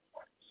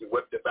she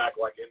whipped it back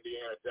like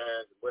Indiana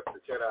Jones and whipped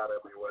the shit out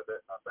of me with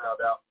it.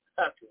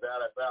 After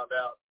that, I found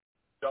out,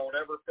 don't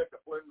ever pick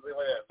a flimsy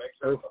lamb. Make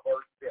sure it's a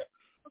hard stick.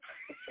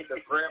 Because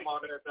grandma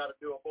knows how to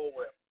do a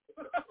bullwhip.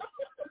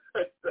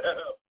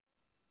 So,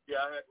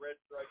 yeah, I had red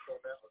stripes on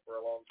that one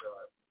for a long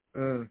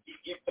time.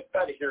 You can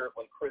kind of hear it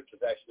when Chris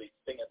is actually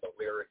singing the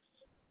lyrics.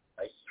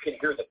 You can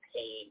hear the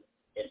pain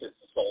in his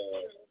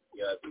soul,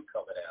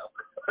 coming out.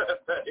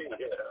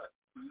 Yeah.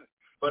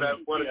 But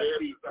what it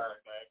is,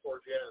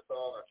 towards the end of the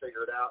song, I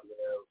figured out,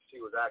 she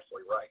was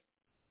actually right.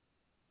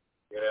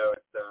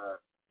 It's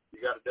you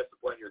got to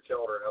discipline your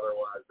children,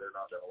 otherwise they're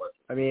not going to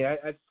listen. I mean,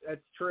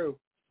 that's true.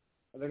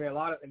 I think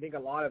a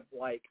lot of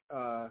like,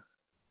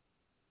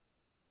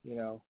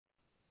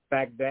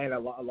 back then, a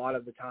lot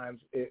of the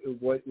times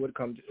it would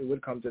come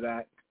to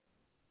that.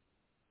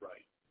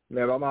 Right.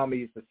 My mom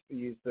used to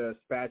use the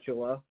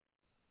spatula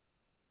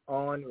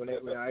on when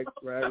I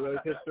really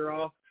pissed her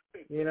off,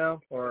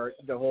 or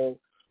the whole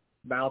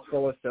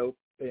mouthful of soap,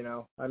 I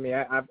mean,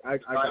 I got the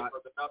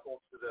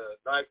knuckles to the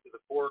knife to the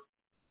fork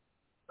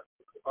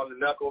on the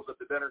knuckles at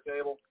the dinner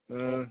table.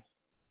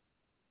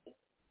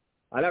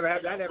 That never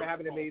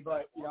happened to me,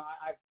 but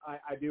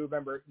I do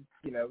remember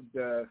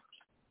the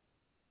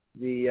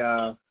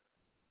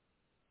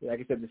like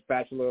I said, the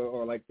spatula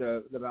or like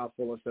the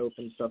mouthful of soap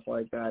and stuff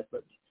like that.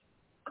 But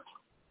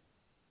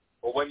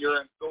well, when you're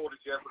in school, did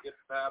you ever get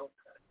the paddle?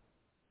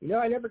 No,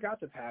 I never got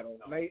the paddle.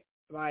 No.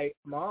 My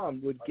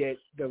mom would get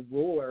the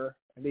ruler.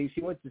 I mean,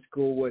 she went to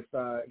school with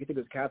I think it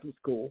was Catholic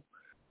school.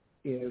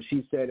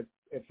 She said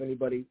if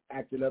anybody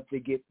acted up, they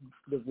get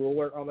the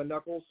ruler on the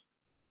knuckles.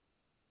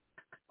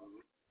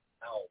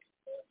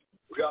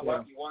 We got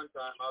lucky one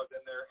time. I was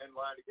in there in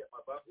line to get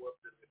my butt whooped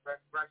in the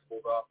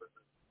principal's office.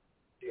 And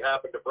she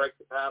happened to break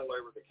the paddle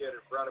over the kid in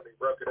front of me,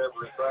 broke it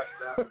over his butt.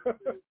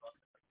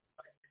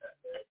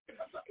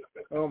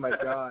 Oh, my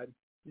God.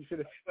 You should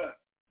have.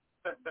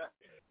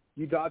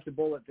 You dodged a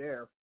bullet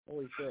there.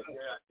 Holy shit.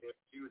 Yeah,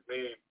 she was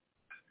mean.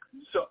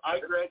 So I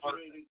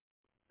graduated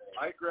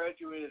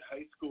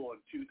high school in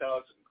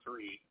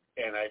 2003,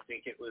 and I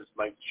think it was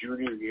my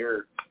junior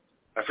year.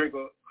 I forget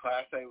what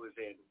class I was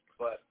in,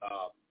 but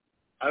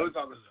I was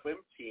on the swim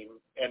team,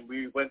 and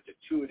we went to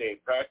 2-a-day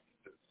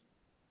practices.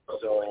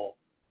 So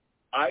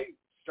I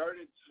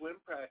started swim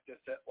practice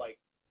at like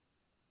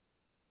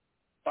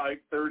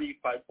 5:30,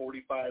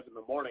 5:45 in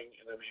the morning,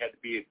 and then I had to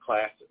be in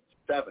class at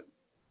 7.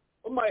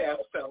 Well, my ass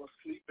fell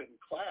asleep in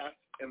class,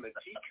 and the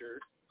teacher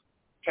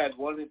had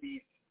one of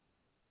these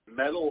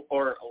metal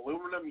or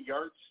aluminum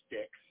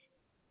yardsticks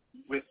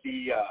with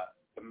the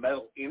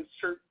metal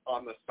insert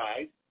on the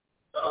side.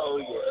 Oh,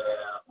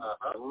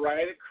 yeah.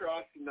 Right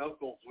across the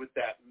knuckles with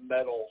that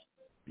metal.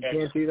 You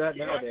can't do that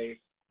nowadays.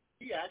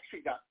 He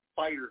actually got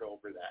fired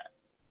over that.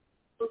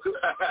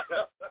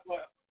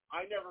 Well,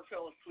 I never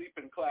fell asleep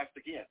in class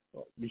again.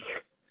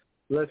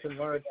 Listen,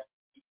 Lawrence.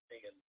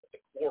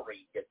 The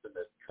chlorine gets in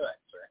those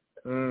cuts, right?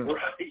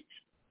 Right.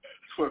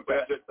 We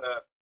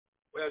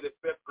had this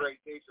fifth grade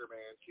teacher,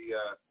 man. She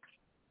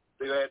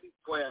had these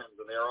twins,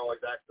 and they were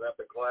always acting up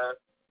in class.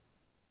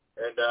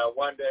 And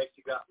one day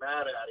she got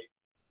mad at him,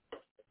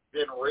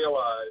 didn't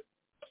realize,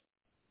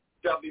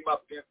 shoved him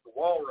up against the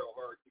wall real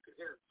hard. You could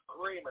hear him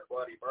screaming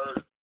bloody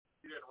murder.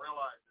 She didn't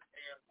realize his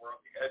hands were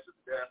on the edge of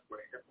the desk when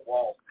he hit the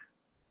wall.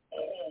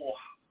 Oh,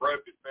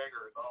 broke his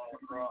fingers all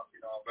across,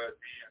 both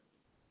hands.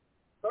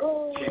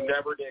 Oh. She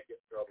never did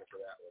get in trouble for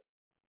that one.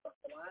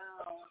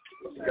 Wow.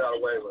 She got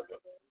away with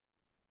it.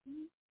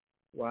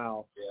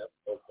 Wow. Yeah.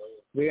 Okay.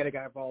 We had a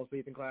guy fall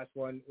asleep in class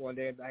one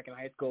day back in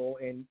high school,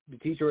 and the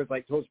teacher was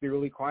supposed to be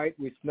really quiet.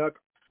 We snuck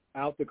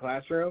out the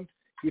classroom.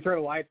 We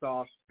turned the lights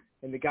off,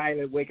 and the guy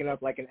ended up waking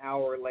up an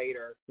hour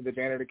later. And the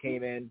janitor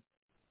came in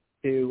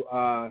to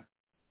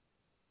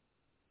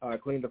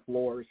clean the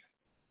floors.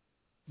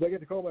 Did I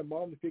get to call my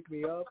mom to pick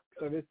me up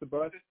because I missed the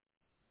bus?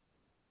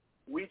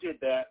 We did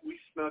that. We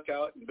snuck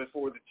out, and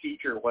before the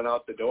teacher went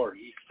out the door,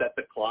 he set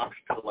the clock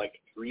to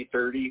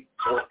 3:30,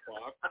 4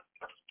 o'clock,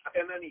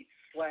 and then he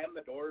slammed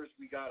the doors.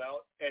 We got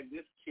out, and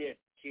this kid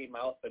came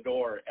out the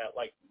door at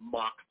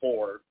Mach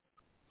 4.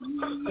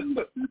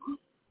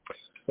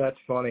 That's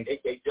funny.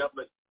 Hey,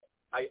 gentlemen,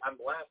 I'm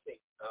laughing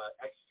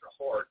extra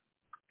hard.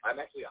 I'm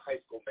actually a high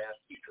school math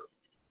teacher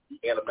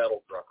and a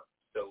metal drummer,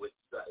 so it's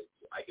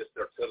I guess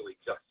they're totally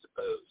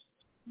juxtaposed.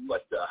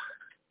 But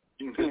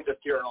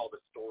just hearing all the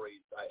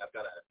stories, I've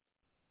got a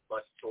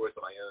bunch of stories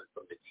of my own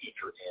from the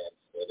teacher end,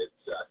 and it's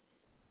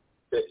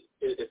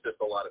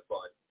just a lot of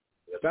fun.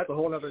 That's a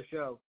whole other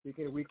show. We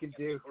can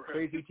do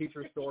crazy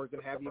teacher stories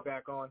and have you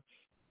back on.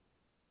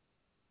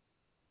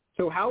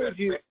 So how would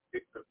you?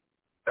 If you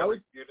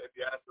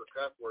ask for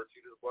cuss words,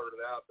 you just blurt it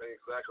out, say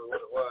exactly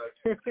what it was.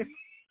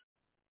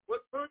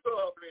 What's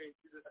football mean?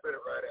 You just spit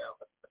it right out.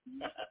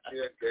 She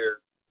didn't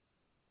care.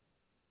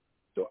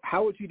 So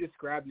how would you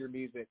describe your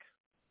music?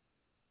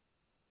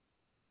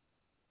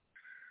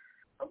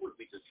 How would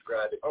we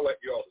describe it? I'll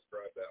let you all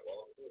describe that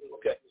one.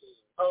 Okay.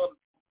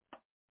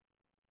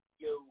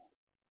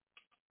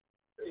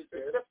 It's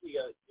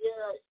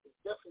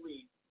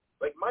definitely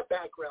my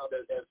background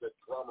as a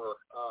drummer.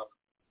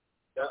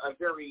 I'm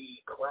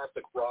very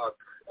classic rock,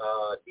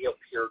 Neil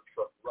Peart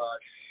from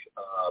Rush,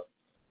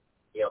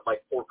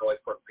 Mike Portnoy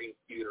from Green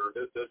Theater.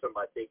 Those are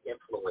my big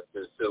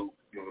influences. So,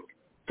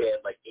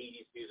 and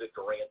 80s music,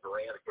 Duran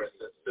Duran, for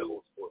instance.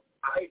 So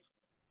I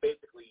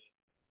basically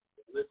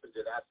listened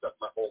to that stuff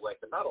my whole life,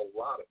 and not a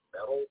lot of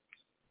metal.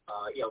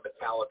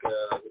 Metallica,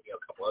 a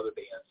couple other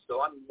bands.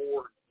 So I'm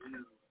more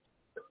new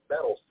to the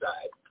metal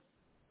side.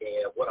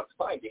 And what I'm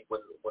finding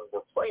when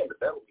we're playing the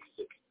metal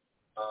music,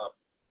 a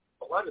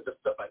lot of the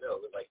stuff I know,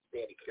 like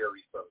Sandy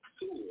Carey from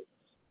Tool,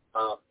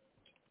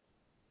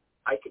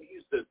 I can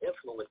use those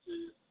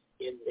influences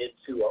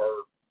into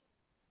our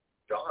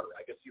genre.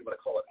 I guess you want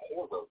to call it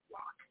horror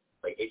rock,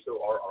 like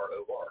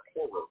HORROR,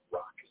 horror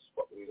rock is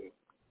what we're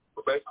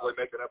basically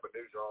making up a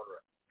new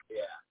genre.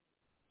 Yeah.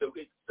 So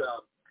it's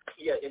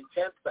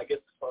intense. I guess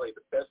is probably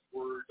the best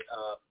word.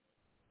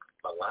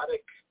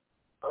 Melodic.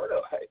 I don't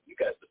know. Hey, you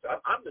guys,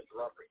 I'm the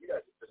drummer. You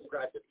guys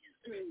describe the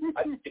music.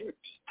 I do.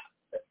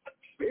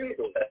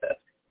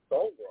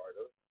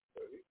 Songwriter.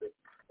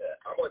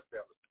 I'm like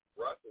them.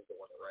 Russ is the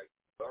one that writes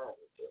songs.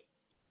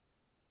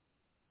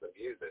 The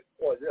music.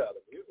 Well, yeah,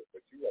 the music,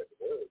 but you write the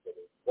words.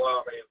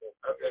 Well,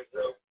 okay,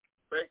 so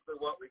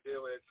basically what we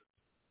do is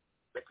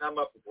they come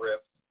up with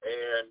riffs,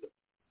 and,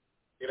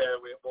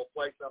 we'll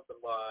play something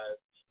live.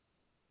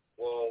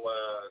 We'll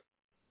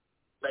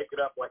make it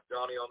up like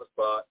Johnny on the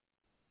spot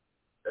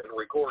and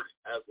record it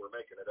as we're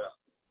making it up.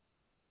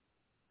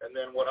 And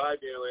then what I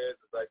do is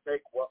I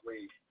take what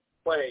we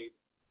played,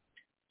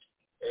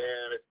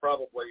 and it's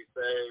probably,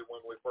 say, when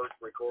we first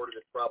recorded,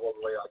 it's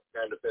probably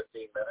 10 to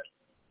 15 minutes.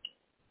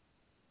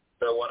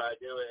 So what I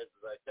do is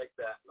I take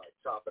that and I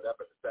chop it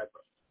up into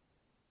segments.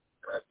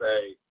 And I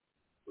say,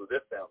 well,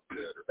 this sounds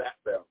good, or that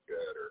sounds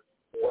good, or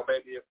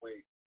maybe if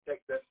we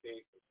take this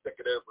beat and stick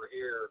it over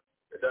here,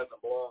 it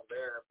doesn't belong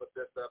there, and put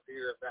this up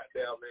here and that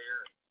down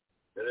there.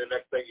 And then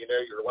next thing you know,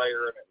 you're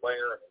layering and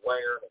layering and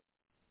layering.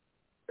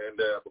 And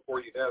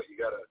before you know it, you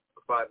got a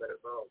 5-minute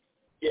song.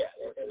 Yeah,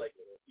 and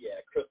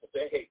Chris will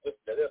say, hey, listen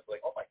to this.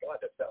 Like, oh, my God,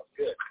 that sounds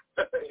good.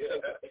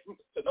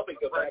 So nobody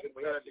go back and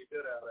we actually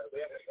did out of it. We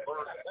actually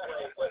learned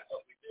to play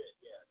what we did.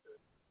 Yeah.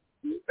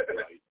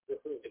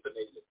 It's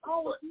amazing.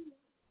 Oh,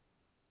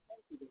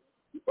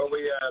 but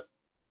we,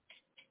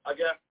 I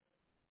guess,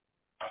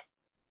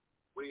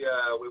 we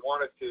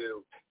wanted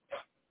to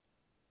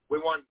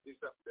do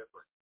something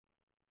different.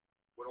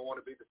 We don't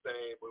want to be the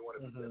same. We want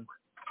to be different.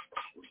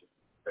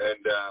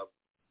 And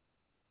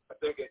I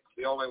think it's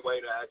the only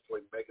way to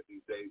actually make it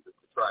these days is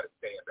to try to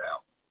stand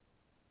out.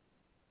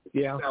 If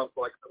it sounds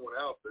like someone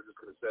else, they're just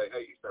going to say,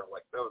 hey, you sound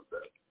like so-and-so.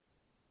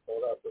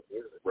 Well, that's the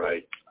music.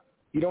 Right.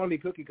 You don't want to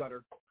be cookie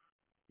cutter.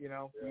 You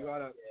got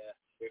to. Yeah.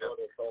 You know what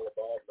it's all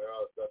about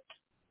now. That's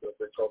the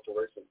big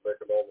corporations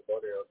making all the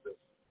money on this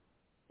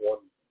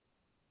one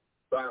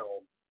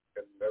sound,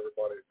 and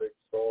everybody thinks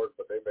stars,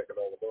 but they making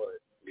all the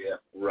money. Yeah.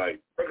 Right.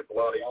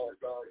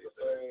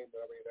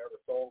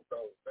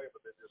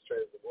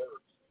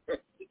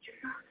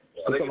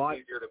 I think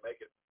it's easier to make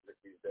it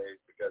these days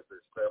because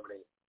there's so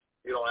many.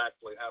 You don't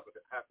actually have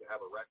to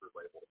have a record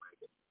label to make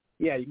it.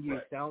 Yeah, you can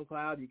use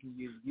SoundCloud. You can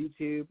use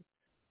YouTube.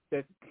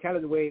 That's kind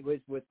of the way it was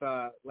with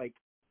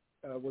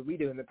what we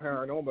do in the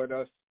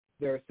paranormal.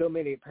 There are so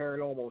many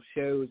paranormal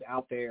shows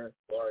out there.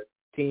 Right.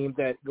 Teams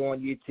that go on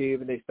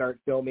YouTube and they start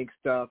filming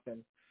stuff,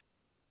 and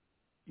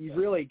you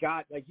really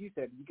got, like you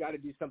said, you got to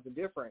do something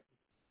different.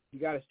 You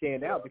got to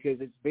stand out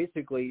because it's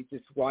basically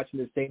just watching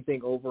the same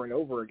thing over and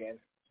over again.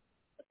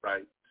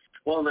 Right.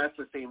 Well, and that's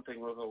the same thing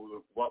with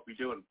what we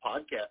do in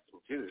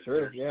podcasting too.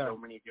 Sure, There's yeah. so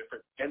many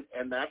different,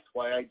 and that's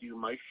why I do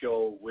my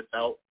show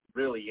without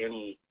really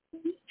any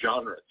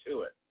genre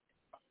to it.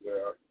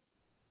 Yeah.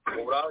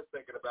 Well, what I was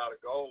thinking about a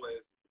goal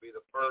is to be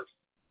the first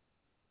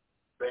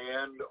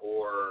band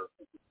or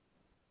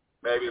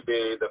maybe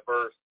be the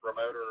first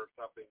promoter or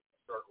something to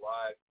start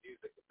live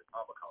music at the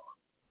Comic-Con.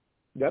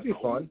 That'd be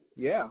fun.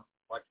 Yeah.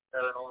 Like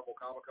Paranormal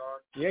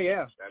Comic-Con?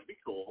 Yeah. That'd be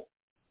cool.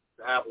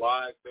 To have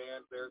live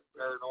bands there,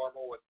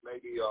 paranormal with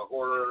maybe a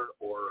horror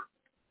or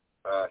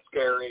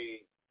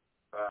scary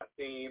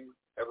theme.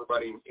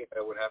 Everybody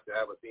would have to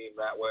have a theme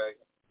that way.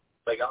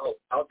 Like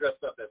I'll dress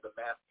up as a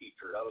math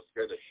teacher. That'll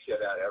scare the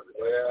shit out of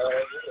everybody.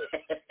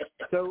 Yeah.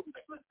 So,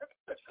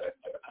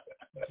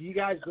 do you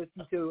guys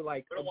listen to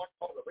like? I don't want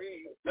all the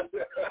reads.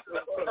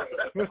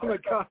 Oh my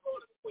God!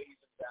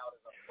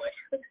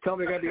 Tell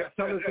me there's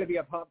gonna be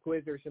a pop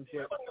quiz or some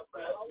shit.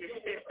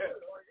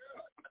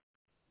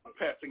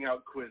 Passing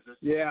out quizzes.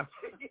 Yeah.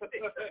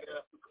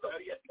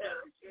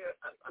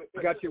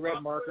 Got your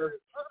red marker.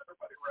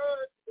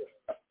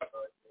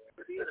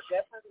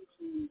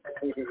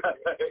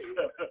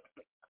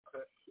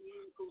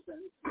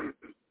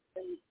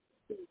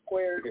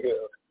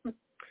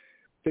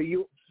 So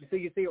you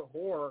say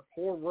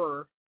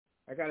horror.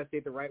 I gotta say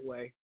it the right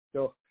way.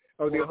 So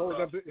be a whole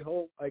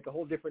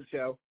different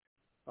show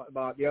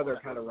about the other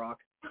kind of rock.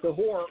 So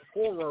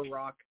horror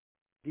rock.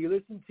 Do you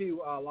listen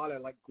to a lot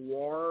of like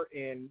Gwar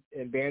and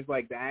bands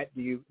like that?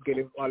 Do you get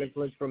a lot of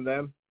influence from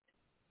them?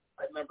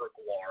 I remember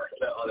Gwar.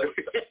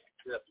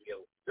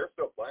 They're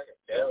still playing.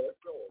 Yeah, they're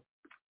still.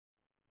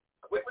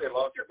 I wish they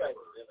lost your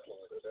metal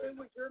influence. Who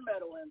was your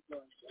metal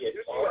influence? Yeah,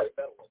 metal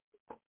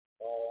influence.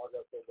 Oh, I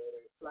got so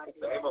many.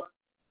 Name them.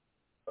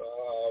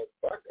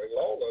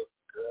 Lola.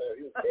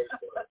 He was great.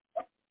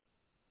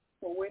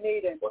 Well, we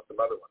need him. What's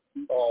another one?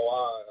 Oh,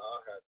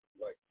 I had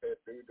like Ted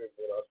Nugent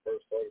when I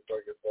first started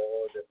playing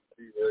guitar, and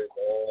Steve Ray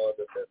Vaughan,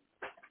 and then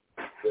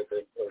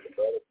for the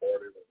metal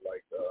part, it was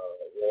like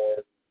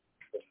Warren,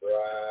 the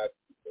Brad,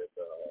 and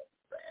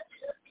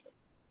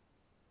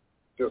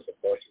just a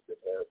bunch of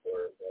guitar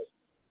players.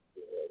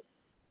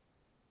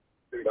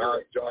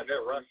 John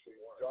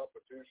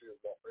Petrucci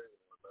is my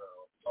favorite one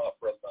now. Oh,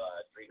 from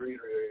Street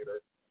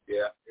Creator.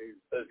 Yeah,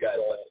 those guys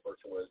like the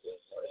first one.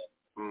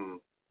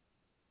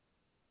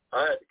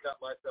 I had to cut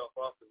myself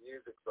off the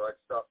music so I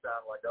could stop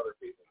sounding like other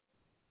people.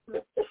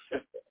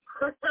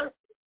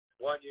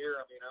 One year,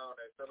 I don't know,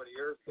 so many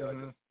years ago, I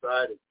just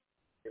decided,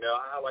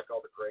 I like all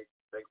the great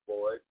Pink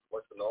Floyd,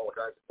 listen to all the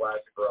kinds of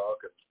classic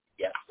rock, and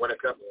when it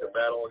comes to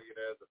metal,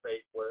 the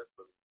Faithless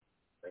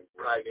and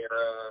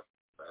Chimera,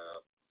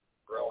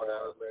 growing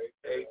out of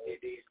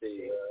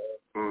AC/DC,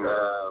 I don't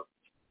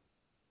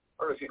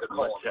know if you could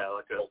call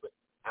Metallica.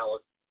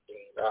 Alice.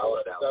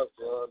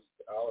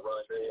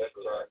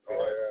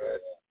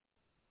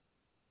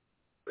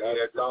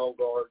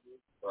 Soundgarden.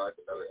 Right,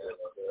 another good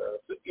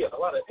one. Yeah, a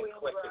lot of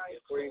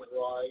eclectic. Queen's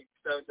Right.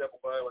 Stone Temple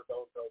Pilots,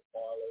 Stone Temple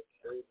Pilots,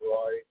 Queen's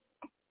Right.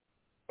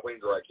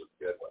 Queen's Right is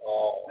a good one.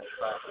 Oh,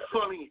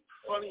 Funny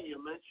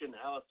you mentioned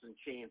Alice in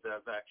Chains. I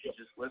was actually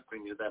just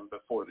listening to them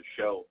before the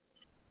show.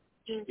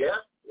 Yeah?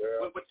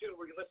 What tune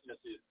were you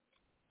listening to?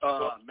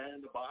 Man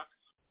in the Box.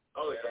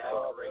 Oh, yeah.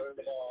 Man in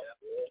the Box.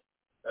 Yeah.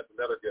 That's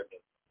another good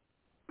one.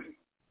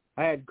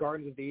 I had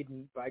Gardens of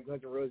Eden by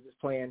Guns N' Roses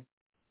playing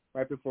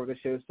right before the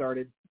show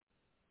started,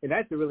 and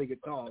that's a really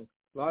good song.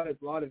 A lot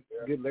of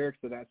good lyrics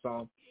to that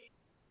song.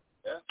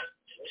 Yeah.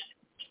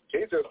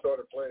 He just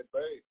started playing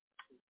bass.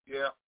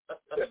 Yeah.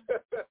 That's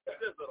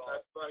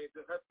funny.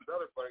 That's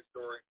another funny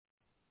story.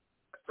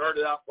 I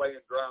started out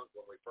playing drums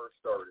when we first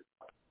started,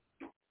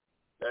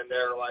 and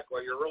they're like,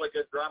 "Well, you're a really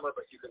good drummer,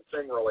 but you can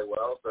sing really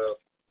well. So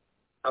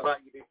how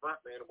about you be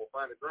frontman and we'll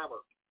find a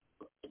drummer?"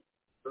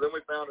 So then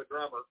we found a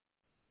drummer,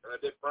 and I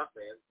did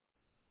frontman,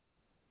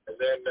 and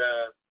then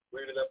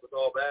we ended up with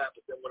all that.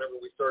 But then whenever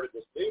we started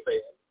this new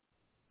band,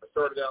 I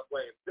started out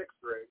playing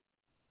 6-string.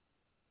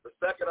 The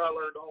second I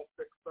learned all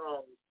 6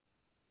 songs,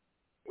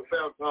 we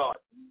found Todd.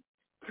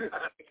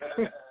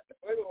 Yeah.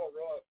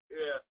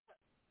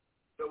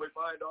 So we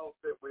find all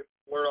 6. We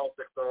learn all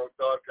 6 songs.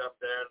 Todd comes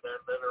in,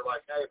 and then they're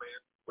like, "Hey,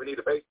 man, we need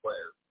a bass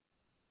player."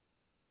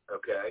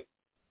 Okay.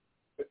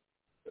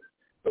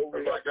 So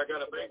we're like, "I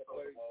got a bass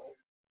player."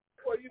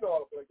 Well, you know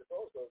how to play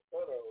guitar, so it's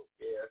kind of,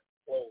 yeah,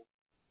 close.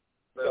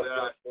 So then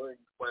I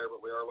player,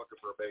 but we are looking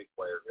for a bass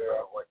player. Yeah.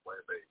 I don't like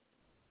playing bass.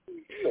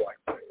 You like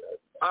playing that?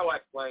 I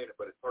like playing it,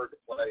 but it's hard to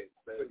play.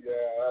 So,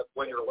 yeah, that's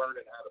when you're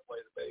learning how to play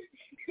the bass.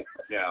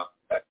 Yeah.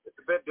 It's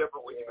a bit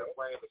different when you've been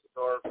playing the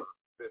guitar for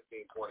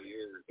 15, 20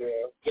 years.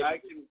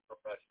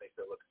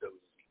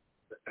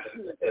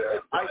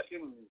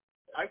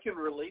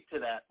 relate to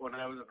that. When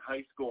I was in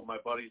high school, my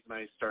buddies and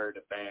I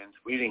started a band.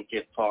 We didn't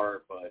get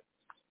far, but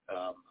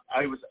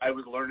I was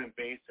learning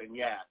bass, and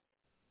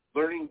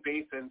learning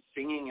bass and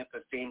singing at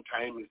the same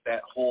time is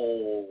that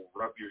whole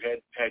rub your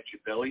head, pat your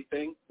belly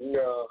thing.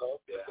 Yeah,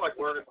 it's like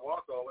learning to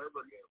walk all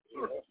over again.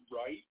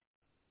 Right.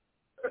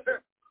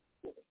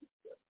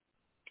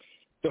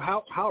 So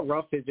how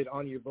rough is it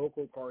on your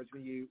vocal cords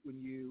when you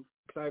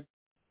because I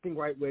think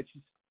White Witch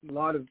is a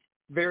lot of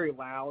very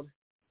loud,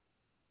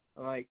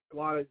 like a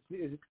lot of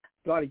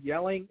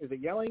yelling. Is it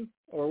yelling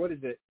or what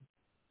is it?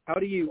 How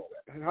does it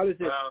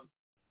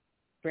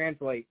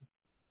translate?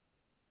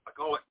 I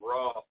call it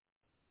raw.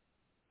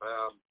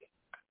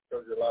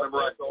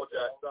 Remember I told you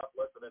I stopped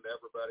listening to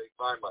everybody,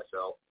 find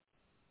myself,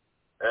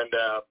 and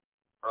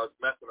I was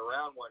messing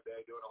around one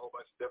day doing a whole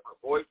bunch of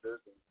different voices,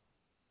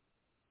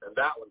 and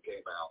that one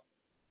came out.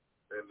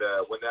 And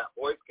when that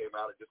voice came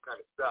out, it just kind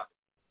of stuck.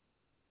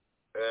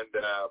 And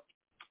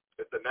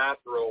it's a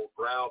natural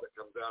growl that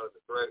comes out of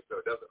the throat, so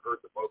it doesn't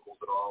hurt the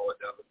vocals at all.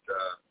 It doesn't.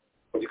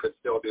 You can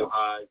still do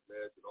highs,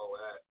 mids, and all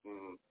that.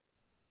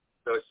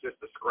 So it's just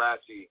a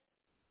scratchy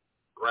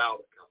growl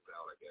that comes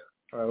out, I guess.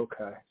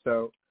 Okay,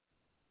 so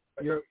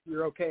you're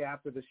okay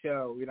after the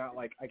show. You're not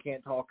like I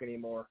can't talk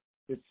anymore.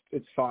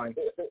 It's fine.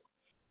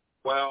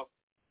 Well,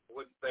 I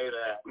wouldn't say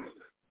that.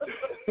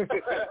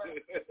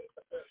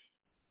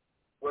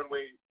 When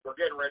we're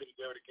getting ready to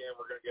do it again,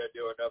 we're going to go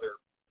do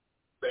another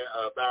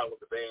battle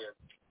with the band.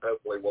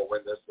 Hopefully we'll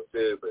win this one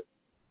too. But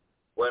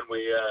when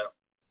we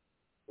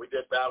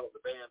did battle with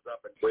the bands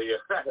up, and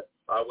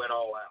I went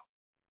all out.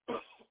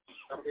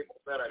 Some people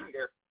said I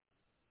scared.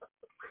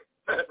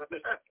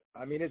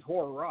 I mean, it's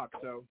horror rock,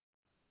 so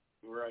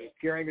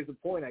scaring is the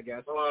point, I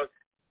guess. Well,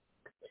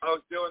 I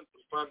was doing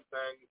some fun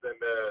things, and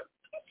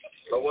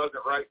I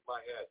wasn't right in my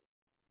head.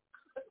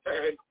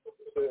 And,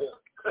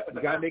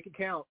 you got to make it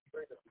count.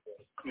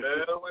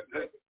 No,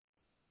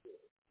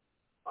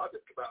 I'll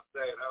just come out and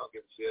say it. I don't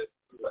give a shit.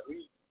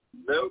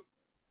 Nope.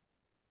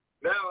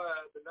 Now,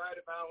 the night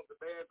of Battle of the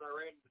Bands, I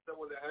ran into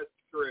someone that has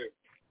the truth.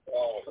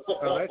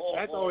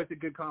 That's always a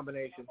good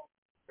combination.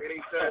 And he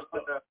says,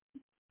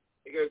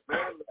 he goes,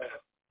 man,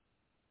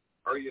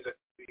 are you the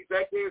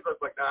executive? I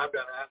was like, no, I've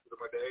done acid in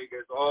my day. He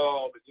goes,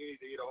 but you need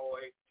to eat a whole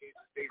 8 pieces,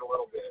 eat a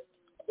little bit.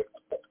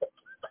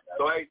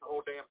 So I ate the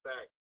whole damn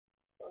thing.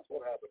 That's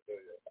what happened to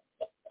you.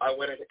 I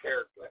went into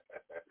character.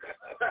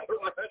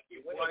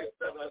 His wife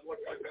said I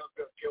looked like I was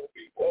going to kill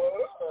people.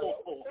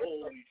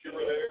 Holy shit.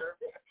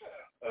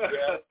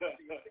 Yeah.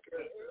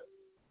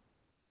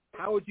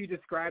 How would you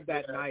describe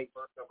that night?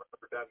 First time I've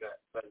ever done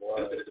that.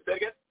 Say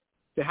again?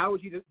 So how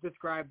would you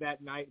describe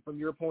that night from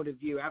your point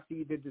of view after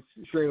you did the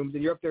shrooms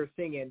and you're up there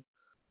singing?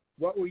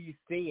 What were you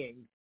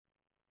seeing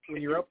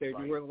when you're up there?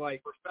 You were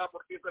like, for some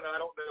reason, I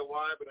don't know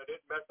why, but I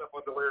didn't mess up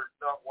on the lyrics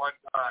not one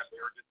time.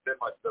 They were just in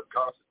my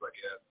subconscious, I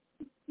guess.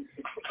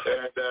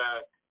 And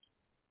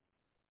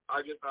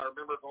I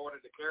remember going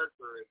into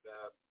character and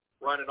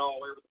running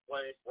all over the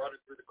place, running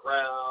through the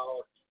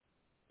crowd,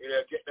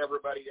 getting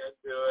everybody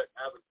into it,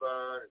 having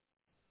fun,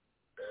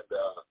 and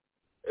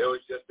it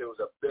was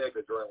a big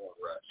adrenaline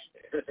rush.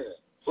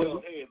 Well,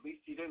 hey, at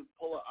least you didn't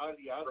pull it out of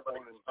the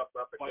outbound and up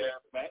and down.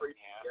 Yeah,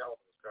 it was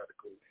kind of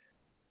cool.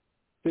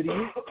 So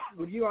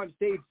when you on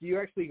stage, do you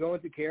actually go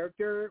into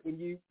character when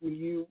you're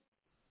playing,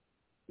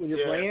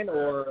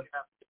 or you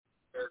have to get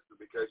into character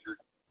because you're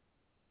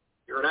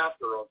an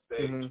actor on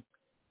stage. Mm-hmm.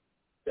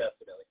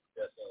 Definitely.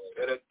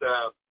 And it's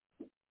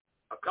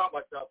I've caught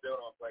myself doing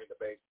it on playing the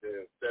bass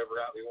too. Trevor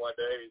out me one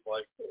day, he's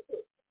like,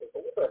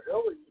 "What the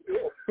hell are you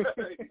doing?"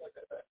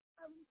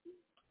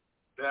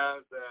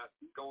 That's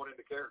going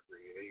into character.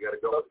 You got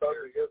to go into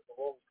character.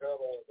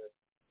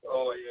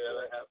 Oh yeah,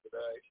 that happened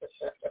today.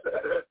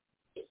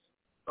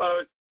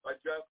 I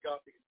just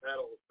got these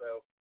pedals,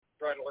 so I'm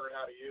trying to learn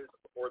how to use them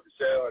before the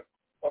show. And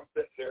I'm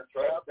sitting there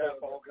trying to tap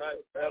all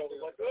kinds of pedals.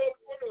 I'm like,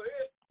 what the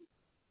heck?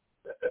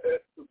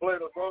 We're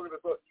playing a song and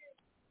it's like,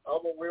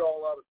 we're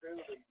all out of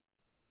tune. And,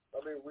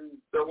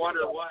 they're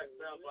wondering why it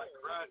sounds like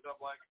crunch.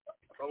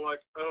 I'm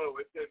like, oh,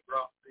 it did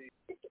drop C.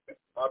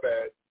 My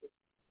bad.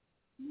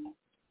 Do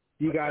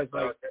you guys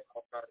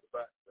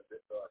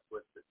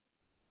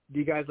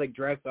like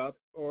dress up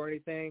or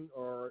anything,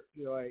 or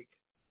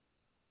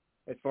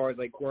as far as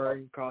like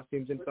wearing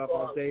costumes and stuff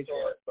on stage?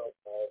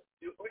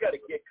 We got a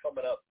gig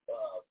coming up.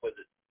 Was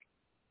it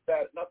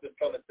not this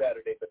coming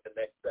Saturday, but the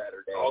next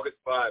Saturday, August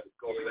 5. It's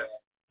called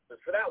that. So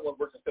for that one,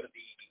 we're just going to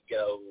be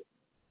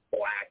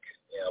black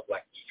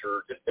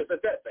t-shirt. It's a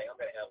that thing. I'm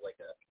going to have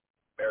like a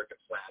American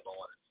flag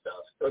on and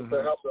stuff. But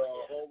to help the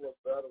homeless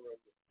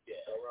veterans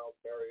around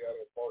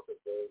Marietta and Parker,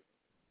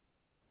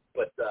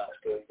 but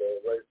and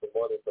raise some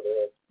money for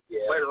them.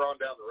 Yeah. Later on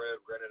down the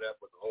road, we're going to end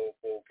up with the whole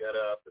full get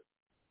up, and,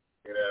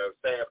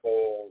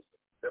 samples,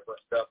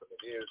 different stuff in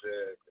the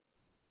music.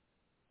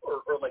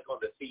 Or like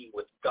on the scene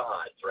with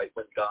gods, right?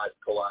 When gods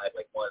collide,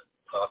 like one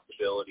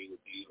possibility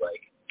would be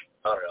like,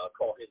 I don't know, I'll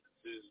call him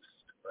Zeus,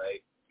 right?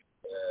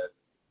 And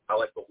I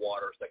like the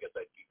water, so I guess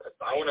I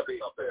want to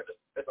be something.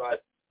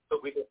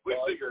 So we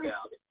figured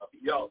out.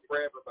 Yellow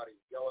for everybody,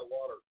 yellow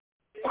water.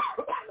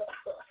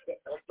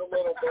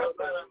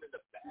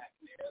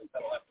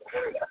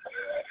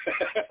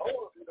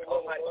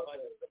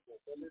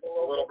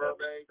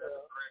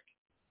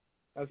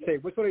 I was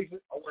saying, which one are you?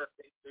 I wear a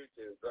pink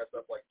tutu, dressed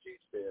up like Cheech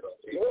did on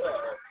Cheech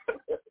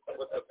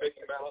with the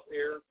Mickey Mouse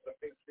ears, the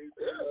pink tutu.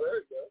 Yeah,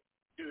 there you go.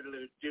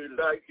 Doodle doodle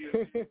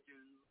doodle.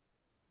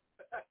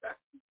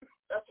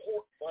 That's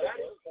horror. That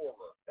is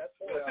horror. That's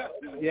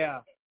horror. Yeah,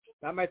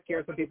 that might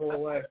scare some people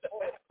away. I'm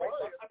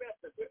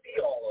going to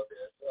see all of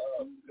this.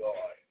 Oh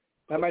God.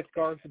 That might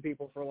scar some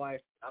people for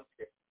life. I'm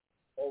scared.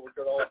 Oh, we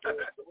could all dress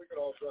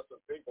in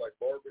pink like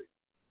Barbie.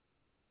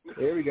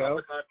 There we go. I'm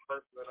the kind of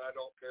person that I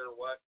don't care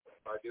what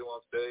I do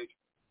on stage.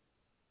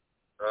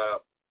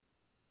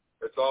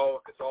 It's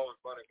all in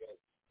fun and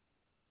games.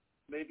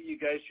 Maybe you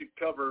guys should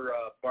cover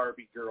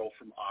Barbie Girl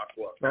from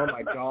Aqua. Oh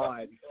my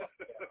God.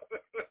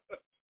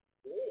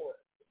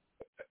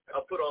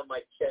 I'll put on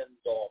my Ken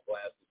doll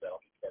glasses. I'll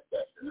be Ken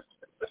Becker.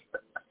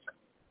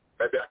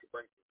 Maybe I could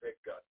bring some pig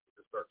guts and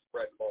just start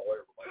spreading them all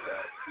over my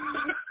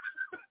body.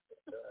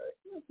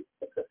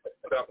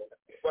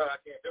 But I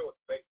can't do it with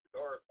fake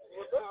guitars.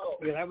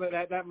 Yeah,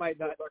 that might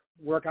not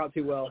work out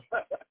too well.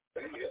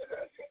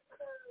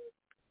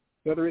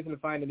 Another reason to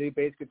find a new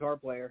bass guitar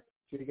player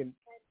so you can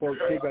pour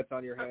pig guts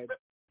on your head.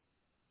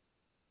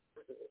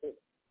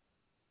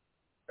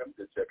 I'm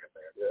good chicken,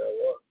 man. Yeah,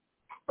 well.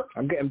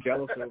 I'm getting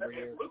jealous over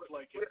here. Looks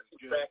like it's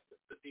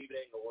this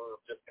evening, or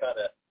just kind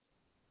of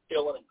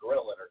chilling and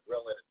grilling, or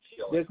grilling and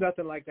chilling. There's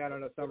nothing like that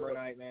on a summer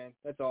night, man.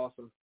 That's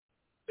awesome.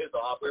 It's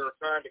awesome. We were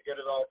trying to get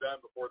it all done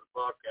before the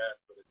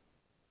podcast, but it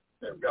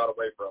got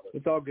away from us.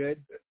 It's all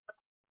good.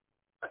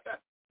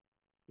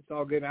 It's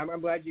all good.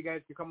 I'm glad you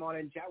guys could come on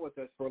and chat with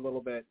us for a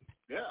little bit.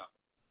 Yeah.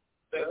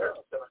 Same here.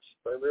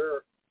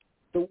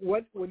 So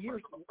what when you're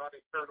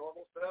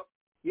paranormal stuff?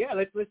 Yeah,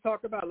 let's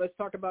talk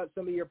about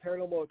some of your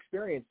paranormal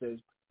experiences.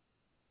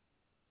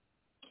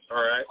 All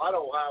right. I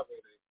don't have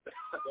any.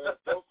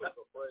 Folks are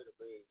afraid of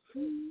me.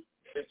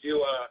 Did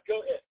you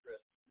go ahead,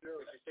 Chris? Did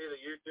you see the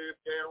YouTube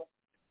channel?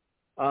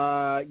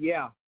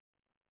 Yeah.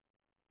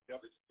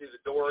 Did you see the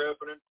door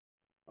opening?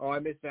 Oh, I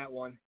missed that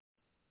one.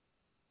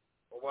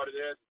 Well, what it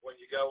is, when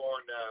you go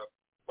on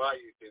my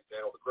YouTube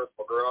channel, the Chris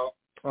McGraw,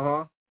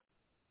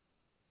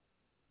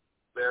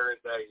 there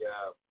is a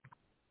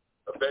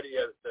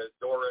video that says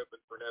door open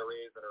for no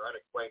reason or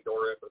unexplained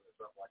door open or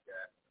something like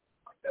that.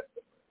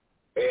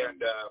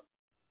 And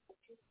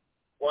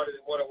what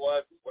it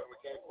was is when we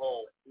came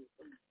home,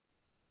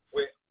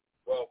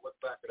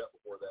 let's back it up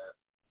before that.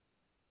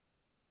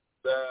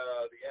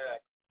 The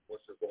ex,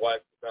 which is the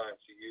wife at the time,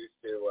 she used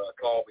to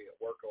call me at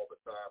work all the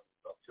time,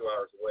 about 2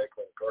 hours away,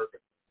 cleaning carpet.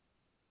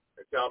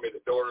 They tell me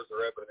the doors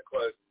are open and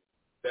closing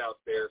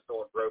downstairs.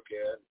 Someone broke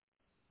in.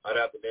 I'd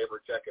have the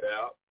neighbor check it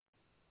out.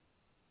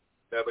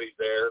 Nobody's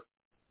there.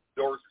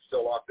 Doors are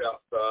still locked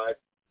outside.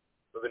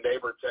 So the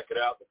neighbor check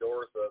it out. The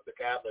doors, the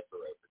cabinets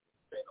are open,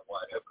 standing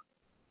wide open,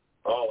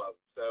 all of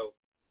them. So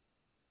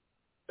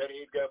then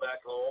he'd go back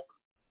home.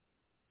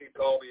 He'd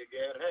call me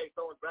again. Hey,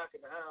 someone's back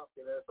in the house.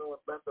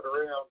 Someone's messing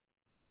around.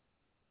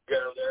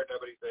 Get over there.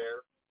 Nobody's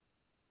there.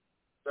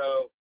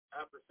 So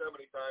after so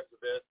many times of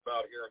this,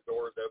 about hearing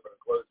doors open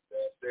and closing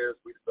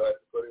downstairs, we decided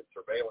to put in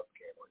surveillance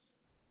cameras.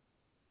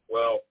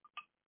 Well,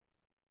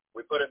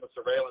 we put in the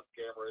surveillance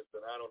cameras,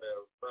 and I don't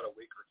know, about a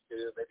week or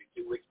two, maybe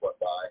 2 weeks went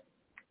by,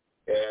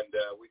 and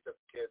we took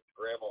the kids to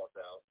Grandma's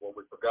house. Well,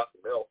 we forgot the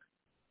milk.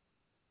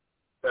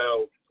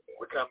 So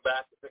we come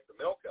back to pick the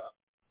milk up,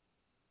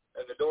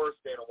 and the door is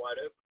standing wide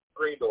open.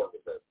 Screen door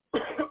was open.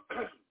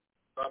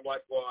 So I'm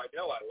like, well, I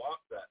know I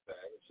locked that thing.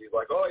 And she's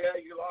like, oh, yeah,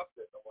 you locked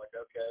it. I'm like,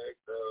 okay,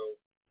 so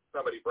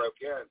somebody broke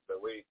in. So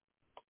we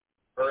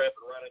hurry up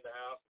and run in the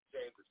house.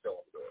 The chains are still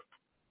on the door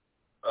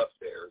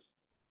upstairs.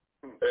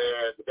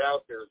 And the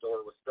downstairs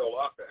door was still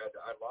locked. I had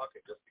to unlock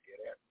it just to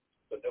get in.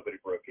 So nobody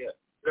broke in.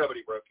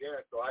 Nobody broke in.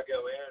 So I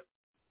go in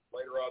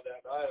later on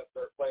that night. I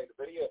start playing the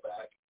video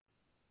back.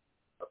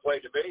 I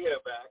played the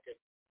video back, and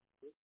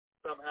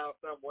somehow,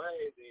 some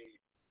way,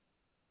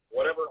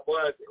 whatever it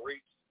was, it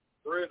reached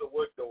through the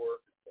wood door,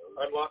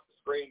 unlocked the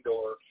screen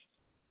door,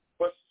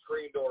 pushed the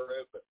screen door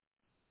open.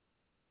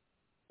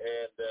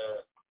 And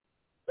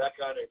that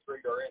kind of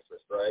intrigued our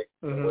interest, right?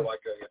 Mm-hmm. We're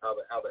like, how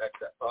the heck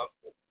is that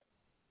possible?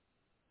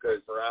 Because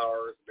for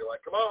hours, and be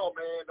like, come on,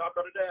 man, knock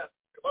on the desk.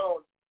 Come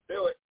on,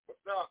 do it. Let's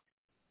knock.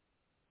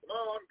 Come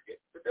on, get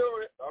to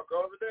doing it. Knock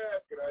on the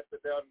desk. And I'd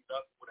sit down and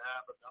nothing would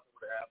happen.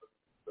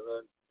 So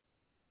then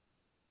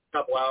a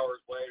couple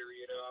hours later,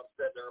 I'm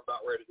sitting there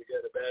about ready to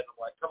go to bed. And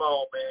I'm like, come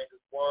on, man,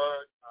 just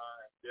one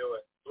time. Do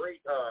it. 3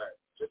 times.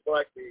 Just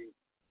like these.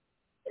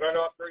 And I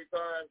knocked 3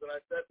 times, and I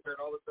sat there,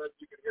 and all of a sudden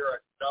you could hear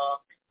a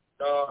knock,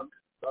 knock,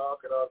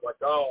 knock. And I was like,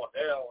 oh,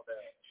 hell no.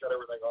 Shut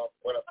everything off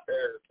and went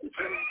upstairs.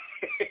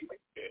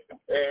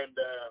 And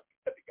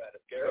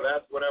so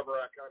that's whenever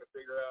I kind of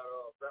figured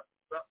out,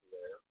 something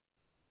there.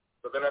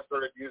 So then I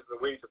started using the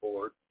Ouija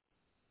board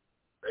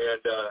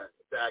and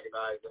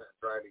antagonizing it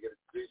and trying to get it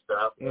to do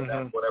stuff. And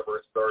that's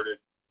whenever it started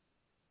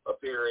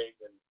appearing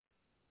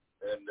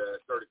and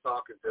started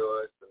talking to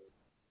us. And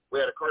we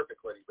had a carpet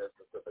cleaning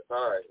business at the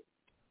time.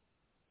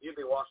 You'd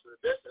be washing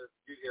the dishes.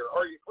 You'd hear,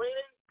 are you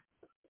cleaning?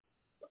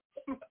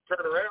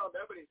 Turn around,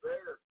 nobody's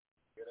there.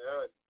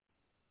 And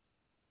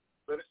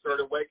so it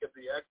started waking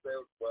the ex, it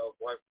would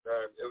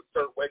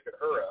start waking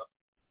her up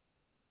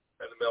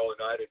in the middle of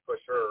the night. It'd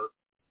push her.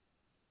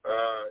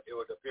 It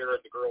would appear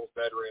in the girls'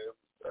 bedrooms.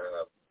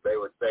 They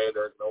would say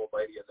there's an old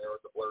lady in there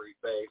with a blurry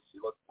face.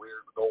 She looked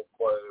weird with old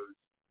clothes,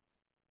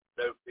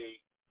 no feet.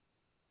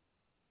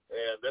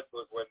 And this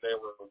was when they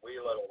were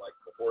wee little, like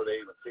before they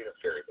even seen a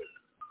scary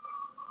movie.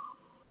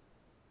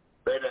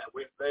 They'd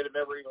have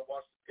never even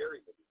watched a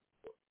scary movie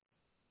before.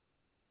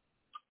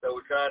 So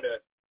we kind of,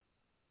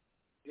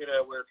 we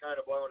were kind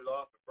of blowing it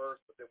off at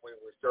first, but then when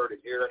we started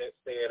hearing it,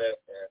 seeing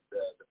it, and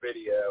the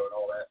video and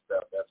all that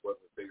stuff, that's when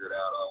we figured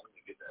out, we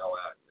need to get the hell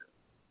out of here.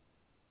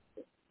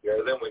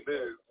 Yeah, then we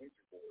moved.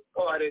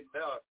 Well, I didn't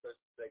know I was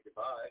supposed to say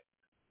goodbye.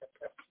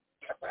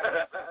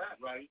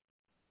 Right.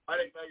 I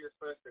didn't know you're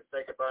supposed to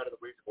say goodbye to the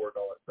Ouija board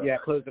and all that stuff.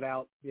 Yeah, close it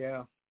out.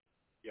 Yeah.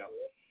 Yeah.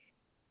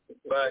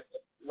 But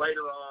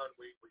later on,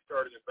 we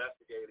started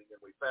investigating,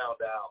 and we found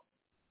out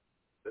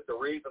that the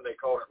reason they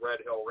called it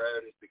Red Hill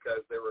Road is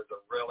because there was a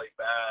really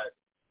bad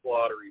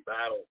slaughtery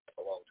battle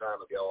a long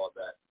time ago on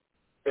that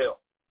hill.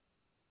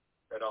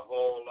 And a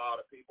whole lot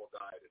of people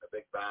died in a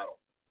big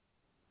battle.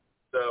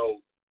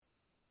 So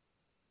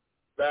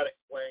that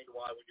explained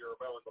why when you were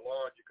mowing the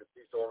lawn, you could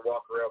see someone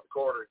walk around the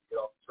corner and you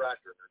get off the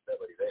tractor and there's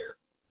nobody there.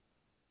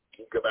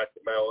 You can go back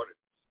to mowing and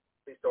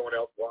see someone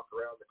else walk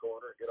around the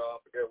corner and get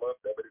off and go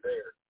look, nobody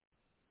there.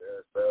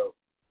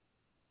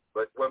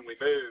 But when we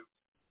moved,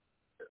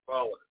 it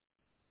followed us.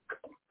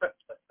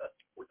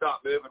 We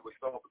stopped moving, we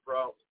solved the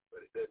problem,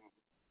 but it didn't.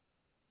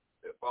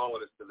 It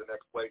followed us to the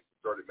next place and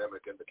started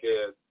mimicking the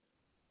kids,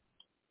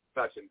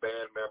 touching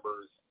band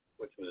members,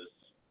 which was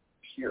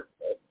here.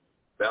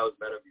 That was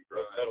Meadowview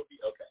Drive.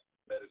 Meadowview, okay.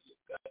 Meadowview,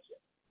 gotcha.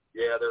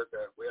 Yeah,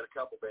 we had a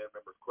couple band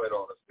members quit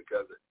on us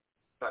because it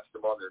touched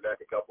them on their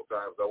neck a couple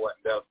times. I went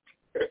down.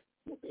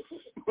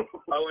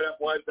 I went up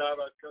one time,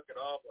 I was cooking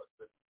omelets,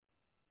 and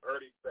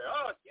heard him say,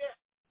 "Oh, shit."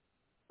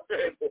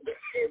 He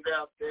came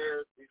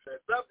downstairs. He said,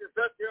 "Something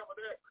touched you on my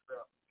neck or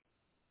something."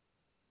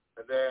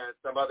 And then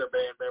some other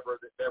band member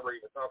that never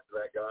even talked to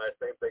that guy,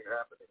 same thing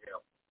happened to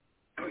him.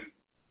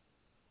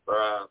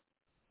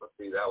 Let's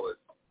see, that was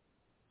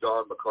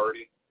John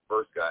McCarty,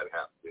 first guy that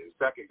happened to.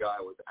 Second guy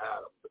was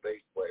Adam, the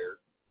bass player.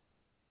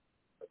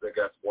 I think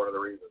that's one of the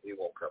reasons he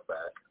won't come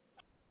back.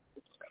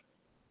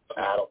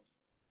 Adam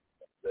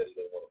said he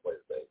didn't want to play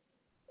the bass.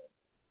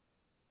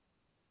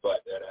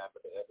 But that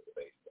happened to him in the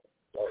bass.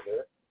 Oh,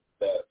 there?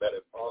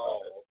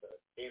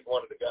 He's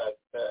one of the guys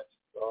that touched.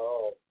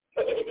 Oh.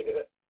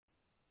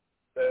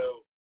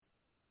 So,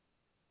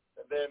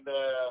 and then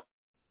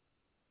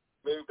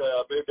moved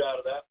out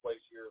of that place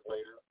years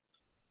later.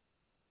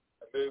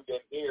 I moved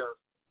in here,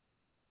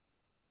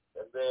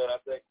 and then I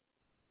think,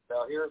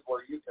 now here's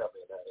where you come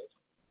in, that is.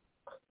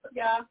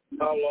 Yeah.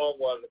 How long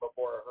was it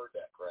before I heard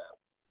that crap?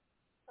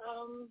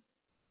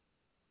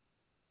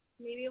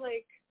 Maybe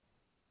like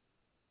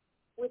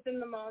within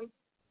the month.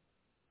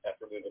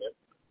 After moving in?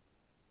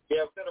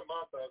 Yeah, within a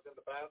month I was in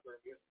the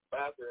bathroom, using the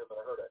bathroom, and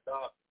I heard a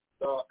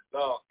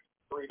knock,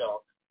 3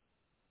 knocks.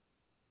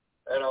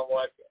 And I'm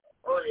like,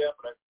 hurry up,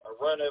 and I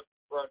run up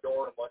the front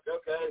door, and I'm like,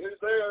 okay, who's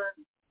there?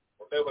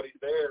 Well, nobody's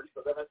there,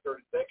 so then I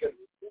started thinking,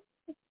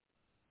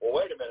 well,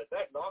 wait a minute,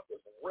 that knock was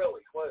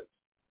really close.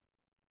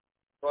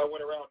 So I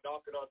went around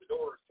knocking on the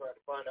doors trying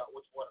to find out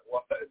which one it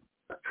was.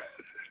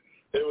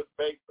 It was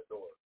the basement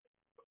door.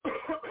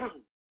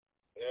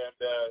 And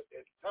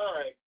it's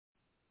time,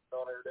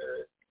 there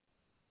is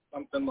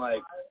something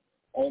like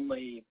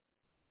only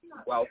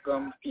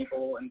welcome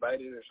people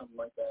invited or something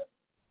like that.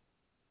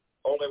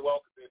 Only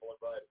welcome people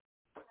invited.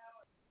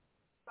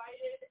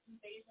 Invited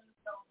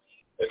invasions only.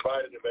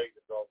 Invited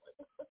invasions only.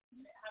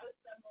 It had a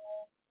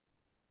symbol.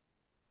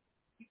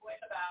 People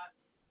in the back.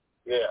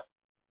 Yeah.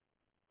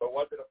 But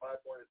was it a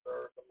 5-pointed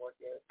star or something like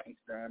that?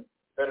 Pentagram.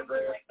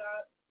 Pentagram? Like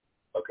that.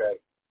 Okay.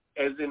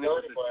 As in it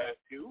was a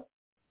tattoo?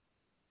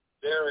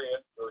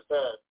 Darius, her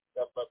son,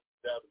 comes up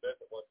down to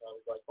visit one time.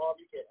 He's like, Mom,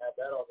 you can't have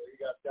that on there. You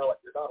got to tell it.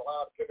 You're not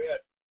allowed to come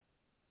in.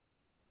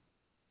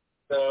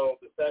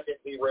 So the second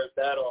he wrote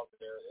that on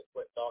there, it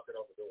quit knocking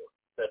on the door.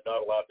 Said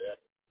not allowed to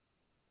enter.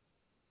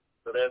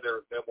 So then there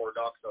was no more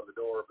knocks on the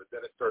door, but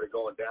then it started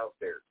going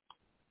downstairs.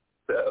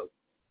 So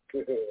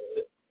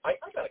I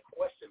got a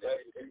question.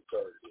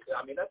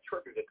 I mean, that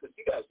triggered it because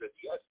you guys are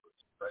the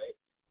experts, right?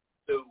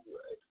 So,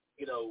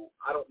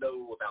 I don't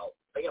know about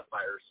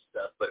vampire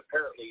stuff, but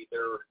apparently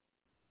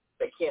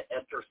they can't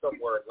enter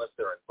somewhere unless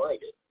they're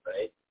invited,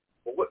 right?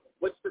 Well,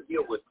 what's the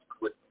deal with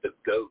the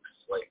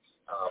ghosts? Like,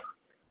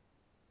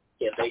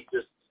 can they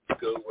just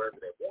go wherever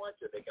they want,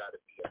 or they got to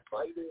be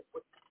invited?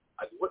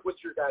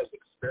 What's your guys'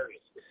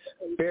 experience with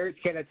that? Spirits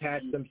can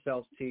attach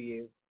themselves to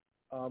you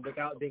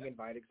without being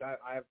invited. Cause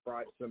I've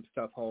brought some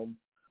stuff home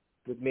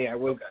with me. I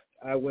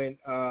went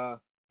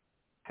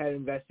had an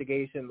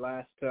investigation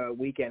last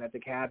weekend at the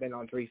cabin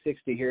on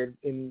 360 here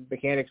in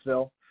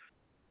Mechanicsville.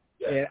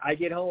 Yeah. And I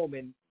get home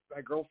and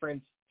my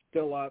girlfriend's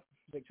still up,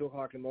 like 2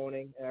 o'clock in the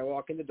morning, and I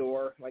walk in the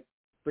door, like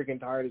freaking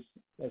tired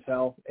as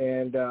hell,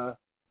 and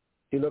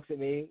she looks at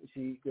me,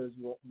 she goes,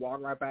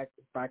 walk right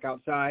back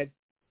outside,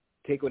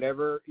 take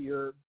whatever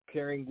you're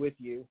carrying with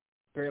you.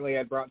 Apparently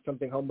I brought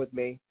something home with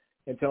me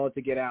and tell it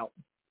to get out.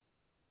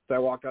 So I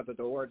walked out the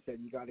door and said,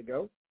 you got to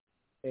go.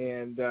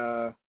 And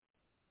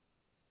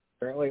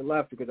apparently it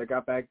left because I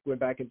went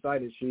back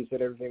inside and she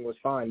said everything was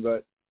fine.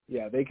 But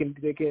yeah, they can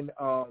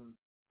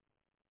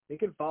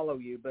follow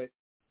you. But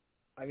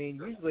I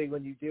mean, usually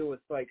when you deal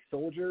with like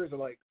soldiers or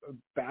like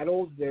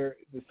battles, the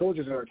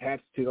soldiers are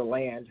attached to the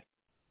land.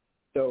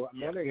 So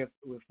I'm wondering if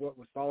what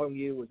was following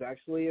you was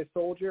actually a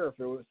soldier or if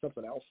it was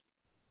something else.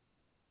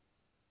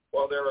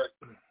 Well, there were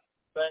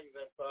things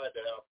inside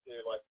the house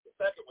too. Like the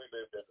second we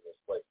moved into this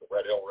place, the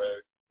Red Hill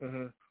Road,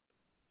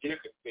 you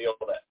could feel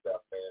that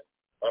stuff, man.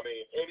 I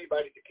mean,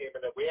 anybody that came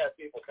in there, we had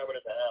people coming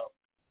in the house.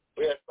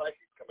 We had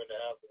psychics come in the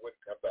house and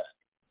wouldn't come back.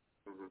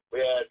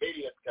 We had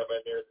mediums come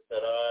in there that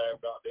said,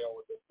 I'm not dealing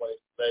with this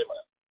place. They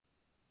left.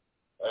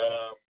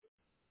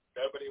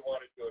 Nobody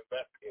wanted to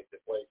investigate the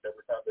place.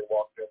 Every time they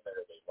walked in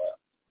there, they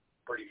left.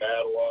 Pretty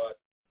mad a lot.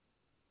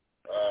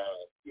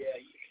 You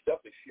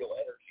definitely feel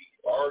energy.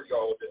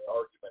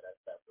 Argument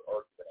after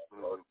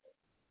argument.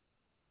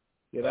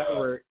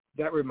 Yeah,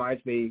 that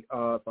reminds me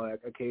of like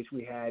a case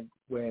we had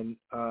when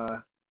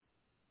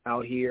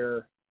out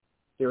here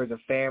there was a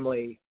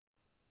family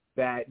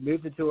that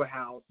moved into a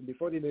house, and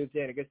before they moved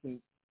in, I guess in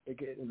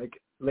like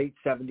late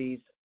 70s,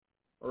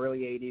 early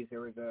 80s, there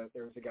was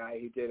a guy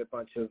who did a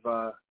bunch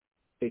of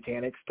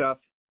satanic stuff,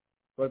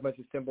 wrote a bunch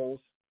of symbols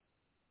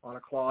on a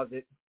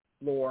closet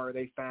floor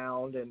they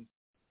found, and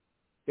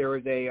there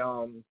was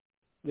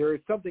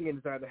something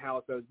inside the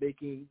house that was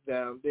making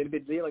them. They'd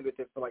been dealing with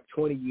it for like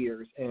 20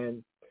 years,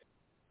 and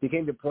it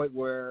came to a point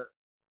where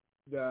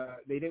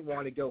they didn't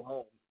want to go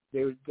home.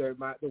 The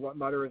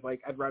mother was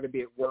like, "I'd rather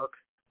be at work.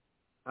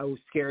 I was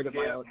scared of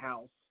my own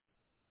house."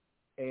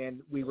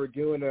 And we were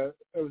doing it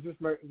was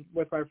just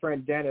with my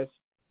friend Dennis,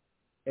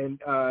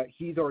 and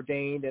he's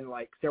ordained in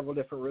like several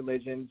different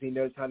religions. He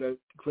knows how to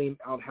clean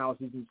out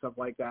houses and stuff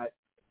like that.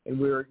 And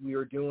we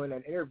were doing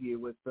an interview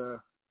with the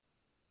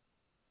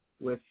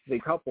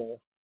couple,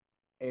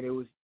 and it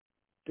was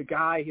the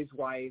guy, his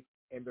wife,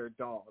 and their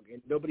dog,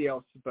 and nobody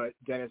else but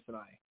Dennis and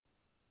I.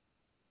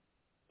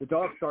 The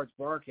dog starts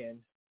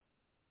barking.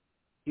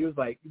 He was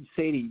like,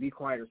 "Sadie, be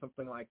quiet," or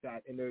something like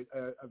that. And there's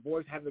a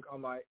voice happened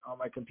on my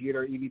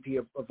computer, EVP,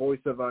 a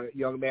voice of a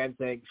young man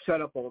saying,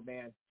 "Shut up, old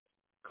man,"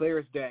 clear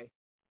as day.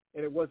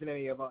 And it wasn't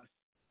any of us.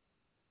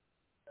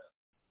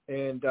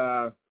 And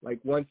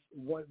once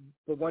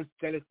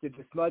Dennis did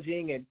the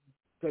smudging and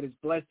said his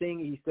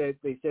blessing,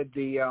 they said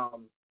the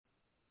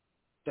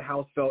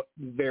house felt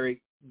very,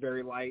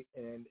 very light,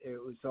 and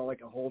it was all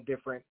like a whole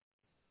different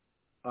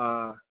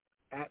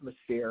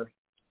atmosphere.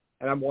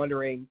 And I'm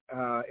wondering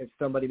if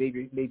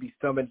somebody maybe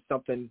summoned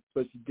something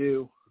supposed to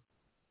do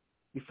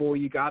before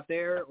you got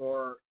there,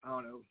 or I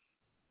don't know,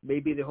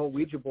 maybe the whole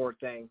Ouija board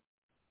thing.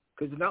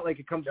 Because it's not like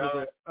it comes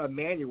with a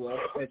manual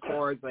as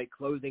far as like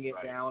closing it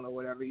down or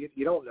whatever. You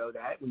don't know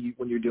that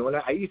when you're doing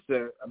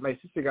it. My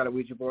sister got a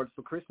Ouija board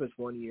for Christmas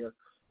one year,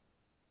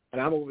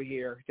 and I'm over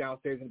here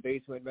downstairs in the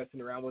basement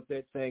messing around with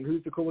it, saying,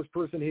 "Who's the coolest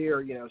person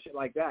here?" Shit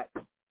like that.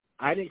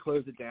 I didn't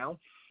close it down.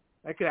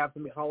 I could have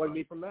somebody calling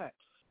me from that.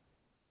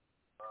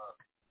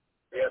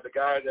 The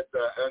guy that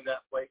owned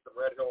that place on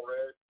Red Hill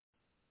Road,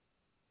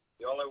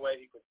 the only way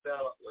he could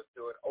sell it was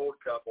to an old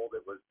couple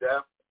that was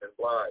deaf and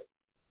blind.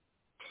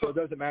 So it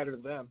doesn't matter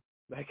to them.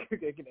 Like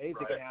anything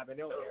can happen.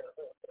 They don't care.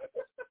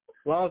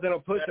 As long as they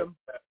don't push them.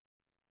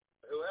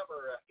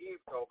 Whoever Eve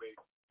told me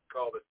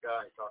call this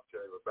guy and talk to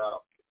him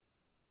about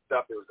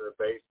stuff that was in her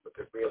basement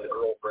because me and the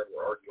girlfriend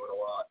were arguing a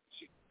lot.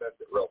 She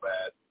sensed it real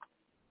bad.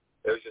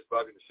 It was just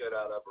bugging the shit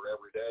out of her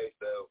every day.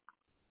 So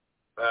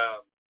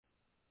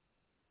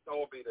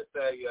told me to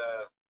say,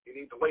 you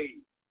need to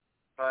leave.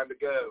 Time to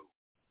go.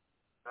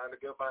 Time to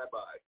go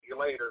bye-bye. See you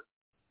later.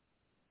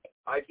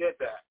 I did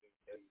that,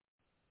 and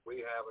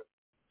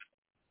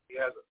he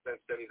hasn't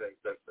sensed anything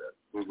since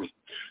then. Mm-hmm.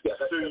 Yeah,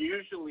 so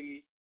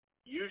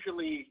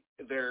usually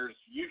there's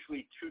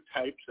two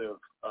types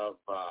of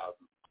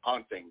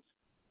hauntings.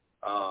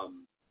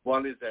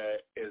 One is a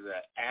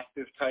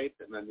active type,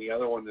 and then the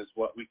other one is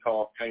what we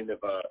call kind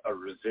of a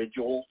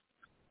residual,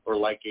 or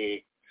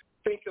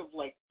think of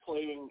like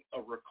playing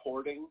a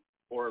recording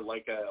or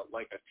like a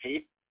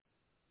tape.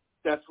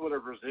 That's what a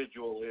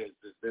residual is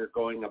they're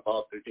going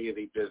about their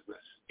daily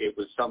business. It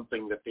was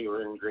something that they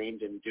were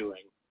ingrained in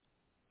doing.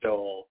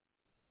 So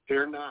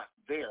they're not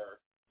there.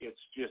 It's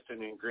just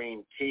an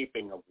ingrained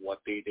taping of what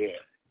they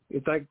did.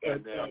 It's like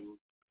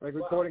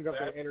recording of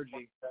their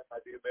energy. I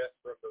do miss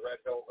from the Red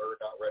Hill, or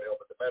not Red Hill,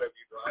 but the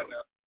Meadowview Drive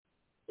now.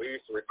 We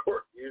used to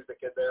record music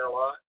in there a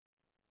lot.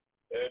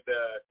 And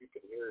you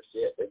can hear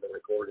shit in the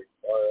recording.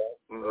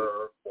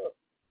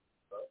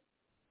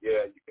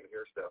 You can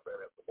hear stuff in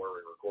it from where we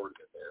recorded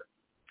in there.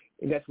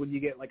 And that's when you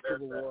get like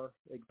Civil War,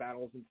 like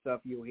battles and stuff.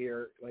 You'll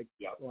hear like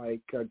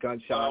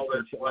gunshots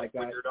and shit like that.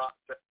 When you're not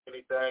saying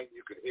anything,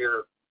 you can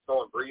hear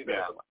someone breathing.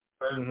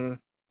 Mm-hmm.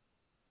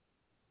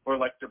 Or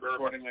like the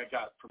recording I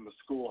got from the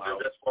schoolhouse.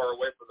 They're this far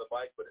away from the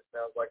mic, but it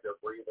sounds like they're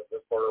breathing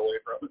this far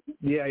away from it.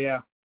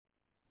 Yeah.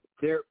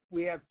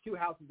 We have two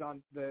houses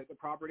on the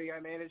property I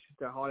manage,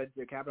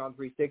 the cabin on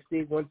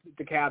 360. One's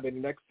the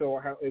cabin. Next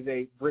door is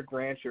a brick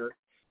rancher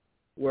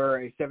where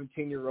a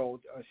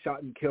 17-year-old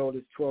shot and killed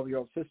his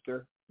 12-year-old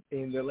sister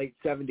in the late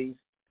 70s.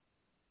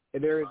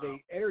 And there is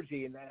a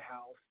energy in that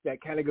house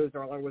that kind of goes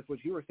along with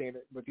what you were saying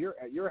with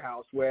at your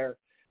house, where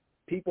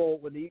people,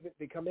 when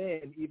they come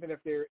in, even if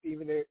they're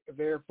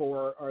there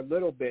for a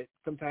little bit,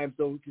 sometimes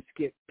they'll just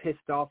get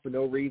pissed off for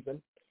no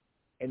reason,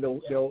 and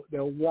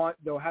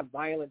they'll have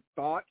violent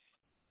thoughts.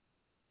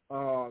 They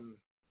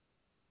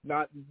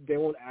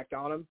won't act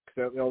on them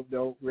because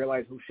they'll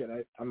realize, oh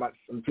shit, I'm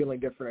feeling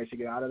different. I should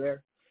get out of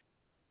there.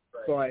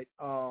 Right.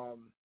 But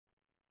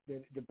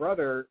the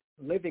brother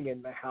living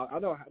in the house, I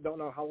don't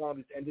know how long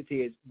this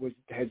entity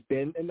has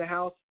been in the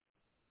house,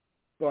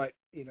 but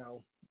he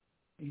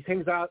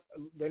hangs out.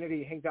 The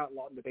entity hangs out a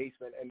lot in the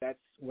basement, and that's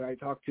when I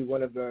talked to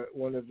one of the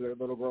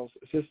little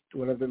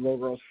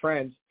girl's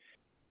friends.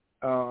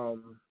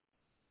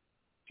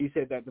 She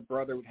said that the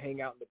brother would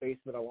hang out in the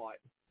basement a lot,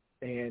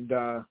 and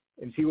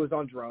she was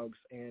on drugs,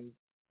 and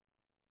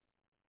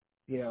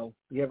you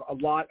have a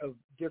lot of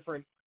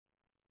different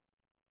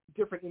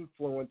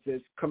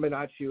influences coming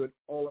at you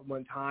all at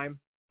one time.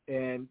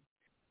 And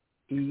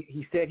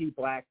he said he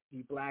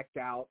blacked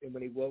out, and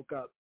when he woke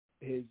up,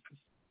 he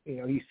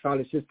found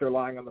his sister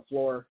lying on the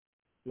floor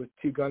with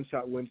 2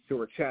 gunshot wounds to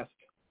her chest.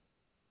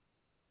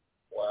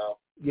 Wow.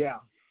 Yeah.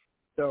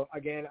 So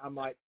again, I'm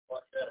not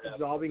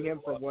absolving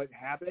him for what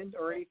happened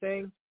or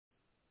anything,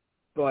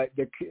 but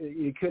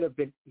he could have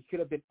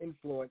been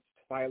influenced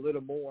by a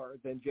little more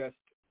than just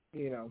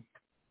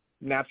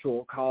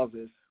natural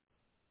causes.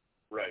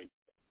 Right.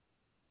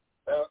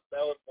 That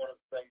was one of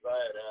the things I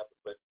had happen,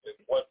 but it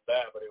wasn't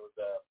that, but it was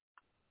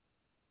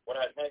when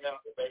I'd hang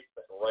out in the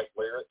basement and write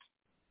lyrics,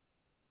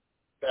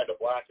 kind of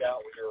black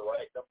out when you were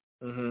writing them.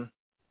 Mm-hmm.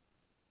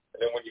 And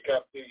then when you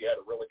come to, you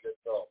had a really good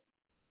song.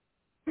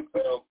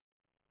 So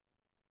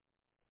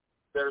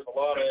there's a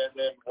lot of, and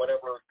then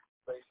whenever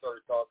they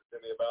started talking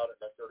to me about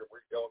it, and I started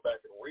going back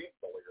and reading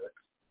the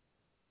lyrics,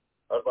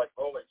 I was like,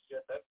 holy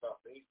shit, that's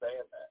not me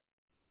saying that.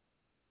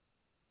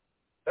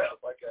 That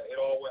was like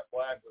it all went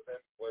black with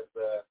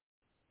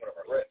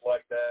written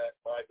like that.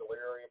 My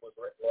Delirium was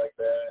written like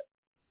that.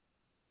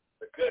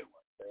 The good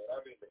ones, man. I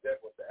mean, the good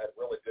ones that had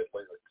really good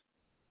lyrics.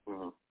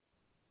 Mm-hmm.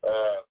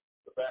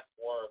 The best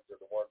ones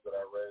are the ones that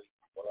I wrote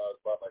when I was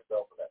by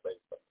myself in that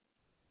basement.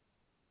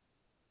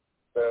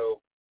 So,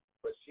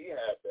 but she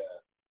had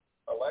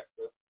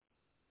Alexis.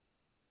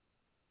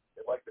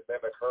 They like to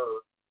mimic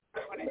her.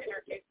 I want to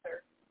introduce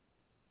her.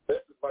 This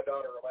is my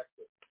daughter,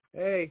 Alexis.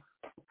 Hey.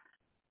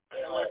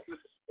 Hey,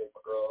 Alexis. Hey,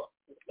 my girl.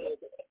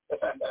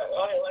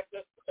 Hi,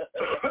 Alexis.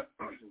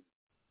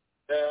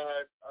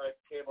 I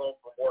came home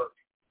from work.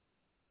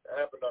 It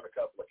happened on a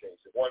couple of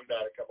occasions. One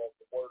night I come home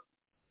from work,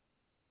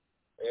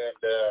 and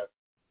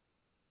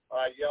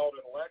I yelled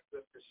at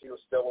Alexis because she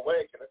was still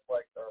awake, and it's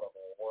like, I don't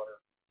know,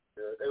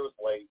 it was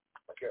late.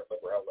 I can't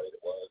remember how late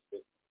it was,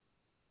 but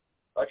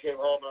I came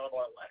home, and I'm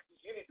like,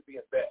 Alexis, you need to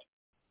be in bed.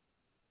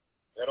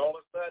 And all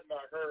of a sudden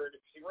I heard,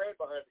 she ran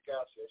behind the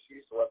couch, and she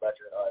used to run back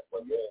here and hide and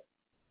play games.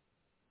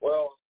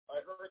 Well,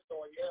 I heard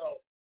someone yell,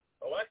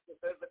 Alexis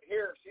isn't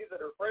here. She's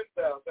at her friend's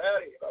house,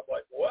 Addie. And I'm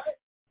like, what?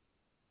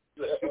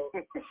 So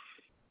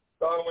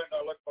I went and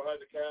I looked behind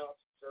the couch.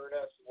 Sure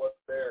enough, she wasn't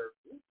there.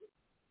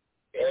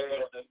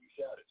 And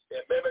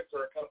it mimicked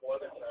her a couple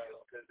other times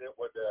because it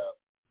would,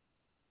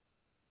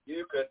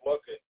 you could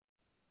look it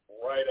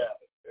right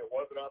at it. It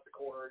wasn't out the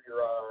corner of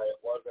your eye.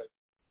 It wasn't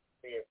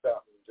seeing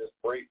something just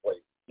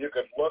briefly. You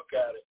could look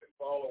at it and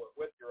follow it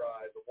with your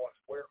eyes and watch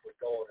where it was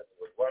going, and it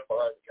would run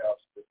behind the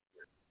couch and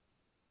disappear.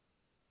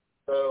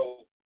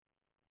 So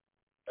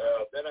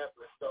then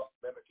after it stopped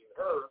mimicking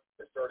her,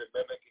 it started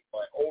mimicking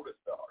my oldest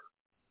daughter,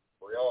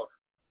 Brianna.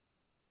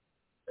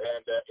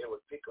 And it would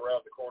peek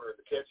around the corner of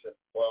the kitchen.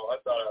 Well, I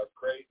thought I was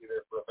crazy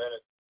there for a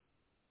minute.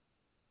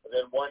 And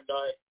then one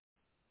night,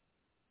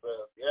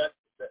 the ex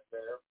was sitting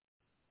there,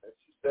 and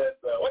she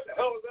said, what the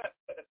hell was that?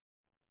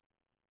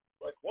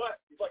 Like, what?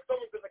 He's like,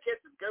 someone's in the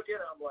kitchen. Go get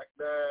it. I'm like,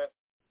 nah,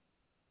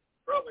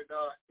 probably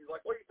not. He's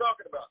like, what are you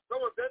talking about?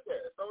 Someone's in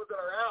there. Someone's in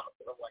our house.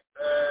 And I'm like,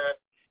 nah.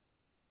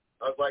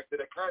 I was like, did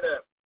it kind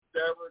of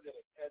sever? Did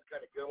it head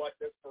kind of go like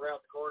this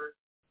around the corner?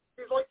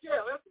 He's like,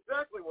 yeah, that's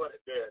exactly what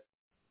it did.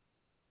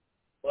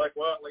 Like,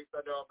 well, at least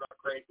I know I'm not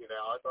crazy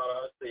now. I thought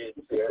I was seeing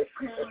it.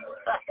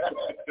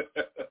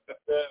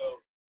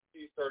 So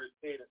she started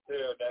seeing it too,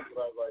 and that's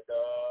when I was like,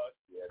 oh,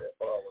 yeah, that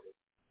followed it.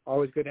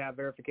 Always good to have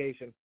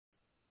verification.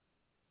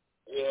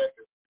 Yeah,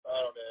 because, I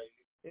don't know,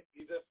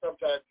 you just,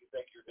 sometimes you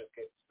think you're just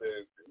getting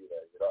spooked, and,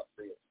 you're not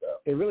seeing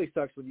stuff. It really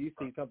sucks when you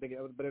see something,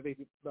 but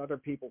other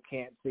people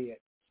can't see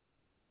it.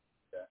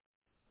 Yeah.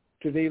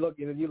 Because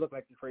you look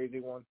like the crazy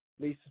one.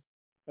 At least,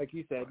 like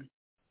you said,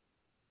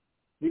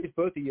 at least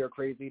both of you are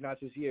crazy, not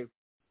just you.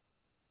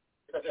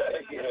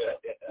 Yeah.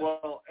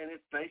 Well, and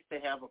it's nice to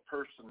have a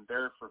person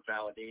there for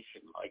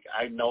validation. Like,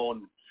 I know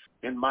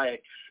in my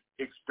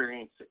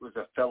experience, it was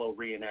a fellow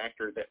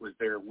reenactor that was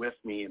there with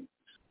me, and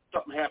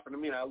something happened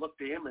to me, and I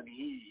looked at him, and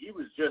he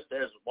was just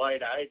as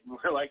wide-eyed, and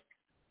we're like,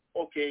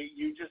 okay,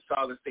 you just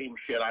saw the same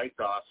shit I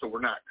saw, so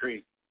we're not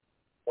crazy.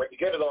 When you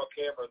get it on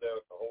camera, though,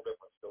 it's a whole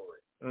different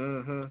story.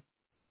 Mm-hmm.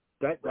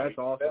 That's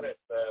awesome. Then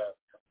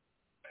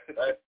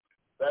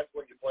that's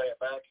when you play it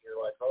back, and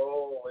you're like,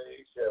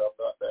 holy shit, I'm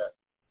not that.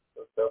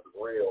 This stuff is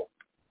real.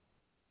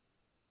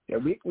 Yeah,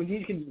 when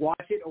you can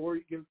watch it, or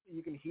you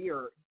can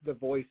hear the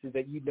voices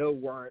that you know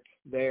weren't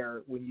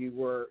there when you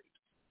were,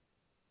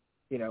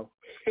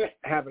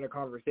 having a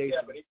conversation.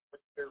 Yeah, but even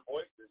when you hear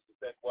voices, you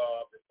think, well,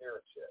 I'm just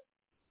hearing shit.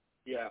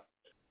 Yeah.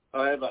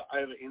 I have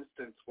an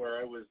instance where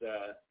I was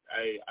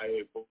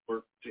I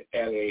worked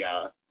at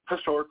a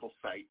historical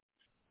site.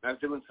 I was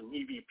doing some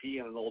EVP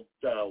in an old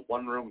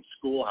one-room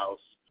schoolhouse,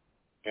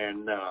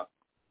 and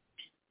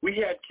we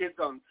had kids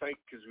on site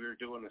because we were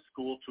doing a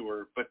school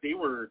tour, but they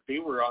were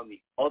on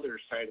the other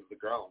side of the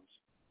grounds,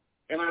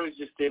 and I was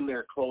just in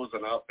there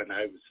closing up, and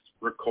I was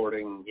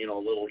recording, a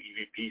little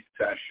EVP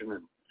session,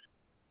 and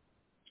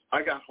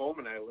I got home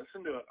and I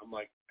listened to it. I'm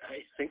like, I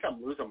think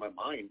I'm losing my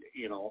mind.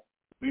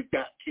 We've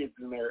got kids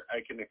in there. I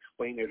can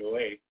explain it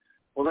away.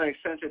 Well, then I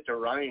sent it to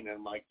Ryan, and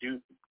I'm like,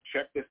 dude,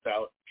 check this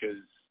out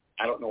because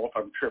I don't know if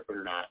I'm tripping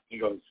or not. He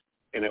goes,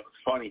 and it was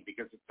funny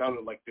because it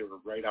sounded like they were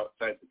right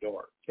outside the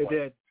door. It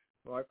did.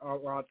 Like,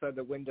 we're outside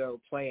the window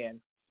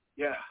playing.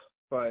 Yeah.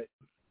 But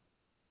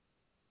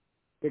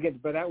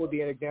that would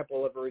be an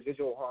example of a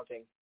residual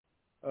haunting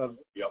of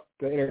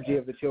the energy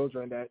of the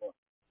children that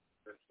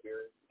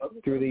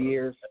through the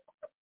years.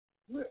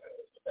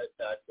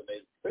 That's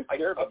amazing. I'm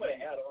going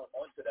to add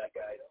on to that,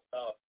 guys.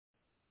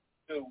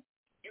 So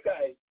you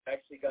guys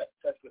actually got in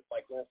touch with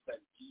my girlfriend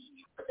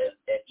Eve,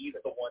 and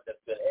Eve's the one that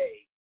said,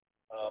 hey,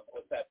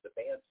 let's have the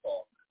band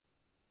song.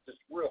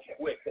 Just real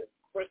quick,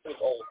 Chris's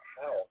old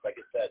house, like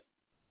I said,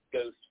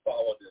 ghosts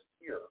followed us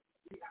here.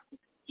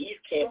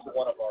 Eve came to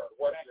one of our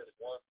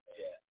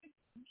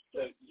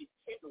So he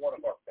came to one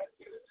of our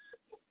practices,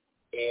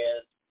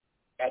 and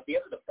at the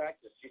end of the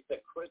practice, she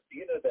said, Chris, do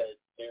you know that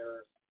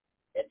there's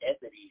an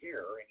entity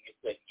here? And he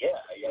said, yeah,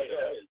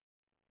 there is.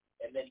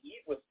 And then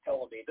Eve was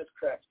telling me, this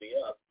cracks me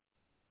up,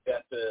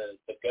 that the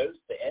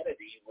ghost, the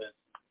entity, was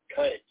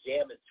kind of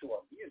jamming to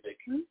our music.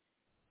 Mm-hmm.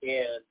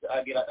 And,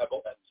 I mean,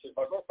 she's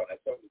my girlfriend. I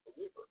totally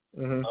believe her.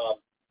 Mm-hmm.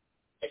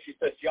 And she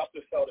said she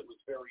also felt it was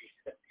very,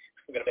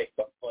 I'm going to make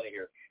something funny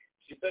here.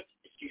 She said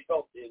she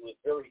felt it was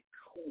very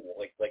cool,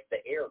 like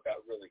the air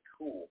got really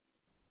cool.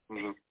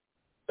 Mm-hmm.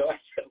 So I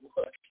said,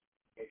 look,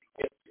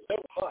 it's so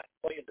hot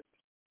playing the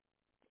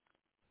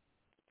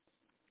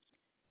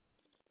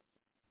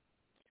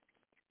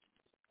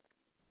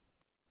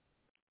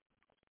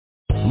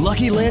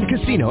Lucky Land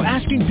Casino,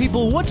 asking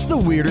people, what's the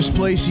weirdest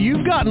place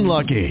you've gotten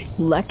lucky?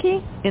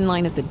 Lucky? In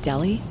line at the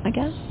deli, I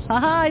guess?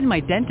 Aha, in my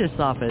dentist's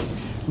office.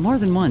 More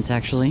than once,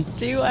 actually.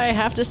 Do I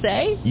have to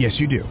say? Yes,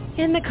 you do.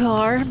 In the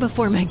car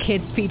before my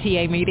kids'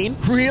 PTA meeting.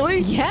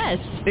 Really? Yes.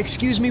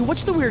 Excuse me,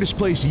 what's the weirdest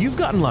place you've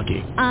gotten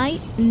lucky? I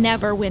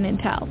never win and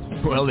tell.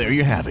 Well, there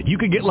you have it. You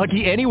can get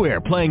lucky anywhere,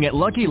 playing at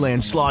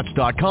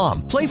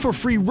LuckyLandSlots.com. Play for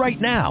free right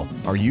now.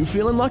 Are you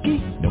feeling lucky?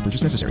 No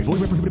purchase necessary. Void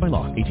where prohibited by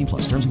law.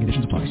 18+. Terms and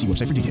conditions apply. See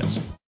website for details.